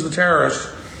 This is the terrorist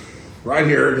right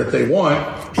here that they want,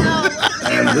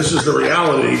 and this is the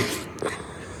reality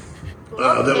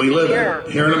that we live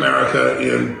in here in America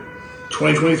in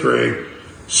 2023.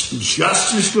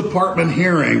 Justice Department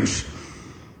hearings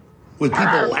with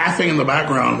people laughing in the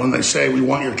background when they say we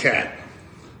want your cat.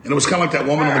 And it was kind of like that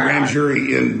woman on the grand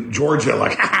jury in Georgia,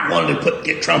 I wanted to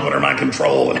get Trump under my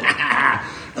control,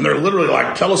 and they're literally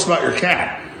like, tell us about your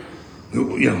cat.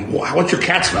 What's your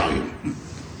cat's value?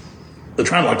 They're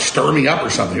trying to stir me up or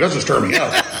something. It doesn't stir me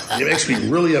up. It makes me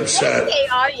really upset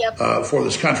for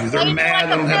this country. They're mad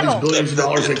I don't have these billions of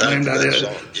dollars they claimed I did.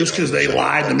 Just because they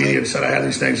lied to the media and said I had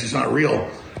these things, it's not real.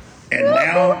 And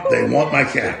now they want my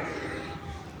cat.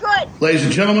 Good. Ladies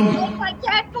and gentlemen, my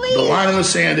cat, please. the line in the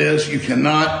sand is you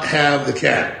cannot have the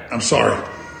cat. I'm sorry.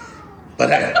 But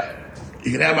hey,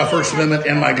 you can have my First Amendment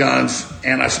and my guns,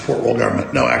 and I support world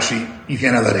government. No, actually, you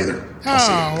can't have that either.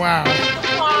 Oh, wow.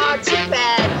 Oh, too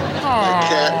bad. My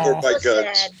cat or my So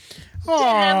guns. sad.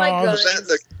 Oh, my guns.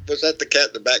 Was that the cat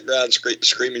in the background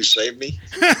screaming, "Save me"?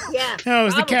 Yeah. No, it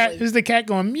was the cat. It was the cat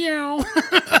going meow.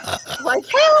 Like,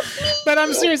 help me. But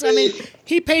I'm serious. I mean,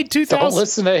 he paid $2,000. Don't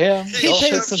listen to him.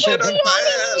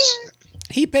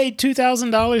 He paid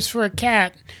 $2,000 for a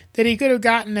cat that he could have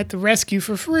gotten at the rescue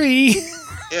for free.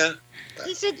 Yeah.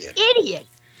 He's an idiot.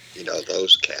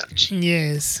 Those cats.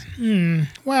 Yes. But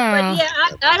Wow. yeah,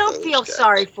 I don't feel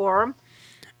sorry for him.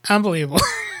 Unbelievable.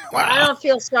 Wow. I don't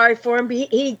feel sorry for him.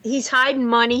 He's hiding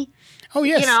money. Oh,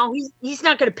 yes. He's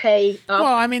not going to pay up.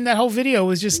 Well, I mean, that whole video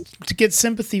was just to get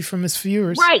sympathy from his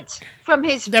viewers. Right. From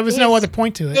his There was no other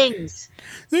point to it. things.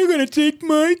 They're going to take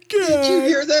my cat. Did you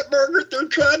hear that, Margaret? They're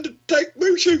trying to take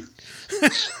Mushu.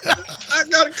 I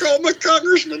got to call my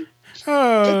congressman.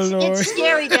 Oh, Lord. It's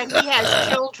scary that he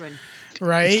has children.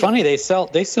 Right? It's funny they sell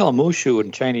Mushu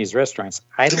in Chinese restaurants.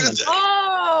 I don't know.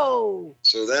 Oh.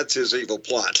 So that's his evil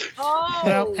plot. Oh.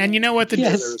 Well, and you know what?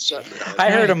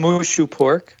 I heard of Mushu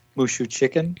pork, Mushu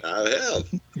chicken. I have.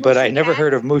 But I never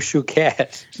heard of Mushu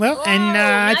cat. Well, and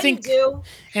I now think you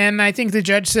do. the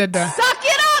judge said Suck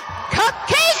it up,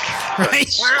 cupcake.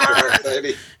 Right.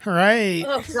 Baby. Right.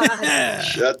 Oh, God.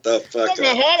 Shut the fuck Getting a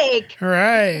up. headache.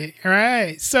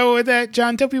 Right. So with that,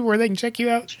 John, tell people where they can check you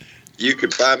out. You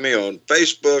can find me on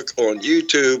Facebook, on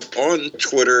YouTube, on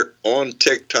Twitter, on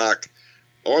TikTok,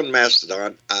 on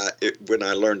Mastodon. When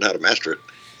I learned how to master it,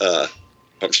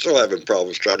 I'm still having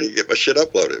problems trying to get my shit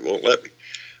uploaded. It won't let me.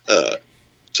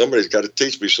 Somebody's got to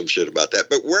teach me some shit about that.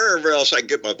 But wherever else I can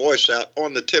get my voice out,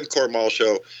 on the Tim Cormall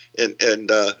Show, and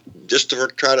just to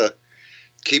try to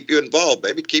keep you involved,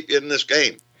 baby, keep you in this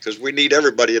game, because we need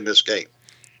everybody in this game.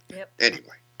 Yep. Anyway,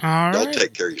 All y'all right.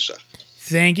 take care of yourself.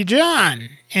 Thank you, John.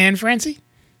 And Francie?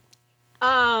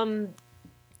 My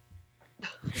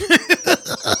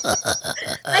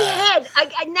head.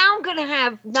 Now I'm gonna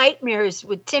have nightmares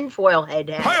with tinfoil head.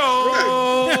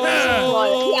 Hi-oh!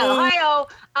 Yeah,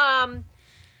 hi-oh.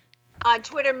 On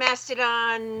Twitter,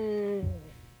 Mastodon,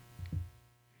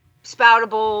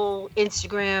 Spoutable,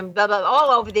 Instagram, blah, blah,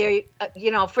 all over there.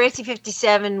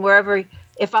 Francie57, wherever.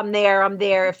 If I'm there, I'm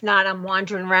there. If not, I'm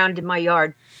wandering around in my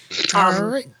yard. All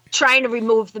right. Trying to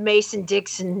remove the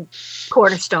Mason-Dixon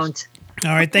cornerstones.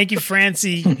 All right. Thank you,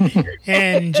 Francie.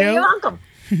 And Joe? You're welcome.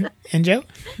 And Joe?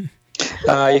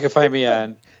 You can find me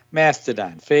on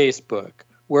Mastodon, Facebook,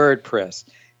 WordPress.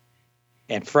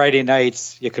 And Friday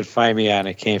nights, you can find me on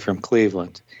It Came From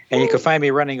Cleveland. And you can find me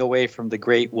running away from the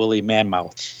great woolly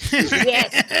mammoth.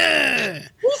 Yes.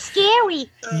 He's scary.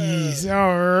 Yes.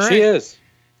 All right.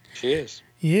 She is.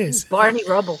 Yes. Barney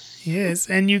Rubble. Yes.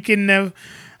 And you can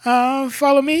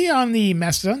follow me on the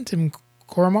Mastodon, Tim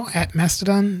Cormall, at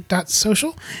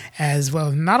mastodon.social, as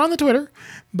well. Not on the Twitter,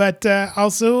 but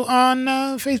also on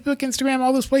Facebook, Instagram,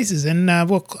 all those places. And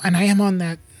and I am on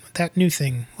that new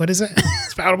thing. What is it?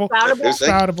 Spoutable.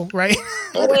 Spoutable, right?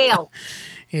 The whale.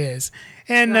 Yes.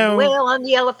 And The whale on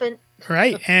the elephant.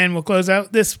 right. And we'll close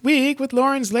out this week with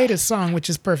Lauren's latest song, which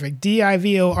is perfect.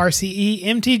 DIVORCE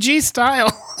MTG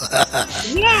style.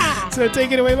 Yeah. So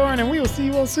take it away, Lauren, and we will see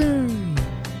you all soon.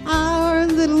 Our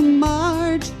little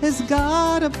Marge has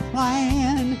got a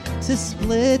plan to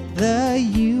split the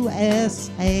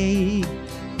USA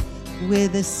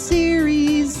with a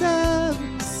series of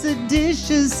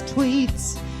seditious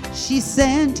tweets she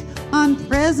sent on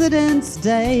President's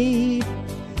Day,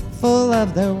 full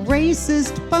of the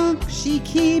racist bunk she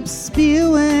keeps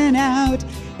spewing out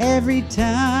every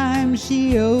time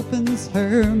she opens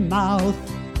her mouth.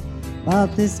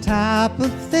 But this type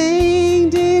of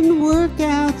thing didn't work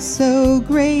out so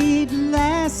great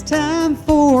last time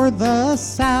for the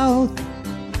South.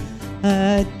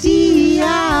 A DIVORCE,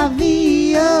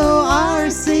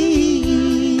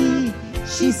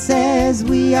 she says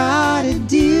we ought to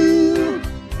do.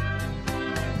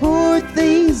 Poor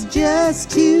thing's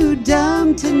just too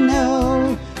dumb to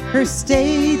know her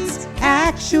state's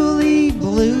actually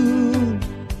blue.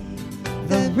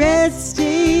 The red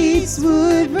states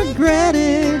would regret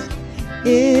it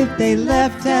if they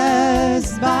left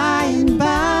us by and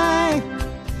by,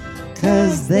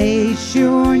 'cause they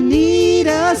sure need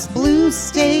us blue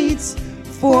states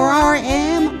for our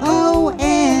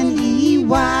MONEY.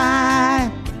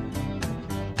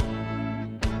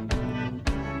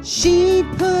 She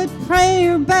put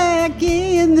prayer back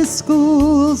in the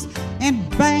schools and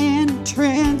banned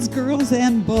trans girls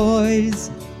and boys.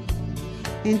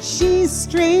 And she's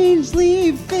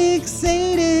strangely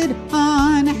fixated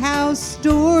on how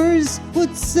stores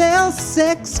would sell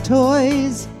sex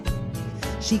toys.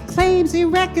 She claims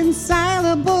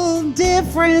irreconcilable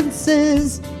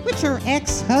differences, which her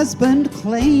ex-husband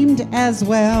claimed as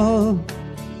well.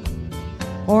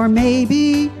 Or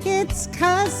maybe it's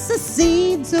 'cause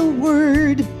secede's a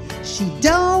word she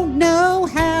don't know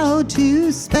how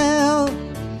to spell.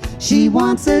 She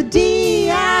wants a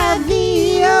DIVORCE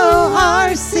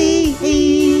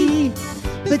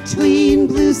between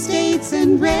blue states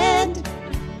and red.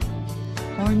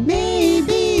 Or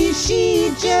maybe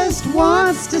she just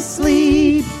wants to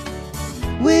sleep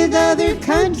with other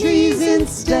countries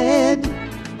instead.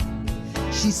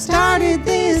 She started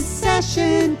this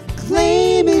session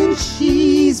claiming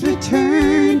she's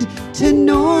returned to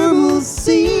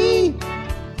normalcy.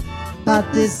 But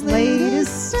this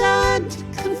latest stunt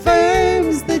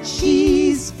confirms that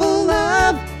she's full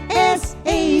of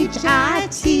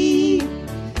SHIT.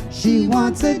 She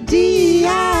wants a DIVORCE,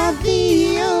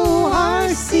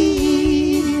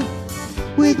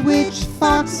 with which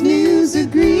Fox News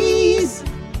agrees.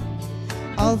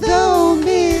 Although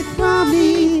Mitt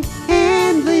Romney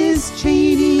and Liz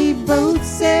Cheney both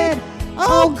said,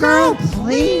 "Oh girl,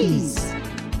 please."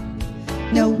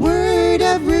 No word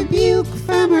of rebuke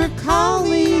from her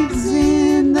colleagues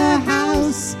in the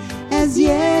House as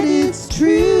yet, it's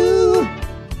true.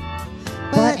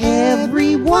 But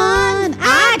everyone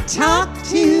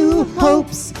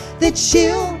hopes that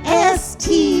she'll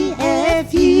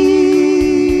STF you.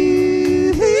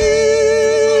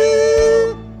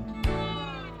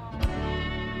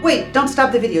 Wait, don't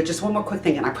stop the video. Just one more quick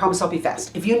thing, and I promise I'll be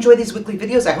fast. If you enjoy these weekly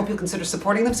videos, I hope you'll consider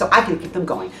supporting them so I can keep them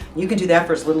going. You can do that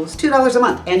for as little as $2 a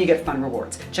month, and you get fun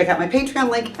rewards. Check out my Patreon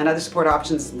link and other support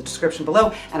options in the description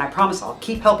below, and I promise I'll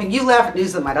keep helping you laugh at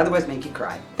news that might otherwise make you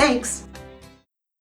cry. Thanks!